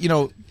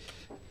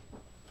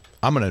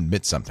 I'm going to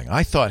admit something.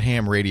 I thought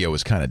ham radio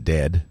was kind of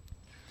dead.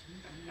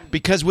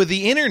 Because with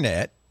the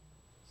internet,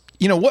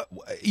 what?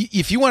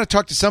 If you want to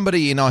talk to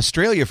somebody in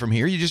Australia from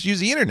here, you just use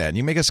the internet and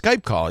you make a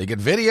Skype call. You get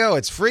video.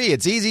 It's free.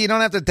 It's easy. You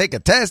don't have to take a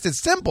test. It's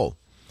simple.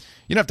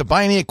 You don't have to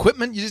buy any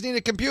equipment. You just need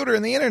a computer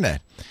and the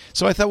internet.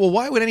 So I thought, well,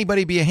 why would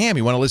anybody be a ham?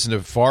 You want to listen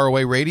to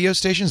faraway radio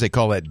stations? They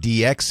call that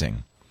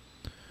DXing.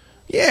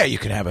 Yeah, you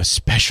could have a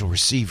special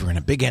receiver and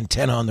a big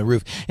antenna on the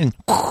roof. And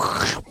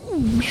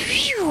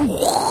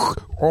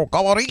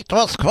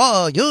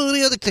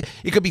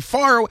it could be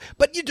far away.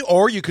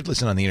 Or you could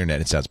listen on the internet.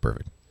 It sounds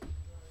perfect.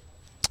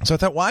 So I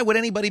thought, why would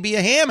anybody be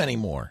a ham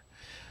anymore?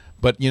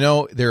 But,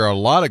 there are a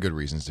lot of good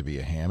reasons to be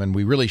a ham, and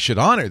we really should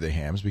honor the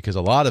hams because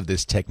a lot of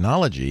this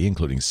technology,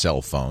 including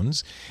cell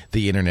phones,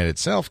 the internet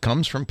itself,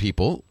 comes from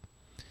people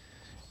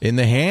in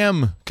the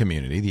ham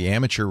community, the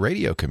amateur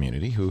radio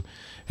community, who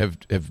have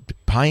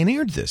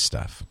pioneered this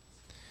stuff.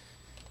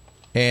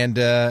 And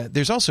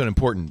there's also an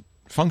important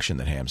function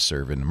that hams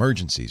serve in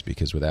emergencies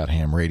because without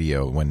ham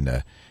radio,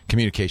 when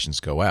communications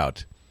go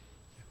out,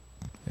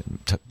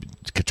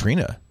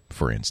 Katrina,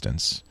 for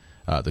instance...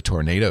 the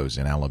tornadoes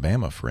in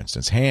Alabama, for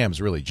instance,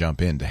 hams really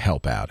jump in to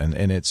help out,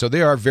 so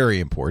they are very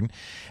important.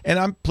 And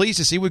I'm pleased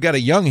to see we've got a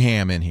young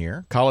ham in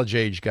here,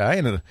 college-age guy,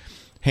 and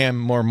ham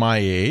more my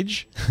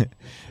age,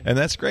 and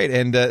that's great.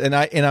 And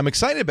I'm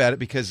excited about it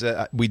because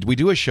we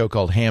do a show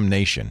called Ham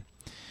Nation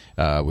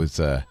with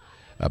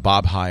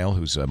Bob Heil,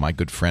 who's my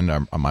good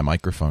friend, my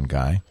microphone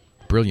guy,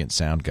 brilliant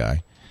sound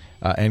guy,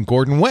 and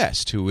Gordon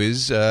West, who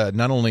is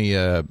not only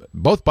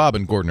both Bob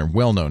and Gordon are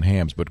well-known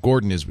hams, but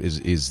Gordon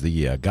is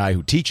the guy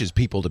who teaches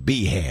people to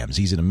be hams.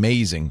 He's an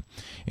amazing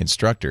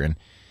instructor, and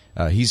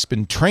he's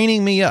been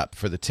training me up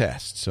for the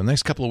test. So the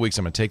next couple of weeks,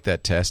 I'm going to take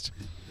that test.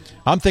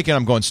 I'm thinking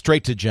I'm going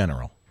straight to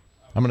general.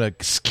 I'm going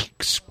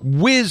to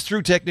whiz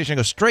through technician,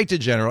 go straight to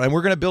general, and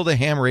we're going to build a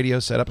ham radio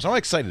setup. So I'm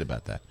excited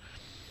about that.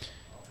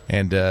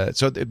 And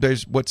so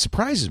there's what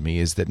surprises me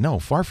is that, no,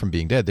 far from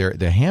being dead,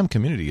 the ham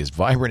community is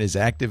vibrant, is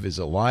active, is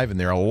alive, and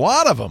there are a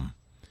lot of them.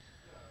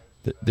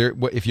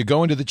 If you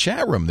go into the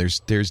chat room,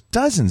 there's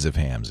dozens of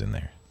hams in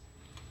there.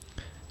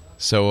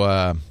 So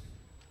I'm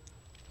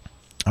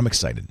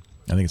excited.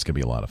 I think it's going to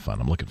be a lot of fun.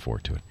 I'm looking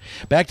forward to it.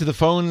 Back to the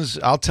phones.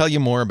 I'll tell you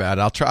more about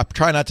it. I'll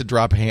try not to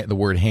drop the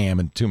word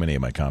ham in too many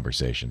of my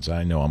conversations.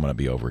 I know I'm going to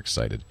be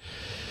overexcited.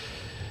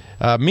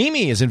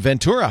 Mimi is in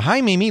Ventura.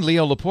 Hi, Mimi.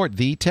 Leo Laporte,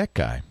 the tech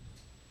guy.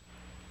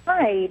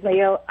 Hi,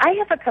 Leo. I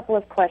have a couple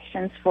of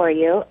questions for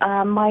you.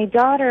 My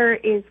daughter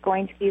is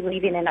going to be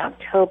leaving in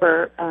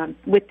October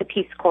with the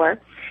Peace Corps.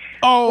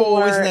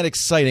 Oh, isn't that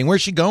exciting?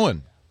 Where's she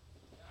going?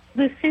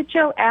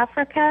 Lesotho,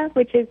 Africa,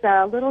 which is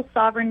a little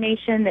sovereign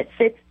nation that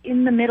sits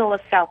in the middle of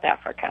South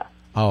Africa.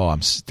 Oh,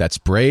 that's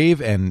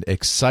brave and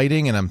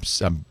exciting, and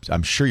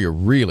I'm sure you're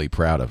really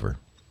proud of her.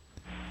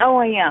 Oh,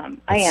 I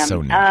am. That's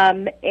so neat.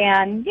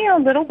 And a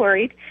little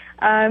worried.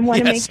 I want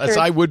to make sure. Yes,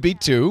 I would be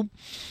too.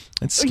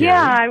 It's scary.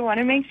 Yeah, I want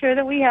to make sure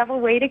that we have a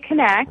way to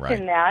connect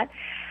in that.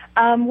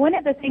 One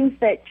of the things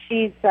that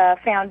she's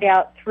found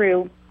out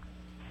through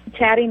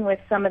chatting with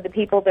some of the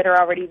people that are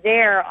already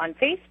there on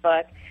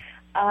Facebook.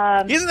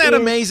 Isn't that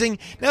amazing?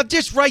 Now,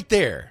 just right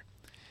there,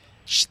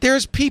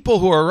 there's people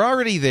who are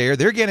already there.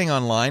 They're getting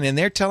online, and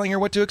they're telling her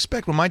what to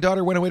expect. When my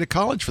daughter went away to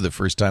college for the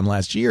first time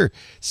last year,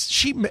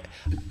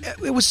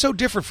 it was so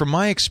different from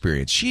my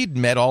experience. She'd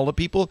met all the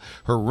people,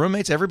 her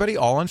roommates, everybody,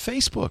 all on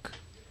Facebook.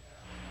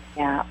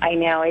 Yeah, I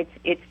know.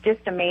 It's just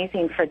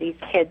amazing for these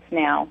kids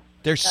now.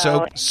 They're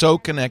so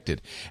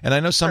connected. And I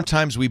know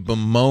sometimes we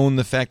bemoan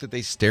the fact that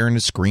they stare into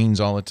screens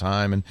all the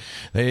time and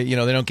they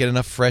don't get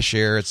enough fresh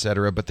air, et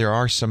cetera. But there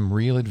are some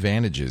real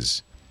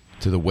advantages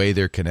to the way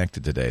they're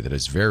connected today that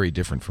is very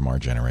different from our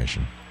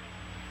generation.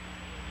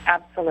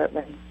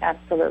 Absolutely.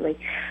 Absolutely.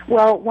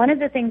 Well, one of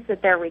the things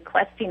that they're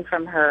requesting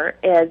from her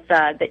is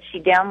that she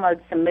download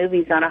some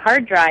movies on a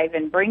hard drive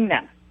and bring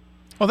them.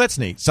 Oh, that's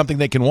neat. Something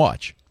they can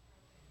watch.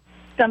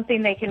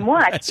 Something they can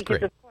watch. That's because,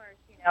 great. of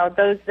course,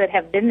 those that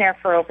have been there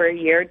for over a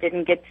year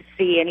didn't get to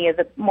see any of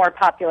the more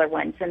popular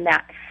ones in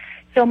that.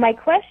 So my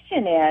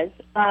question is,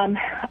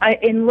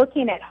 in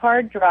looking at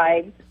hard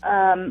drives,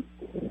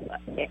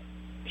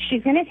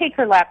 she's going to take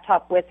her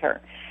laptop with her.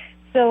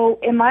 So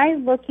am I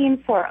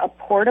looking for a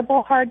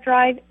portable hard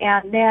drive?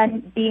 And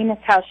then, being as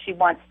how she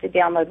wants to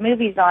download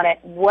movies on it,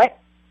 what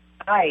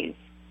size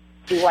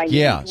do I need?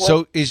 Yeah.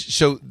 So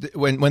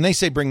when they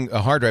say bring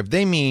a hard drive,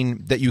 they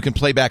mean that you can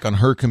play back on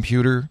her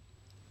computer?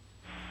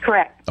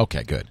 Correct.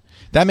 Okay, good.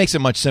 That makes it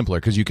much simpler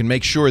because you can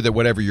make sure that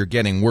whatever you're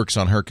getting works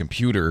on her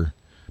computer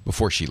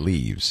before she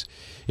leaves.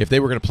 If they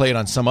were going to play it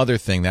on some other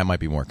thing, that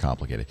might be more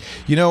complicated.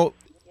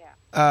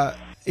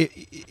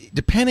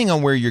 Depending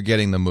on where you're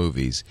getting the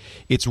movies,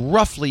 it's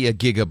roughly a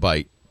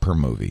gigabyte per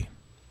movie.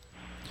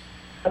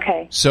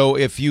 Okay. So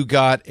if you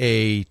got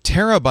a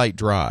terabyte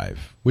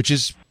drive, which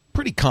is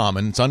pretty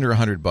common, it's under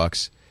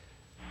 $100,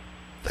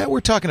 that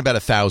we're talking about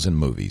 1,000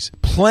 movies.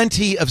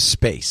 Plenty of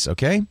space,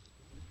 okay?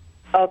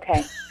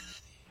 Okay.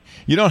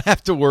 You don't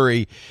have to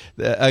worry.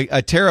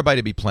 A terabyte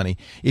would be plenty.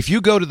 If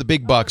you go to the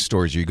big box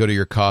stores, you go to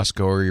your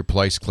Costco or your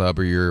Place Club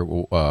or your,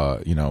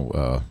 what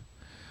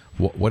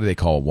do they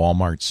call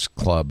Walmart's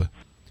Club,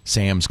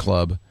 Sam's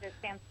Club?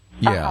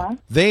 Yeah.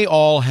 They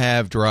all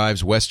have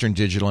drives, Western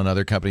Digital and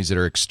other companies that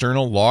are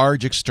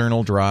large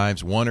external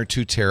drives, 1 or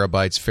 2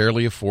 terabytes,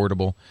 fairly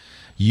affordable,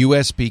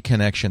 USB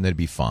connection, that'd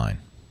be fine.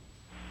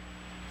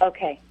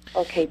 Okay.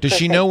 Does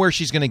she know where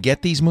she's going to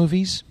get these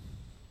movies?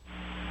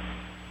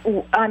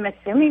 I'm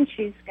assuming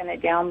she's going to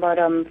download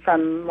them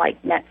from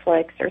like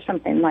Netflix or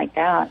something like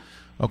that.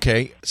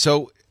 Okay,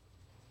 so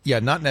yeah,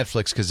 not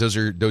Netflix because those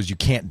you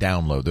can't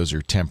download. Those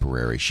are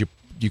temporary.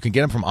 You can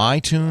get them from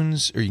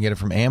iTunes or you can get them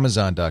from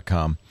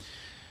Amazon.com.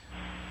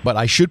 But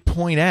I should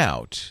point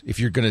out, if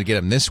you're going to get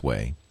them this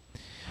way,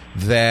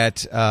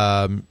 that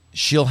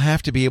she'll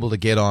have to be able to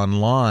get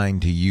online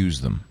to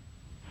use them.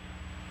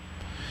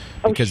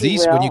 Because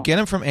when you get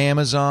them from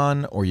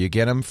Amazon or you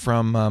get them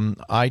from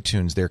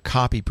iTunes, they're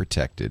copy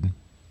protected.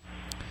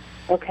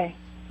 Okay.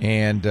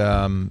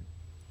 And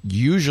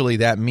usually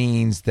that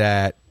means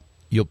that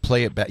you'll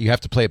play it back. You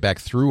have to play it back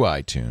through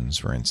iTunes,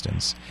 for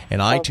instance, and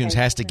iTunes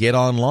has to get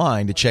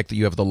online to check that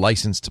you have the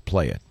license to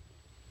play it.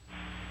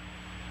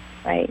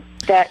 Right.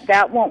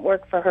 That won't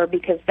work for her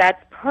because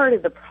that's part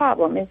of the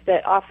problem. Is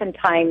that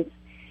oftentimes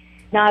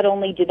not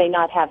only do they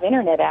not have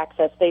internet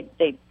access,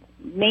 they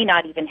may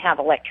not even have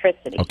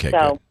electricity. Okay,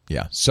 so good.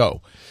 Yeah.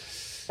 So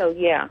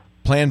yeah.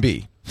 Plan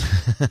B.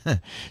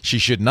 She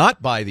should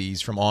not buy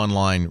these from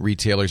online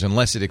retailers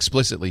unless it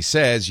explicitly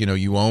says,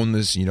 you own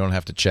this, and you don't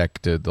have to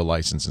check the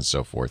license and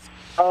so forth.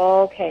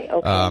 Okay.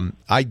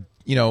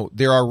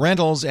 There are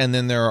rentals, and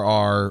then there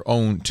are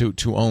own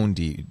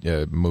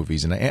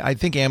movies, and I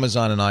think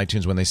Amazon and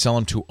iTunes, when they sell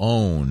them to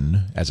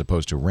own as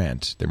opposed to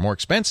rent, they're more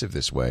expensive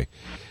this way.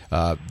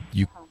 I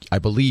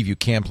believe you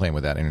can play them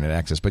without internet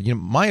access, but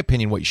my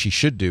opinion, what she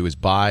should do is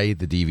buy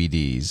the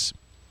DVDs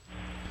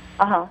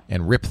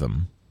and rip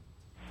them.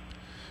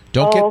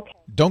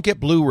 Don't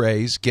get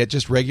Blu-rays. Get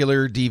just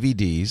regular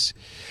DVDs.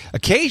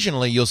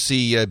 Occasionally, you'll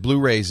see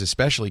Blu-rays,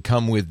 especially,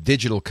 come with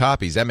digital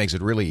copies. That makes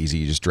it really easy.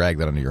 You just drag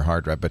that onto your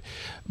hard drive.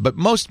 But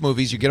most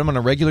movies, you get them on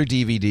a regular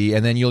DVD,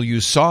 and then you'll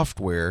use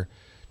software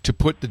to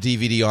put the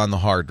DVD on the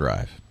hard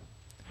drive.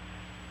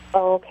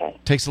 Oh, okay.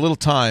 Takes a little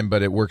time,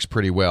 but it works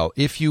pretty well.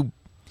 If you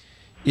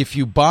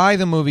buy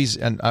the movies,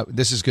 and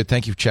this is good.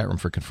 Thank you, chat room,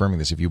 for confirming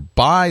this. If you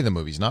buy the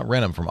movies, not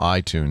rent them from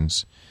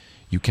iTunes,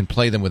 you can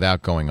play them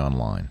without going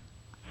online.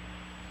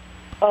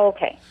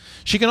 Okay.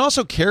 She can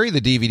also carry the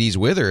DVDs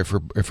with her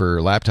if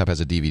her laptop has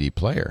a DVD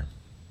player.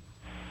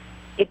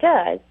 It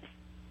does.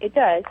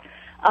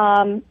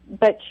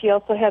 But she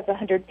also has a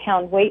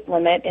 100-pound weight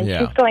limit, and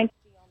she's going to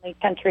the only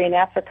country in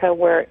Africa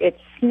where it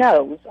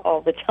snows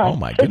all the time. Oh,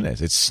 my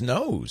goodness. It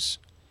snows.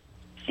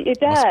 It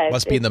does.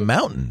 Must be in the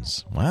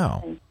mountains.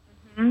 Wow.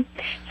 Mm-hmm.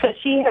 So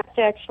she has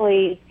to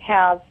actually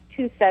have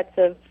 2 sets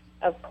of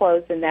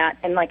clothes in that,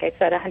 and like I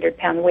said, a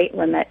 100-pound weight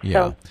limit.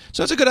 Yeah.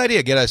 So it's a good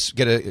idea. Get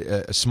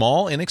a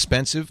small,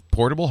 inexpensive,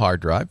 portable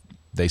hard drive.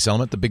 They sell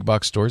them at the big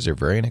box stores. They're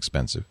very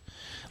inexpensive.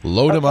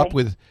 Load them up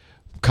with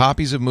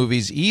copies of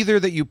movies, either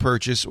that you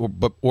purchase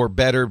or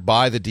better,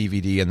 buy the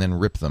DVD and then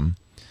rip them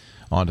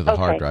onto the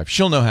hard drive.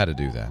 She'll know how to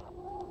do that.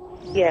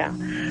 Yeah.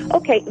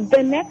 Okay.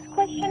 The next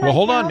question. Well,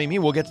 hold on, Mimi.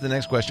 We'll get to the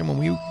next question when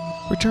we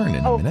return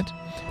in a minute.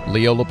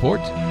 Leo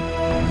Laporte,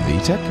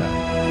 the Tech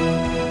Guy.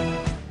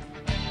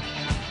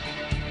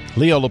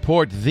 Leo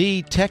Laporte,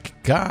 the Tech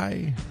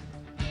Guy.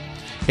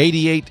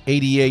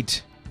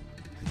 8888.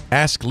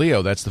 Ask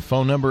Leo. That's the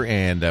phone number.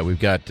 And we've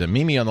got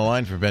Mimi on the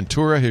line from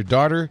Ventura. Her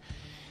daughter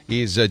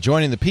is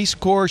joining the Peace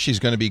Corps. She's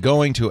going to be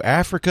going to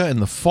Africa in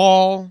the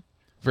fall.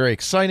 Very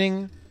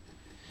exciting.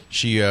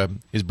 She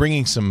is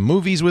bringing some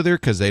movies with her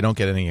because they don't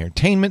get any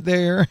entertainment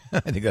there.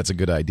 I think that's a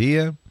good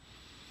idea.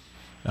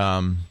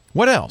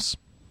 What else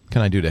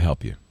can I do to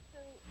help you?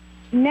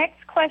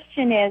 Next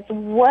question is,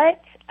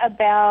 what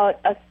about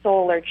a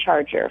solar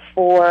charger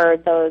for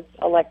those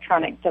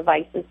electronic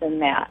devices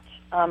and that?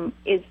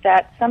 Is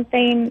that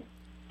something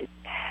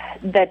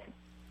that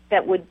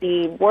would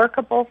be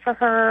workable for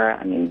her?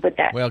 I mean, would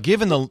that... Well,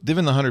 given the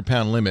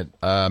 100-pound limit,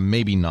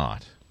 maybe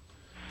not.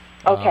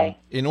 Okay.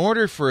 In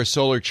order for a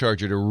solar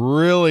charger to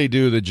really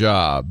do the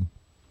job,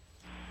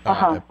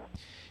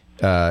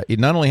 it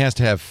not only has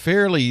to have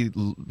fairly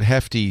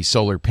hefty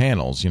solar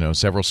panels,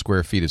 several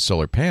square feet of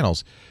solar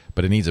panels,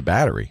 but it needs a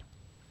battery.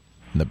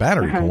 And the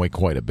battery can weigh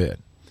quite a bit.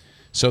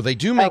 So they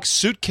do make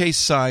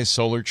suitcase-sized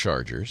solar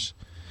chargers.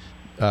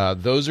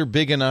 Those are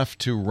big enough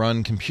to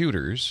run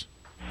computers.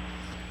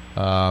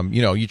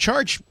 You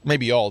charge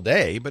maybe all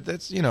day, but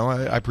that's,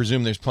 I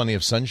presume there's plenty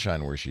of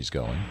sunshine where she's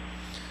going.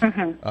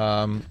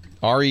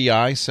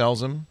 REI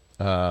sells them.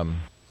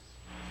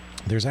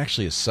 There's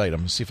actually a site, I'm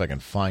going to see if I can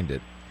find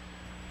it,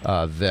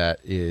 that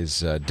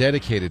is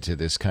dedicated to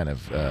this kind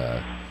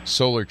of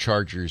solar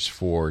chargers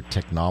for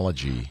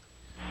technology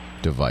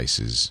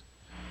devices.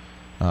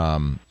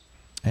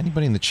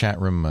 Anybody in the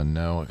chat room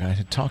know? I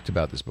had talked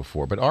about this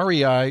before, but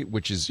REI,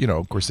 which is,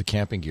 of course, the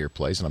camping gear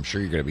place, and I'm sure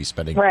you're going to be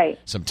spending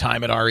some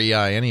time at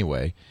REI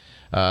anyway,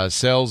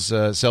 sells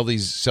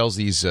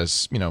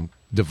these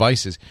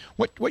devices.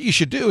 What you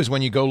should do is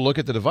when you go look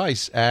at the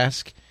device,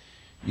 ask,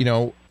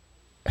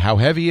 how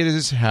heavy it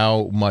is,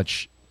 how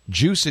much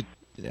juice it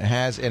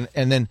has, and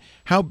then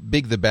how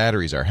big the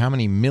batteries are, how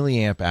many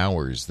milliamp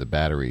hours the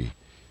battery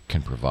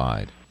can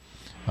provide.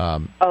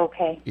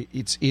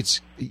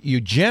 It's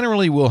you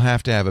generally will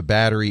have to have a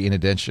battery in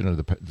addition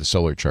to the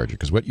solar charger,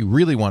 because what you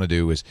really want to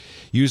do is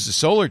use the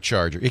solar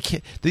charger. It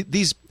can't,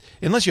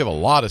 unless you have a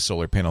lot of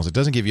solar panels, it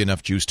doesn't give you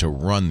enough juice to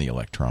run the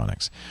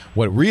electronics.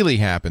 What really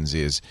happens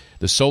is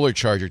the solar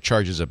charger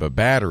charges up a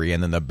battery,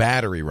 and then the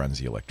battery runs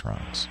the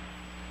electronics.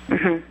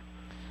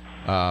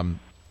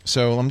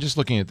 So I'm just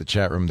looking at the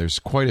chat room. There's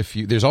quite a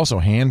few. There's also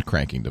hand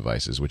cranking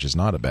devices, which is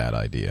not a bad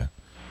idea.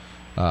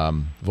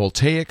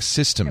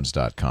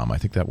 VoltaicSystems.com. I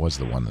think that was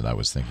the one that I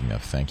was thinking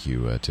of. Thank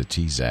you to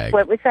T-Zag.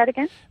 What was that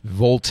again?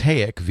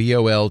 Voltaic,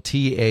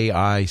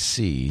 VOLTAIC,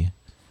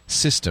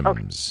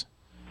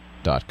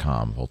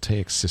 Systems.com.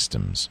 Voltaic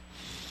Systems.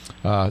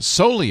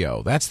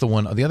 Solio, that's the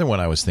one. The other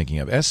one I was thinking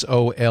of,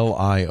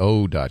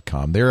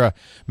 SOLIO.com. They're a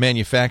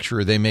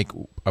manufacturer. They make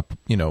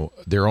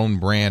their own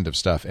brand of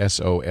stuff.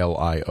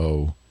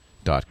 SOLIO.com,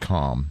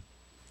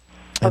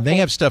 and they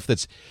have stuff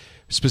that's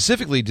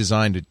specifically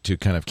designed to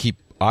kind of keep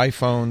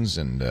iPhones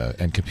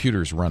and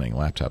computers running,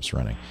 laptops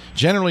running.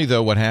 Generally,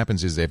 though, what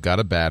happens is they've got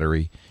a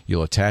battery.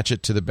 You'll attach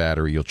it to the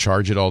battery. You'll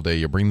charge it all day.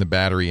 You'll bring the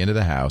battery into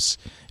the house,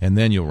 and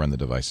then you'll run the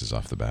devices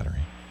off the battery.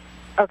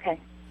 Okay.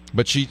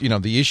 But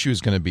the issue is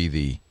going to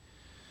be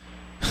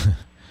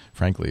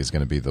frankly, is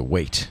going to be the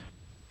weight.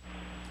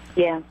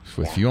 Yeah.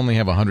 If you only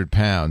have 100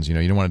 pounds,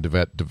 you don't want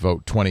to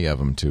devote 20 of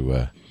them to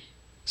a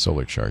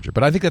solar charger.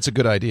 But I think that's a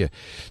good idea.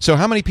 So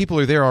how many people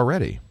are there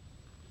already?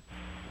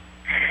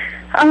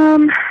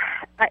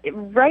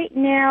 Right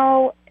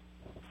now,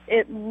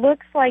 it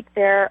looks like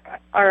there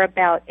are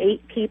about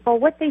 8 people.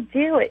 What they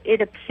do,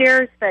 it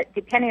appears that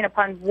depending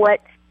upon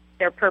what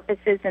their purpose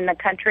is in the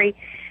country,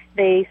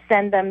 they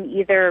send them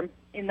either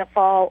in the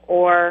fall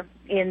or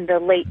in the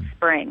late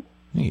spring.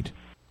 Neat.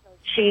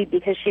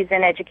 Because she's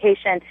in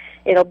education,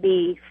 it'll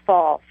be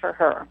fall for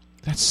her.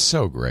 That's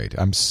so great.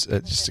 It's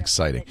just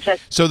exciting.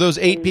 So those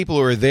 8 people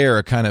who are there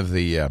are kind of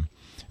the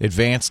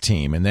advanced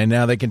team, and then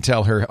now they can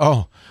tell her,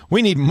 oh,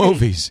 we need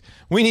movies.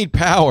 We need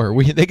power.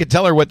 They could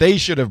tell her what they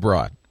should have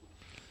brought.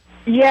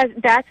 Yes,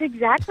 that's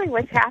exactly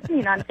what's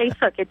happening on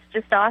Facebook. It's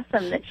just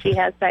awesome that she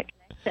has that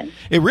connection.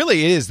 It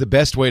really is the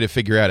best way to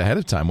figure out ahead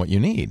of time what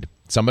you need.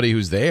 Somebody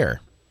who's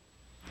there.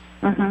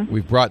 Mm-hmm.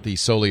 We've brought the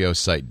Solio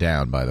site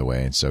down, by the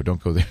way, and so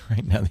don't go there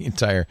right now. The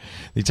entire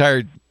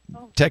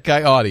Tech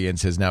Guy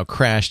audience has now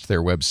crashed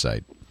their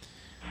website.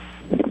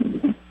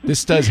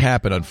 This does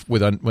happen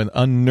with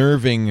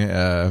unnerving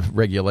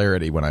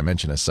regularity when I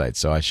mention a site,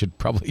 so I should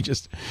probably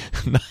just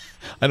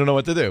I don't know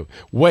what to do.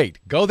 Wait,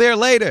 go there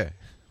later.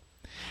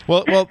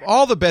 Well,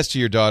 all the best to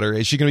your daughter.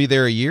 Is she going to be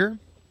there a year?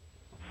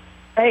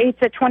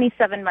 It's a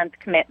 27-month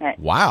commitment.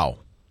 Wow.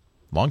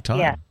 Long time.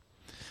 Yeah.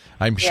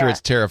 I'm sure it's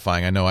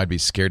terrifying. I know I'd be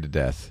scared to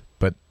death.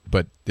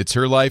 But it's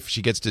her life.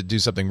 She gets to do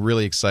something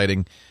really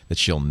exciting that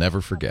she'll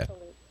never forget.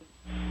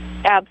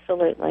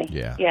 Absolutely.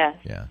 Yeah.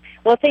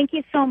 Well, thank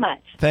you so much.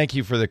 Thank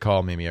you for the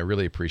call, Mimi. I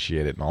really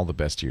appreciate it, and all the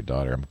best to your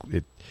daughter.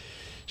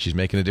 She's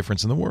making a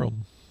difference in the world.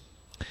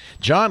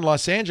 John,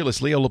 Los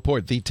Angeles, Leo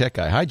Laporte, the Tech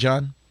Guy. Hi,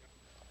 John.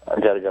 I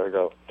gotta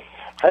go.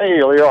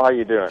 Hey, Leo, how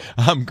you doing?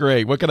 I'm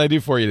great. What can I do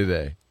for you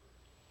today?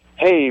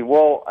 Hey,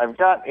 well, I've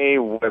got a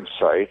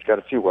website, got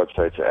a few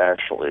websites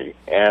actually,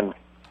 and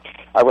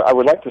I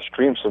would like to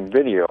stream some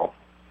video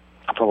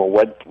from a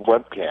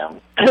webcam,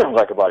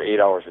 like about 8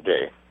 hours a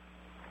day.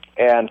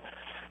 And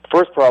the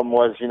first problem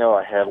was,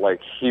 I had like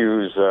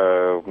Hughes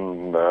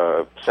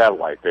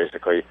satellite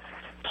basically.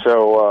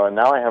 So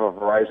now I have a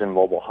Verizon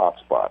mobile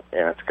hotspot,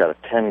 and it's got a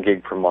 10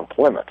 gig per month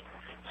limit.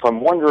 So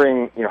I'm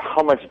wondering,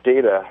 how much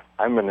data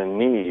I'm going to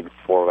need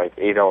for like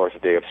 8 hours a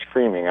day of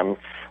streaming.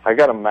 I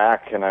got a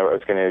Mac, and I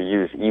was going to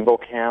use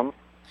EvoCam.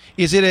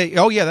 Is it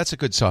oh yeah, that's a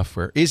good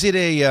software. Is it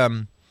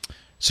a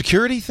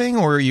security thing,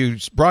 or are you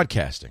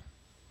broadcasting?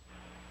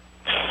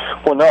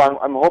 Well, no,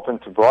 I'm hoping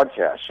to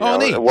broadcast.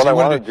 Neat. What I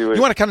want to do is...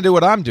 You want to kind of do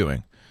what I'm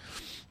doing.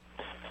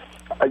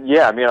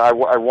 Yeah, I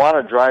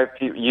want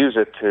to use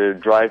it to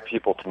drive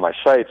people to my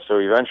site, so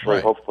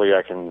eventually, hopefully,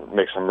 I can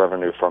make some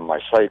revenue from my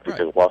site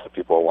because lots of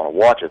people want to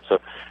watch it. So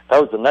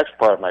that was the next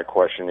part of my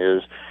question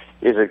is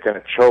it going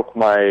to choke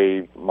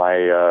my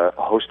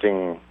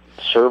hosting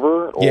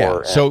server?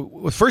 Or, so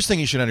the first thing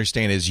you should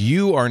understand is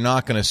you are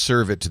not going to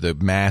serve it to the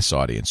mass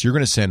audience. You're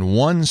going to send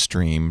one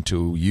stream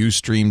to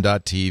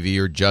Ustream.tv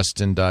or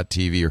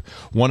Justin.tv or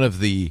one of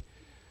the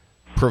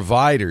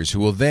providers who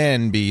will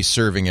then be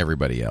serving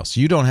everybody else.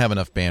 You don't have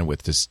enough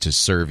bandwidth to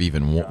serve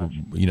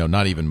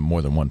not even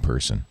more than one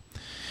person.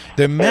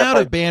 The amount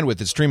of bandwidth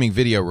that streaming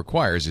video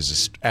requires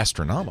is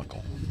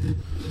astronomical.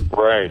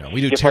 Right.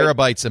 We do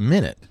terabytes a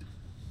minute.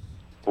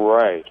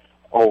 Right.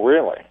 Oh,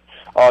 really?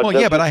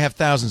 But I have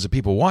thousands of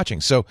people watching.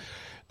 So,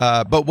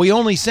 but we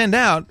only send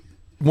out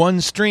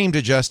one stream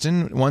to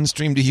Justin, one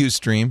stream to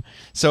Ustream.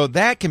 So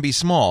that can be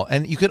small.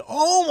 And you could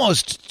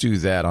almost do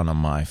that on a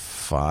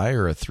MiFi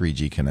or a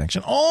 3G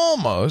connection.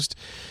 Almost.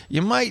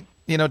 You might,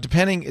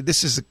 depending.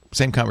 This is the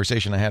same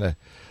conversation I had a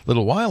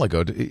little while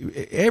ago.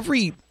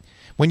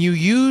 When you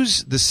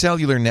use the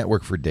cellular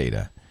network for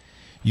data,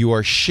 you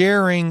are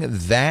sharing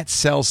that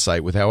cell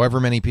site with however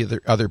many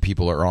other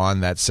people are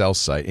on that cell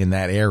site in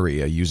that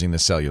area using the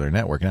cellular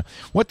network. Now,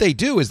 what they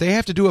do is they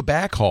have to do a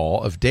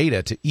backhaul of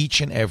data to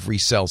each and every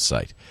cell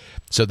site.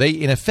 So they,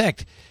 in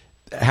effect,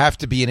 have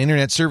to be an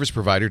internet service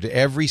provider to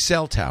every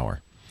cell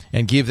tower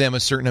and give them a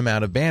certain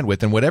amount of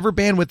bandwidth. And whatever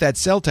bandwidth that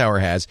cell tower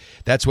has,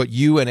 that's what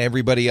you and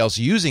everybody else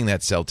using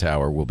that cell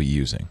tower will be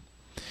using.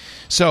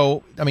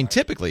 So,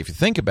 typically, if you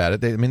think about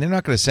it, they're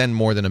not going to send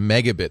more than a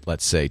megabit,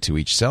 let's say, to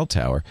each cell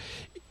tower.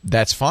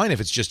 That's fine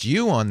if it's just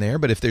you on there,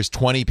 but if there's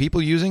 20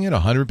 people using it,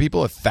 100 people,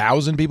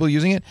 1,000 people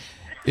using it,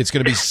 it's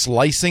going to be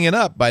slicing it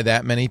up by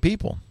that many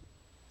people.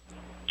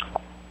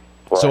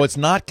 Right. So it's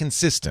not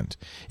consistent.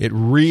 It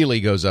really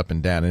goes up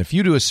and down. And if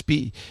you do a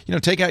speed,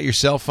 take out your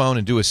cell phone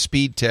and do a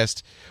speed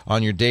test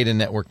on your data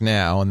network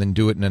now and then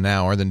do it in an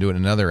hour, then do it in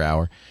another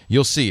hour,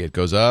 you'll see it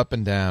goes up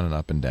and down and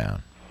up and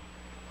down.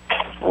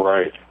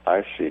 Right.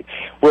 I see.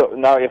 Well,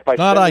 now if I...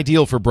 Not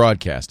ideal for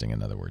broadcasting,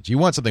 in other words. You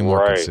want something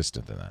more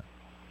consistent than that.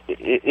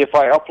 if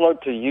I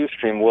upload to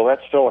Ustream, will that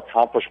still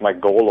accomplish my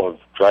goal of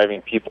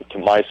driving people to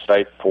my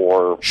site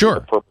for Sure.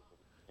 the purpose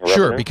of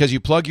Sure, revenue? because you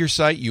plug your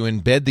site, you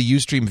embed the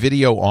Ustream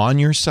video on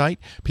your site.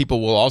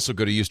 People will also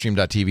go to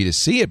Ustream.tv to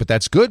see it, but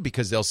that's good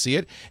because they'll see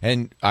it.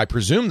 And I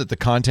presume that the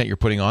content you're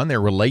putting on there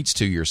relates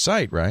to your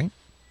site, right?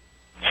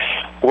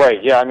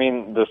 Right. Yeah. I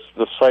mean, the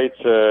site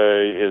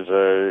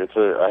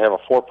I have a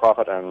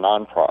for-profit and a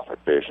non-profit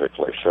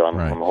basically. So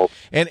I'm hoping.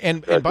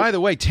 And by the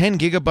way, 10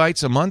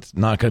 gigabytes a month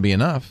not going to be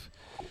enough.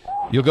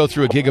 You'll go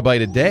through a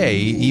gigabyte a day,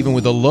 even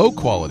with a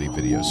low-quality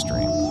video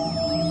stream.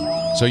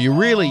 So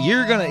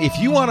if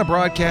you want to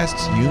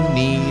broadcast, you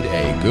need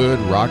a good,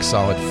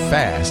 rock-solid,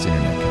 fast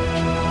internet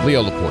connection.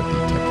 Leo Laporte,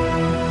 the tech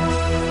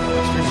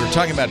guy. We were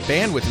talking about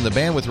bandwidth and the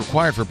bandwidth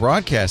required for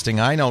broadcasting.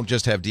 I don't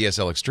just have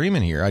DSL Extreme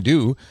in here. I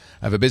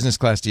have a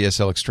business-class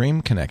DSL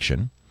Extreme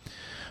connection.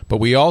 But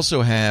we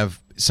also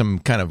have some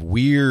kind of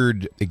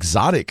weird,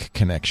 exotic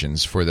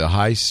connections for the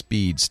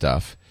high-speed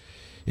stuff,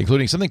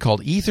 including something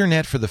called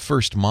Ethernet for the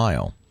First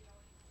Mile.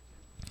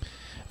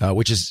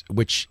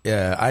 Which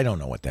I don't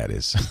know what that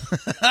is.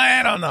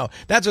 I don't know.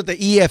 That's what the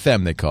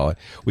EFM they call it.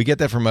 We get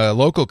that from a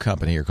local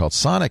company here called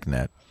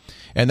SonicNet.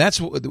 And that's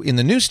in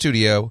the new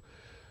studio,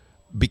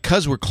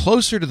 because we're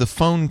closer to the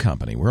phone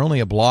company. We're only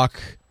a block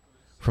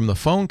from the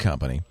phone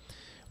company.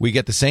 We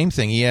get the same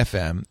thing,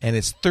 EFM, and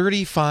it's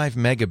 35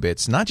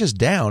 megabits, not just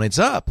down, it's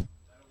up.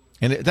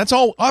 And that's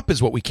all up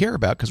is what we care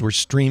about because we're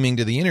streaming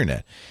to the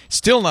internet.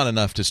 Still not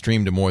enough to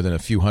stream to more than a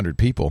few hundred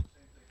people.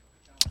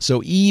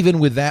 So even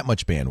with that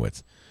much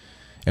bandwidth,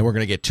 and we're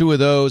going to get 2 of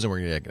those, and we're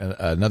going to get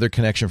another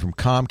connection from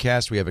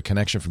Comcast. We have a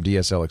connection from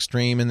DSL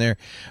Extreme in there.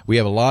 We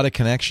have a lot of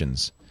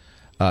connections.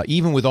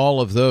 Even with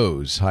all of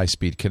those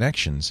high-speed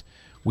connections,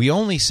 we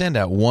only send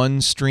out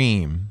one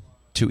stream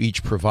to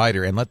each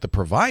provider and let the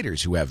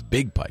providers who have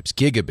big pipes,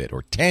 gigabit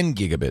or 10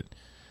 gigabit,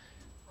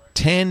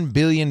 10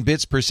 billion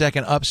bits per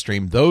second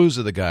upstream, those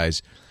are the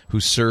guys who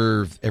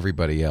serve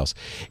everybody else.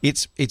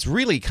 It's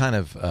really kind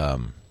of,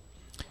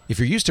 if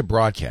you're used to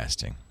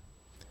broadcasting,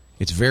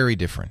 it's very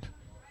different.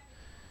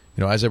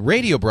 You know, as a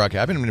radio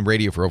broadcast, I've been in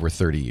radio for over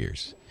 30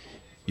 years.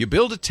 You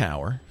build a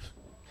tower,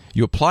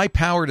 you apply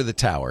power to the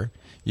tower,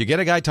 you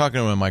get a guy talking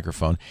to a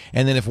microphone,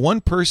 and then if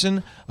one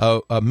person,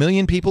 a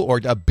million people,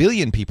 or a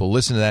billion people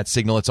listen to that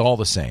signal, it's all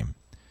the same.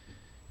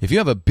 If you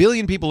have a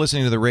billion people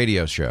listening to the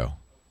radio show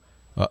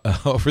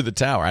over the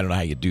tower, I don't know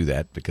how you do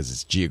that because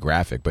it's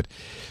geographic, but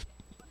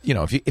you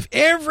know, if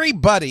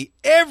everybody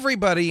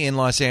in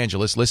Los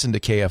Angeles listened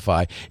to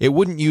KFI, it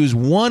wouldn't use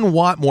 1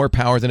 watt more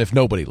power than if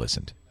nobody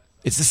listened.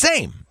 It's the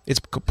same. It's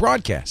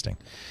broadcasting.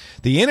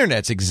 The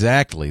Internet's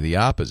exactly the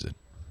opposite.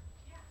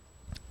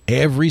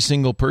 Every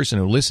single person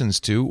who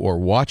listens to or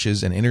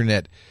watches an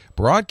Internet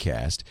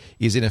broadcast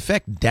is, in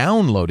effect,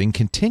 downloading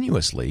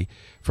continuously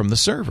from the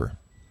server.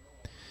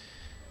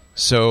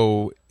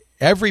 So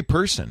every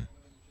person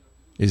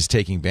is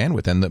taking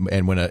bandwidth. And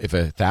if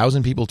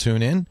 1,000 people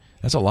tune in,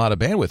 that's a lot of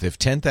bandwidth. If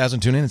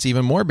 10,000 tune in, it's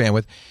even more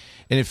bandwidth.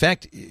 And in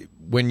fact,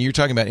 when you're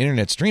talking about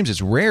internet streams,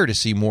 it's rare to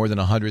see more than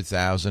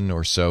 100,000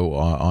 or so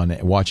on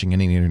watching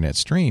any internet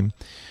stream.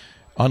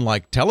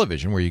 Unlike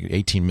television, where you get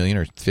 18 million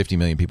or 50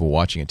 million people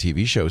watching a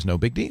TV show is no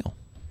big deal.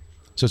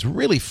 So it's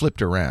really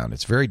flipped around.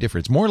 It's very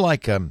different. It's more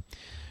like,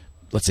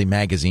 let's say,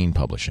 magazine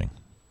publishing.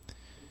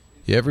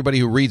 Everybody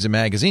who reads a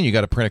magazine, you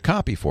got to print a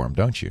copy for them,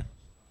 don't you?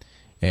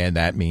 And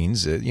that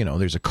means,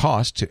 there's a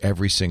cost to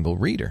every single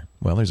reader.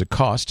 Well, there's a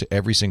cost to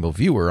every single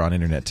viewer on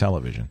internet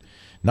television.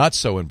 Not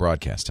so in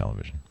broadcast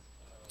television.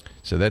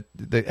 So that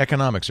the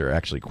economics are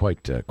actually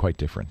quite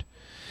different.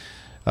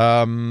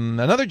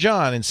 Another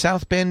John in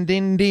South Bend,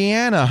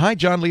 Indiana. Hi,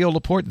 John. Leo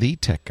Laporte, the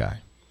tech guy.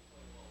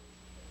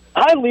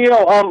 Hi, Leo.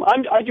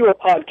 I do a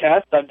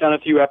podcast. I've done a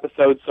few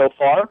episodes so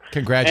far.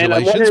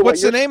 Congratulations.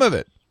 What's the name of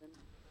it?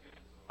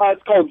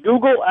 It's called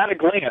Google at a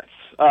Glance.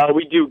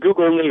 We do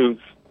Google News.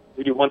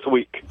 We do once a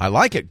week. I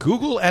like it.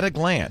 Google at a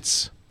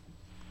Glance.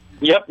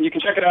 Yep. You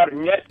can check it out at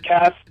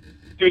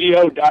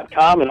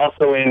netcaststudio.com and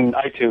also in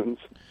iTunes.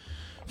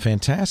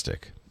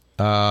 Fantastic.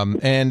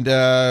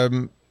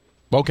 Okay,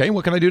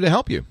 what can I do to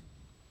help you?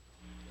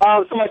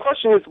 So my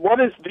question is, what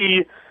is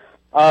the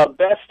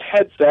best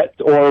headset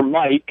or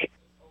mic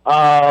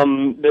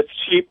that's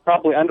cheap,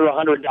 probably under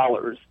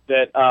 $100,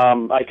 that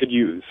I could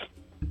use?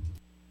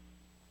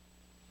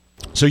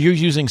 So you're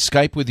using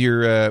Skype with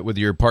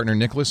your partner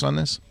Nicholas on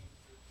this?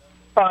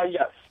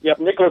 Yes. Yep.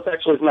 Nicholas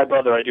actually is my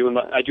brother. I do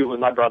it with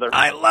my brother.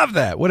 I love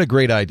that. What a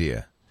great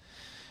idea.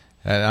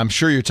 And I'm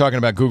sure you're talking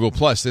about Google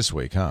Plus this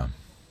week, huh?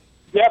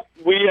 Yep.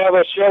 We have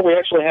a show. We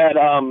actually had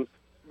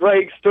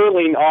Greg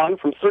Sterling on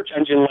from Search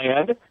Engine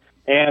Land,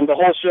 and the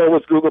whole show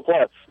was Google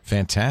Plus.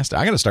 Fantastic.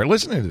 I got to start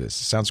listening to this.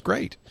 It sounds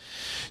great.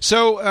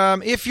 So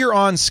if you're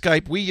on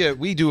Skype,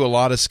 we do a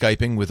lot of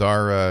Skyping with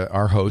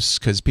our hosts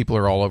because people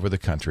are all over the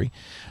country.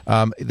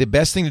 The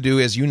best thing to do,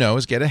 as you know,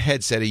 is get a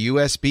headset, a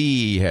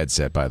USB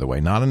headset, by the way,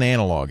 not an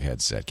analog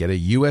headset. Get a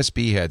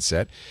USB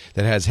headset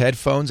that has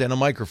headphones and a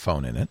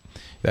microphone in it.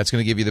 That's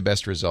going to give you the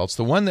best results.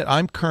 The one that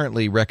I'm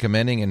currently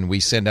recommending and we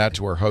send out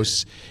to our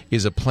hosts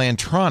is a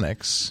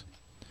Plantronics.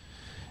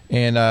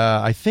 And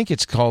I think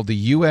it's called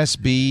the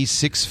USB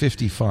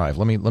 655.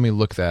 Let me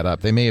look that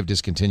up. They may have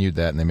discontinued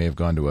that, and they may have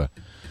gone to a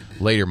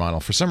later model.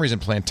 For some reason,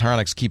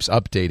 Plantronics keeps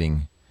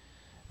updating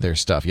their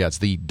stuff. Yeah, it's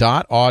the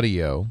Dot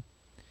Audio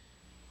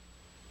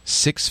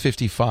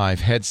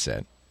 655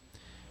 headset.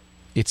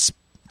 It's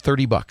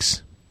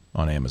 $30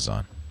 on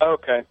Amazon.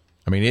 Okay.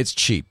 I mean, it's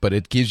cheap, but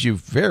it gives you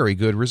very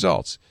good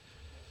results.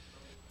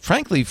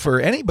 Frankly,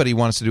 for anybody who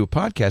wants to do a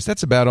podcast,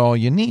 that's about all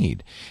you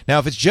need. Now,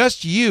 if it's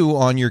just you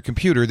on your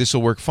computer, this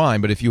will work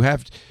fine. But if you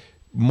have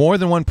more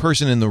than one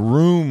person in the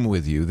room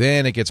with you,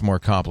 then it gets more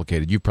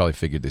complicated. You've probably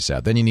figured this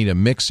out. Then you need a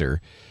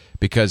mixer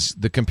because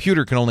the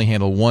computer can only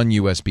handle one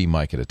USB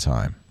mic at a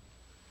time.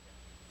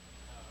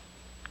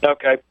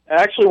 Okay.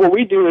 Actually, what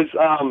we do is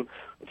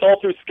it's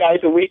all through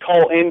Skype, and we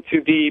call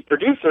into the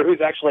producer who's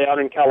actually out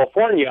in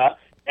California,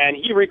 and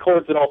he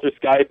records it all through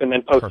Skype and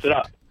then posts it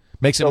up.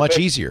 Makes it much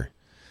easier.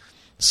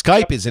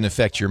 Skype is, in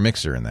effect, your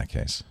mixer in that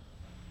case.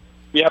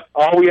 Yep.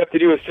 All we have to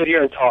do is sit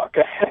here and talk.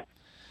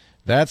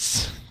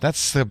 That's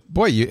the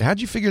boy. How'd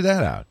you figure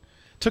that out?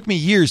 Took me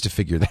years to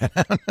figure that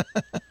out.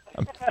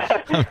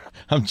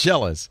 I'm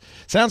jealous.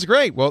 Sounds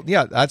great. Well,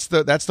 yeah, that's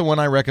the one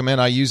I recommend.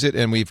 I use it,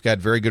 and we've got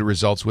very good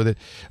results with it.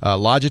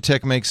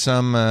 Logitech makes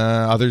some,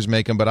 others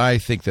make them, but I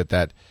think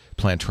that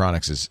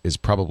Plantronics is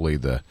probably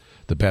the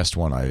best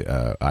one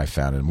I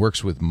found, and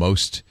works with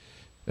most.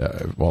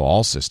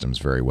 All systems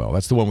very well.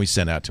 That's the one we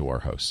sent out to our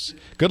hosts.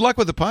 Good luck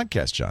with the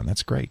podcast, John.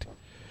 That's great.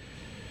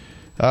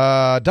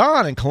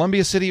 Don in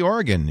Columbia City,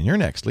 Oregon. You're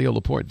next. Leo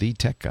Laporte, the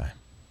tech guy.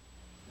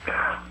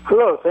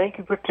 Hello. Thank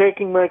you for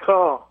taking my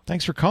call.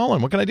 Thanks for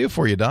calling. What can I do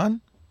for you,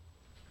 Don?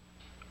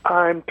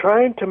 I'm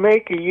trying to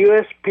make a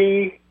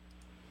USB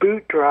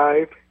boot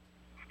drive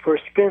for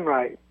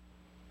SpinRite.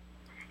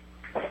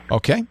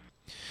 Okay.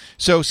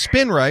 So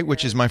SpinRite,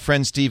 which is my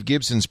friend Steve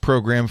Gibson's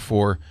program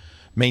for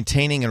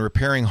maintaining and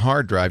repairing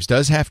hard drives,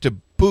 does have to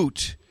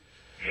boot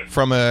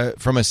from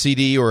a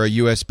CD or a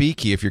USB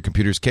key if your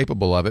computer's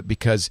capable of it,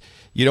 because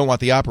you don't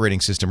want the operating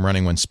system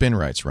running when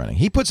SpinRite's running.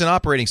 He puts an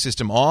operating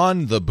system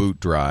on the boot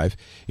drive.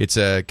 It's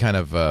a kind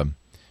of an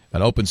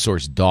open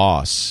source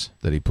DOS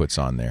that he puts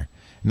on there.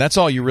 And that's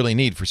all you really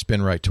need for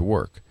SpinRite to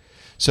work.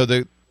 So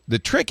the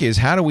trick is,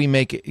 how do we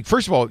make it?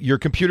 First of all, your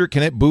computer,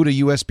 can it boot a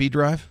USB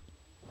drive?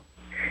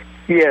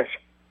 Yes.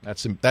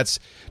 That's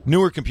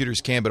newer computers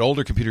can, but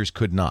older computers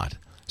could not.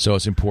 So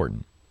it's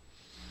important.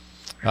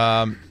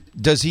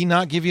 Does he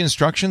not give you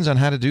instructions on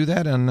how to do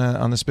that on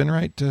the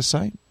SpinRite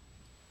site?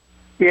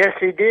 Yes,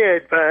 he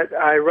did, but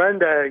I run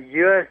the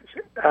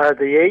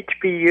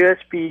HP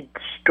USB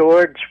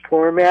storage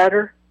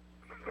formatter,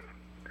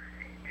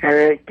 and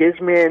it gives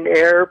me an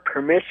error: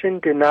 permission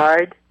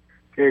denied.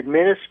 The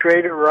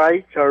administrator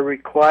rights are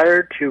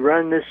required to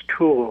run this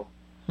tool.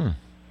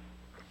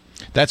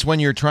 That's when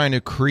you're trying to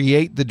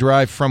create the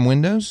drive from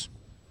Windows?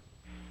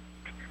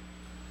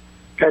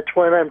 That's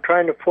when I'm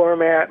trying to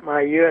format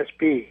my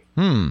USB.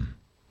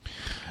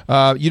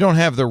 You don't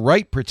have the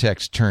write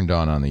protect turned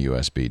on the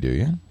USB, do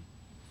you?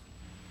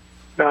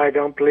 No, I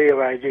don't believe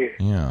I do.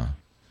 Yeah.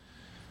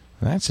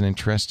 That's an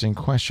interesting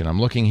question. I'm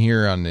looking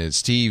here on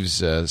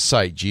Steve's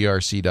site,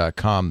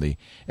 grc.com, the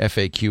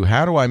FAQ.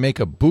 How do I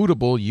make a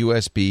bootable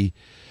USB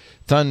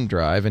thumb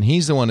drive? And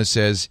he's the one who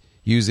says,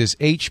 use this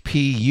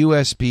HP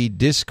USB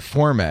disk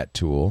format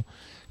tool,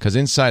 because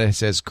inside it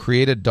says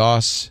create a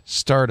DOS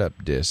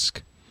startup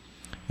disk.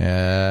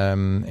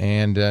 And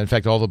in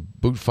fact, all the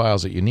boot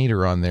files that you need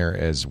are on there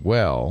as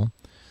well.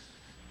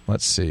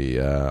 Let's see.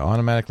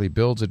 Automatically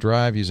builds a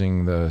drive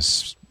using the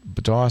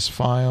DOS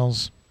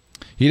files.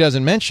 He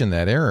doesn't mention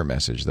that error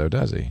message, though,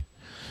 does he?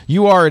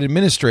 You are an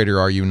administrator,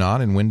 are you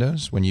not, in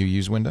Windows, when you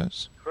use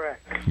Windows?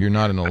 Correct. You're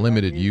not a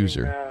limited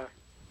user.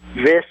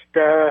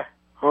 Vista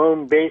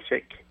Home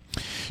Basic.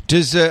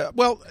 Does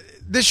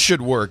this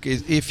should work.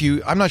 If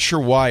you, I'm not sure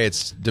why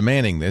it's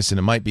demanding this, and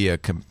it might be a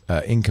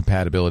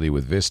incompatibility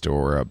with Vista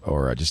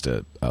or just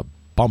a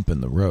bump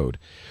in the road.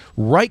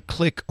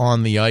 Right-click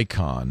on the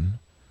icon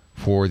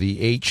for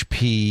the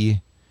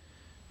HP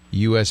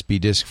USB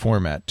disk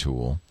format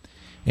tool,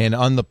 and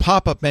on the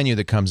pop-up menu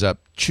that comes up,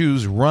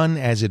 choose Run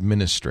as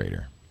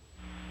Administrator.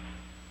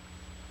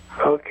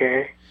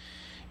 Okay.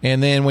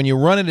 And then when you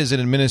run it as an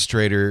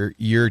administrator,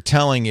 you're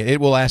telling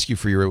it will ask you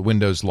for your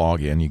Windows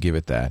login. You give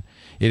it that.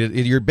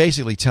 You're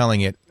basically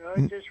telling it.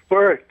 No, it just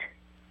worked.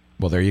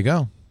 Well, there you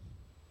go.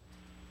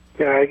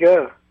 There I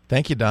go.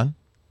 Thank you, Don.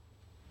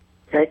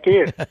 Thank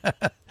you.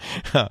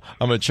 I'm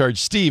going to charge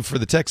Steve for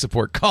the tech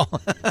support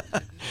call.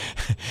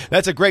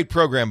 That's a great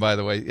program, by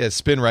the way,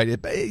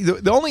 SpinRite.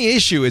 The only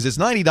issue is it's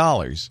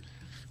 $90,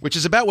 which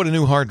is about what a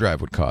new hard drive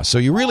would cost. So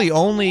you really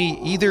only,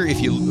 either if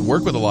you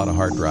work with a lot of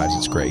hard drives,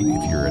 it's great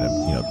if you're in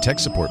a tech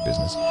support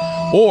business,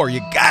 or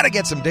you got to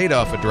get some data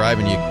off a drive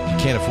and you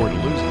can't afford to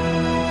lose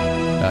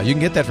it. You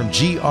can get that from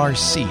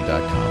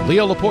grc.com.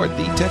 Leo Laporte,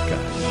 the tech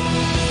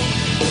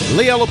guy.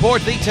 Leo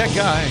Laporte, the tech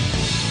guy.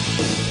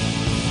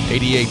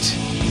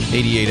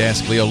 88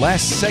 Ask Leo.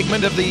 Last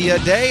segment of the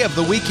day, of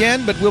the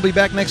weekend, but we'll be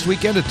back next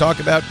weekend to talk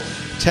about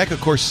tech.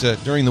 Of course,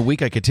 during the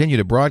week I continue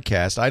to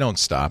broadcast. I don't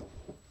stop.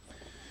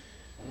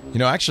 You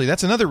know, actually,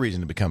 that's another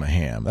reason to become a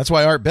ham. That's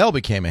why Art Bell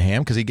became a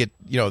ham, because he'd get,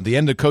 the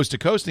end of Coast to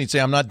Coast, and he'd say,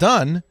 I'm not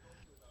done.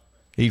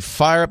 He'd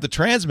fire up the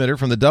transmitter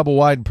from the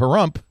double-wide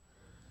Pahrump,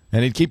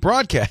 and he'd keep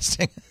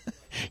broadcasting.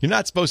 You're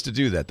not supposed to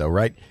do that, though,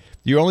 right?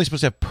 You're only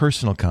supposed to have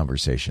personal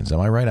conversations. Am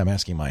I right? I'm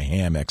asking my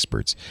ham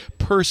experts.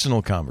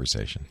 Personal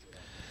conversation.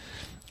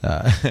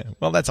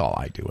 Well, that's all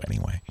I do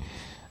anyway.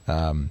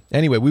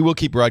 Anyway, we will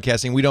keep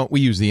broadcasting. We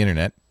use the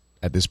internet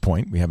at this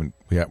point.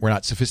 We're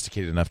not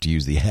sophisticated enough to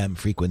use the ham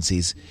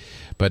frequencies,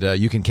 but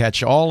you can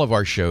catch all of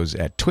our shows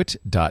at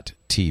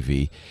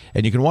twit.tv,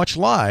 and you can watch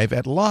live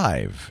at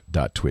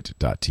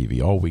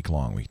live.twit.tv all week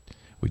long.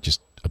 We just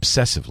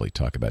obsessively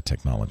talk about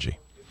technology.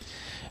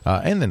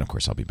 And then, of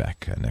course, I'll be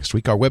back next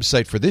week. Our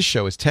website for this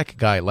show is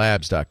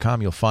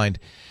techguylabs.com. You'll find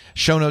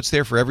show notes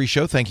there for every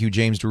show. Thank you,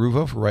 James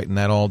DeRuvo, for writing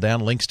that all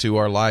down. Links to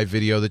our live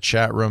video, the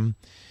chat room,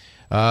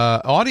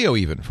 audio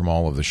even from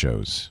all of the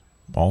shows.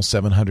 All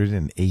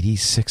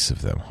 786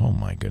 of them. Oh,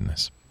 my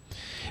goodness.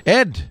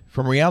 Ed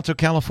from Rialto,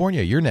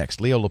 California. You're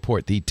next. Leo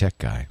Laporte, the tech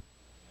guy.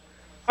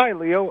 Hi,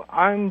 Leo.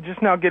 I'm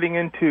just now getting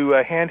into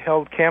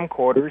handheld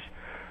camcorders,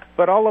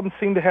 but all of them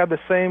seem to have the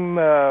same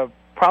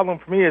problem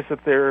for me is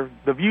that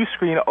the view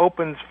screen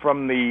opens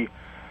from the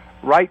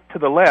right to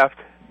the left,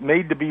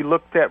 made to be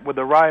looked at with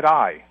the right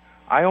eye.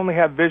 I only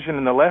have vision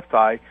in the left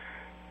eye.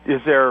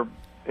 Is there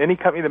any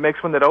company that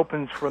makes one that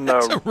opens from the...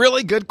 That's a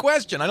really good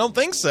question. I don't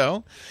think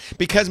so,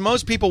 because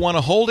most people want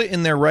to hold it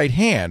in their right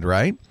hand,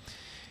 right?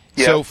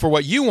 Yeah. So for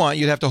what you want,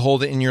 you'd have to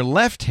hold it in your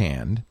left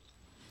hand.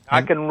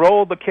 I can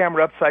roll the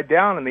camera upside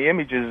down, and the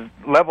image is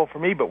level for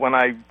me, but when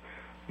I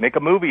make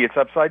a movie, it's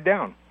upside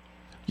down.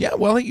 Yeah,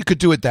 well, you could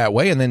do it that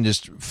way and then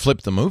just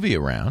flip the movie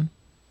around.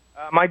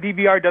 My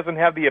DVR doesn't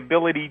have the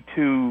ability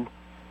to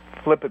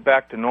flip it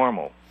back to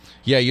normal.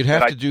 Yeah, you'd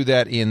have to do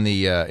that in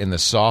the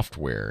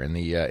software, in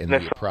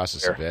the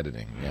process of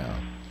editing. Yeah.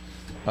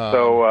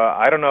 So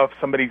I don't know if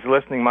somebody's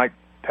listening might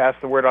pass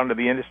the word on to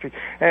the industry.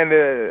 And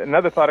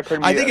another thought occurred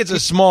to me. I think it's a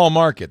small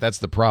market. That's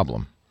the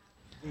problem.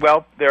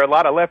 Well, there are a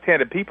lot of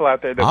left-handed people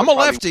out there. I'm a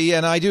lefty,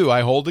 and I do.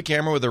 I hold the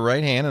camera with the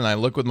right hand, and I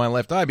look with my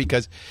left eye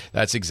because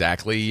that's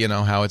exactly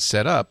how it's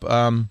set up.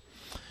 One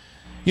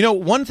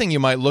thing you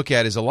might look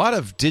at is a lot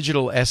of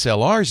digital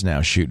SLRs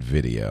now shoot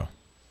video.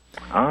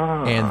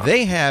 Ah. And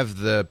they have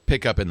the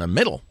pickup in the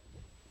middle,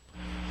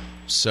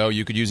 so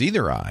you could use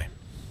either eye.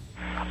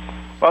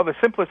 Well, the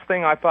simplest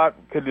thing I thought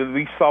could at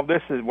least solve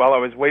this is, while I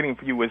was waiting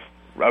for you, was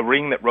a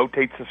ring that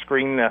rotates the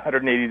screen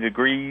 180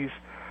 degrees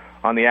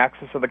on the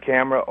axis of the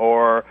camera,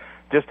 or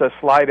just a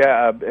slide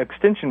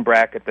extension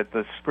bracket that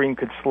the screen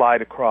could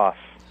slide across.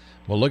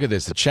 Well, look at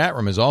this. The chat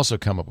room has also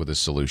come up with a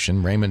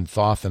solution. Raymond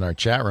Thoth in our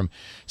chat room.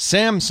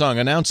 Samsung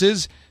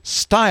announces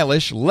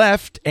stylish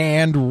left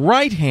and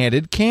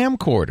right-handed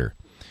camcorder.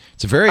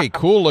 It's a very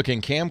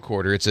cool-looking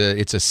camcorder.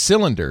 It's a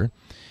cylinder,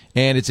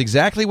 and it's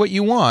exactly what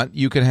you want.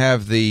 You can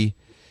have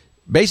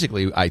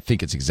basically, I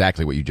think it's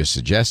exactly what you just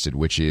suggested,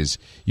 which is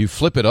you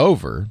flip it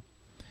over,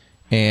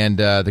 and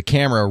the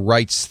camera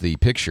writes the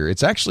picture.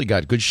 It's actually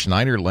got good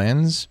Schneider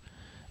lens.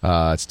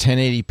 It's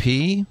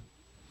 1080p.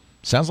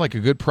 Sounds like a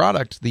good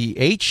product. The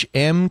HMX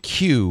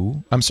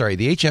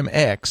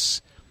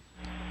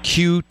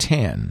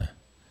Q10.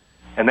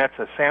 And that's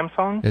a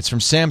Samsung? It's from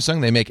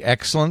Samsung. They make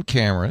excellent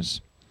cameras.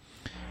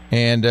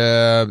 And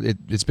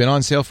it's been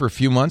on sale for a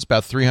few months,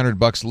 about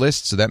 $300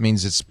 list, so that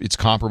means it's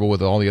comparable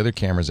with all the other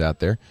cameras out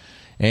there.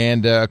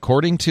 And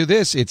according to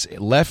this, it's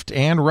left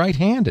and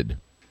right-handed.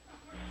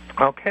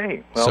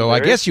 Okay. Well, so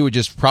I guess you would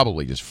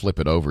probably just flip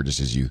it over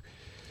just as you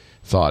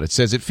thought. It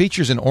says it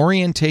features an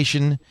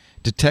orientation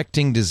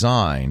detecting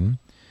design,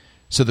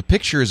 so the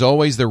picture is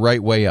always the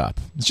right way up.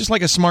 It's just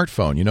like a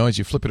smartphone. As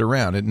you flip it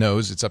around, it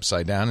knows it's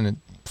upside down and it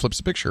flips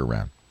the picture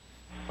around.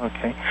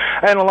 Okay.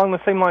 And along the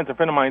same lines, a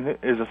friend of mine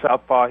is a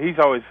southpaw. He's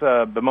always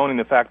bemoaning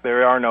the fact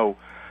there are no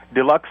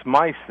deluxe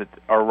mice that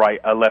are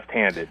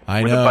left-handed.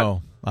 I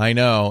know.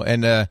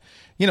 And,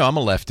 I'm a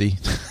lefty.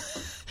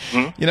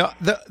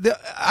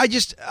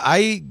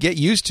 I get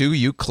used to,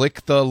 you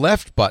click the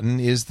left button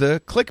is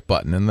the click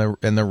button, and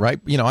the right,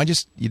 I'm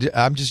just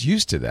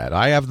used to that.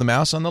 I have the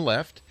mouse on the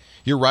left.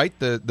 You're right,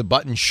 the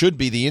button should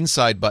be, the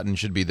inside button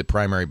should be the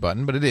primary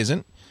button, but it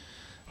isn't.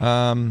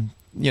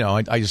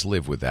 I just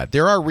live with that.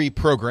 There are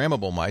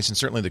reprogrammable mice, and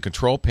certainly the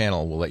control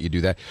panel will let you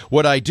do that.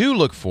 What I do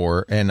look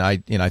for, and I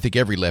think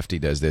every lefty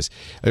does this,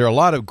 there are a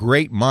lot of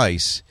great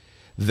mice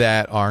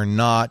that are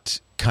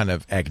not kind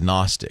of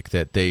agnostic,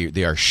 that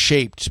they are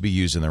shaped to be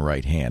used in the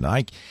right hand.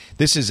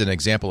 This is an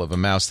example of a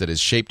mouse that is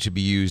shaped to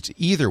be used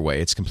either way.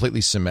 It's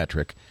completely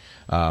symmetric.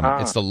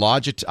 It's the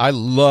Logitech. I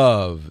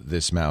love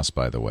this mouse,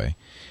 by the way,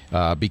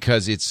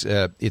 because it's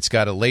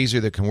got a laser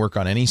that can work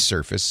on any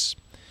surface.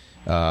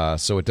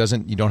 So it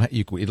doesn't.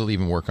 It'll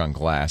even work on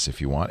glass if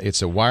you want.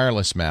 It's a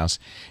wireless mouse,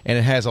 and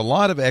it has a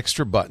lot of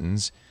extra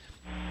buttons,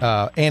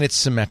 and it's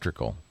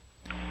symmetrical.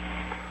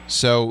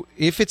 So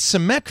if it's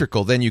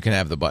symmetrical, then you can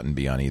have the button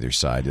be on either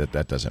side.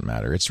 That doesn't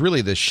matter. It's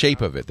really the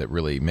shape of it that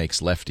really makes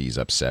lefties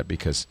upset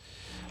because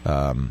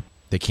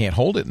they can't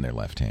hold it in their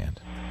left hand.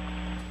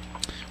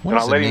 What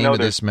is the name of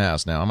this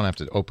mouse? Now, I'm going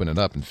to have to open it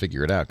up and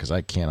figure it out because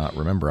I cannot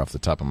remember off the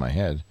top of my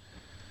head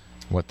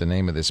what the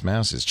name of this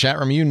mouse is. Chat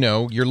room, you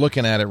know. You're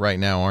looking at it right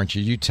now, aren't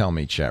you? You tell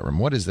me, chat room.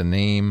 What is the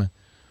name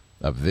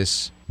of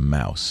this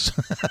mouse?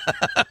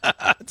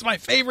 It's my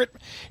favorite.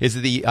 It's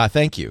the,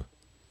 thank you,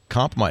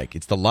 Comp Mic.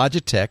 It's the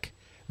Logitech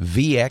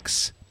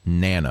VX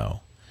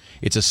Nano.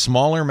 It's a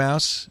smaller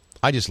mouse.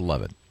 I just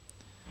love it.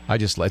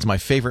 It's my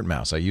favorite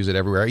mouse. I use it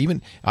everywhere,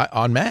 even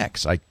on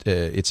Macs.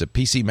 It's a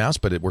PC mouse,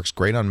 but it works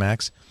great on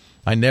Macs.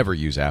 I never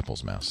use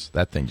Apple's mouse.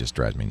 That thing just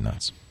drives me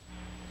nuts.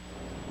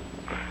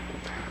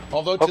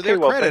 Although, to their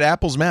credit,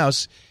 Apple's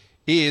mouse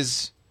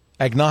is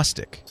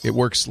agnostic. It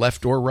works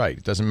left or right.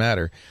 It doesn't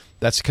matter.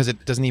 That's because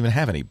it doesn't even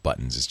have any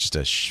buttons. It's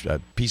just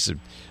a piece of,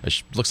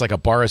 looks like a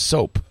bar of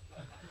soap.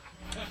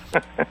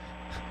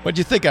 What'd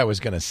you think I was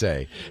going to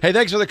say? Hey,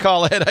 thanks for the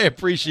call, Ed. I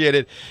appreciate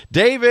it.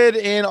 David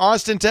in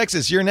Austin,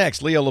 Texas. You're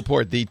next. Leo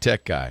Laporte, the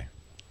tech guy.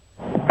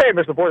 Hey,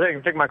 Mr. Laporte. Thank you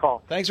for taking my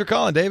call. Thanks for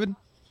calling, David.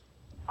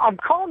 I'm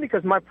calling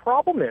because my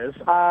problem is,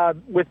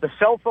 with the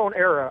cell phone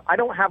era, I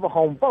don't have a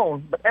home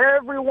phone, but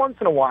every once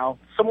in a while,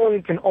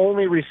 someone can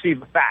only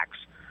receive a fax.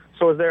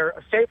 So is there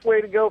a safe way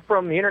to go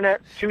from the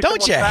Internet to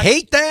Don't you fax?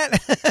 hate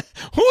that?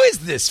 Who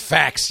is this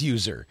fax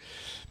user?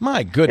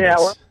 My goodness.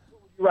 Yeah, what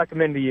would you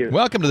recommend to use?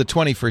 Welcome to the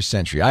 21st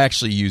century. I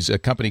actually use a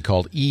company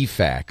called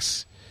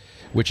eFax,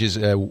 which is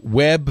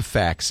web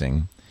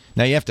faxing.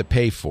 Now, you have to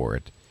pay for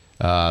it.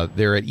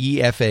 They're at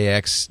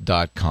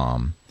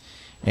efax.com.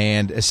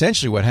 And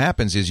essentially what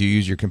happens is you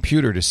use your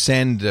computer to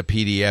send a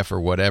PDF or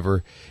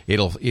whatever.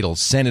 It'll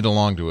send it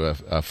along to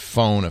a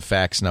phone, a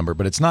fax number,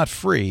 but it's not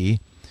free.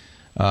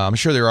 I'm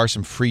sure there are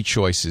some free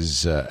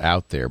choices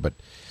out there, but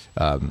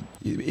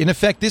in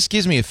effect, this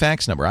gives me a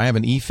fax number. I have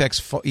an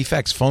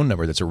eFax phone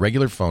number that's a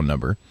regular phone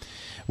number.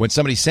 When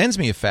somebody sends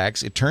me a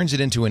fax, it turns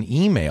it into an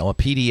email, a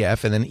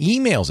PDF, and then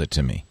emails it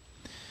to me.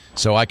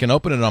 So I can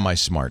open it on my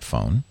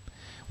smartphone.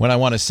 When I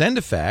want to send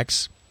a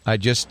fax, I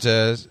just...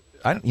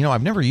 I've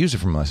never used it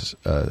from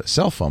a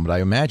cell phone, but I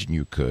imagine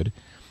you could.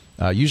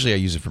 Usually I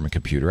use it from a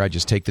computer. I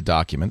just take the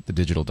document, the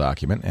digital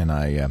document, and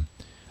I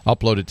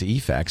upload it to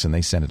eFax, and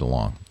they send it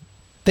along.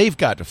 They've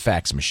got a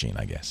fax machine,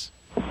 I guess.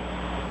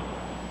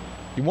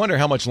 You wonder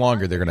how much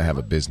longer they're going to have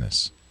a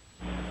business.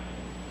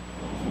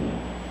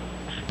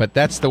 But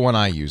that's the one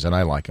I use, and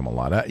I like them a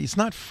lot. It's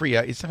not free.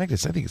 I think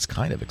it's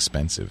kind of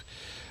expensive.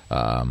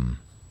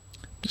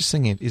 Just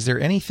thinking, is there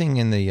anything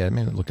in the... let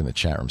me look in the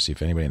chat room, see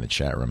if anybody in the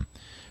chat room...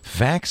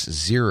 Fax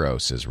Zero,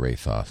 says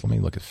Raythoth. Let me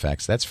look at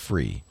Fax. That's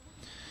free.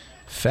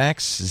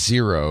 Fax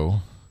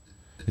Zero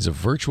is a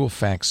virtual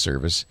fax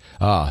service.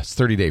 It's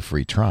 30-day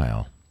free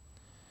trial.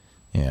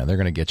 Yeah, they're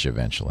going to get you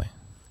eventually.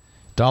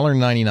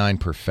 $1.99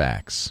 per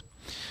fax.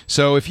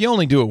 So if you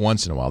only do it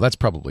once in a while, that's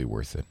probably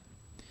worth it.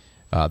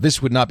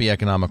 This would not be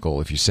economical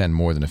if you send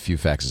more than a few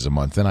faxes a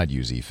month. Then I'd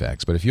use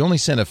eFax. But if you only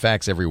send a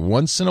fax every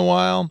once in a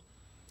while,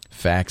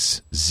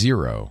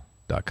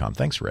 faxzero.com.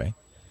 Thanks, Ray.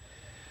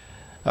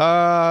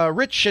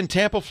 Rich in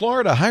Tampa,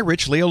 Florida. Hi,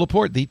 Rich. Leo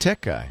Laporte, the tech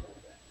guy.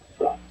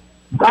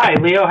 Hi,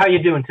 Leo. How you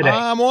doing today?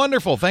 I'm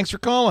wonderful. Thanks for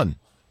calling.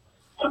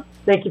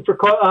 Thank you for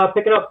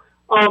picking up.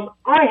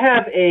 I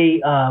have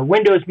a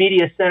Windows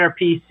Media Center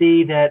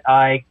PC that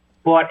I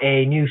bought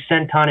a new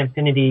Centon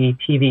Infinity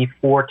TV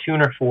 4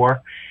 tuner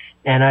for,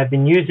 and I've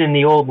been using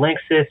the old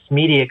Linksys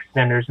media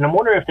extenders, and I'm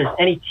wondering if there's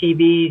any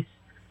TVs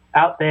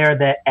out there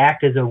that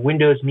act as a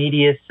Windows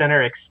Media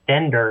Center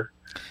extender.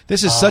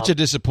 This is such a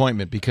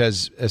disappointment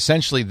because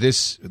essentially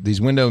these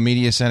Windows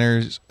Media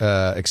Centers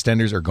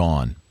extenders are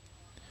gone.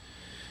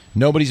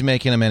 Nobody's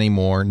making them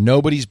anymore.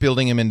 Nobody's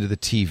building them into the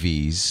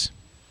TVs.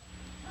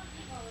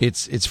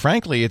 It's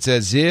frankly, it's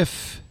as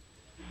if,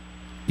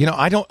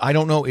 I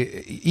don't know.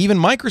 Even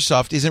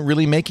Microsoft isn't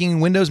really making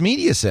Windows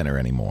Media Center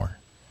anymore.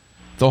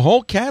 The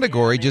whole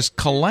category just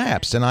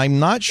collapsed, and I'm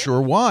not sure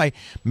why.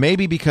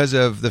 Maybe because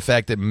of the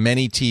fact that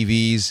many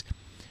TVs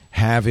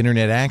have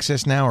internet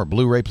access now, or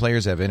Blu-ray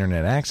players have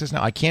internet access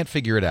now. I can't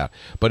figure it out,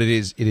 but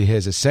it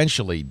has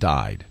essentially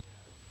died.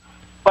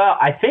 Well,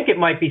 I think it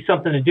might be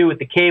something to do with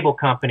the cable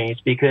companies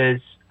because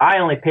I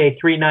only pay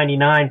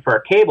 $3.99 for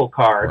a cable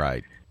card.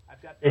 Right.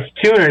 I've got this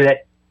tuner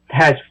that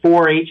has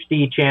 4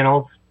 HD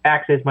channels,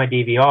 acts as my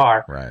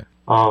DVR. Right.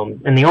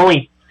 And the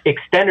only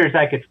extenders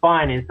I could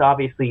find is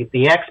obviously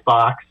the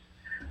Xbox.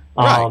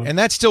 Right, and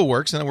that still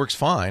works, and it works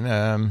fine.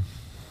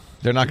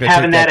 They're not going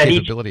to take that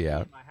capability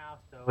out.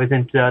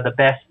 Isn't the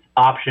best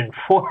option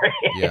for it.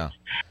 Yeah.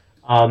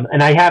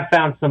 And I have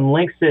found some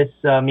Linksys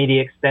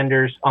media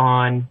extenders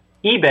on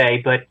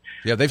eBay, but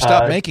yeah, they've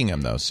stopped making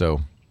them though. So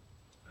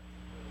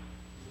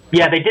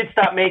yeah, they did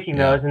stop making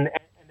those, and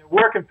they're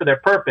working for their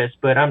purpose.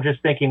 But I'm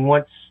just thinking,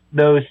 once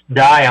those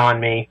die on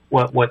me,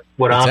 what it's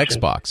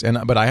option?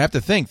 Xbox, but I have to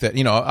think that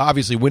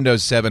obviously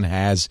Windows 7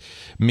 has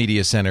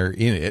Media Center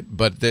in it,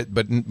 but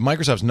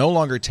Microsoft's no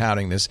longer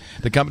touting this.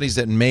 The companies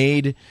that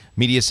made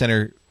Media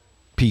Center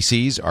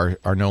PCs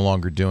are no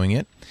longer doing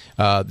it.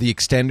 The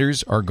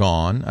extenders are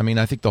gone. I mean,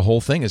 I think the whole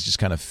thing is just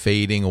kind of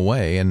fading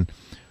away, and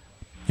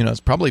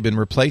it's probably been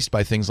replaced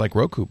by things like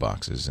Roku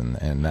boxes and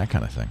that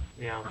kind of thing.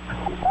 Yeah.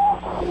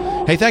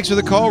 Hey, thanks for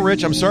the call,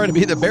 Rich. I'm sorry to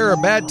be the bearer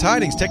of bad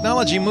tidings.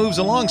 Technology moves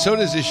along, so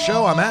does this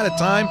show. I'm out of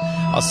time.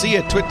 I'll see you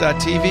at twit.tv,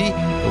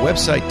 the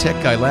website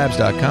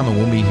techguylabs.com, and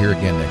we'll meet here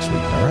again next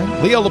week. All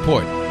right? Leo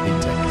Lapointe,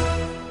 Big Tech.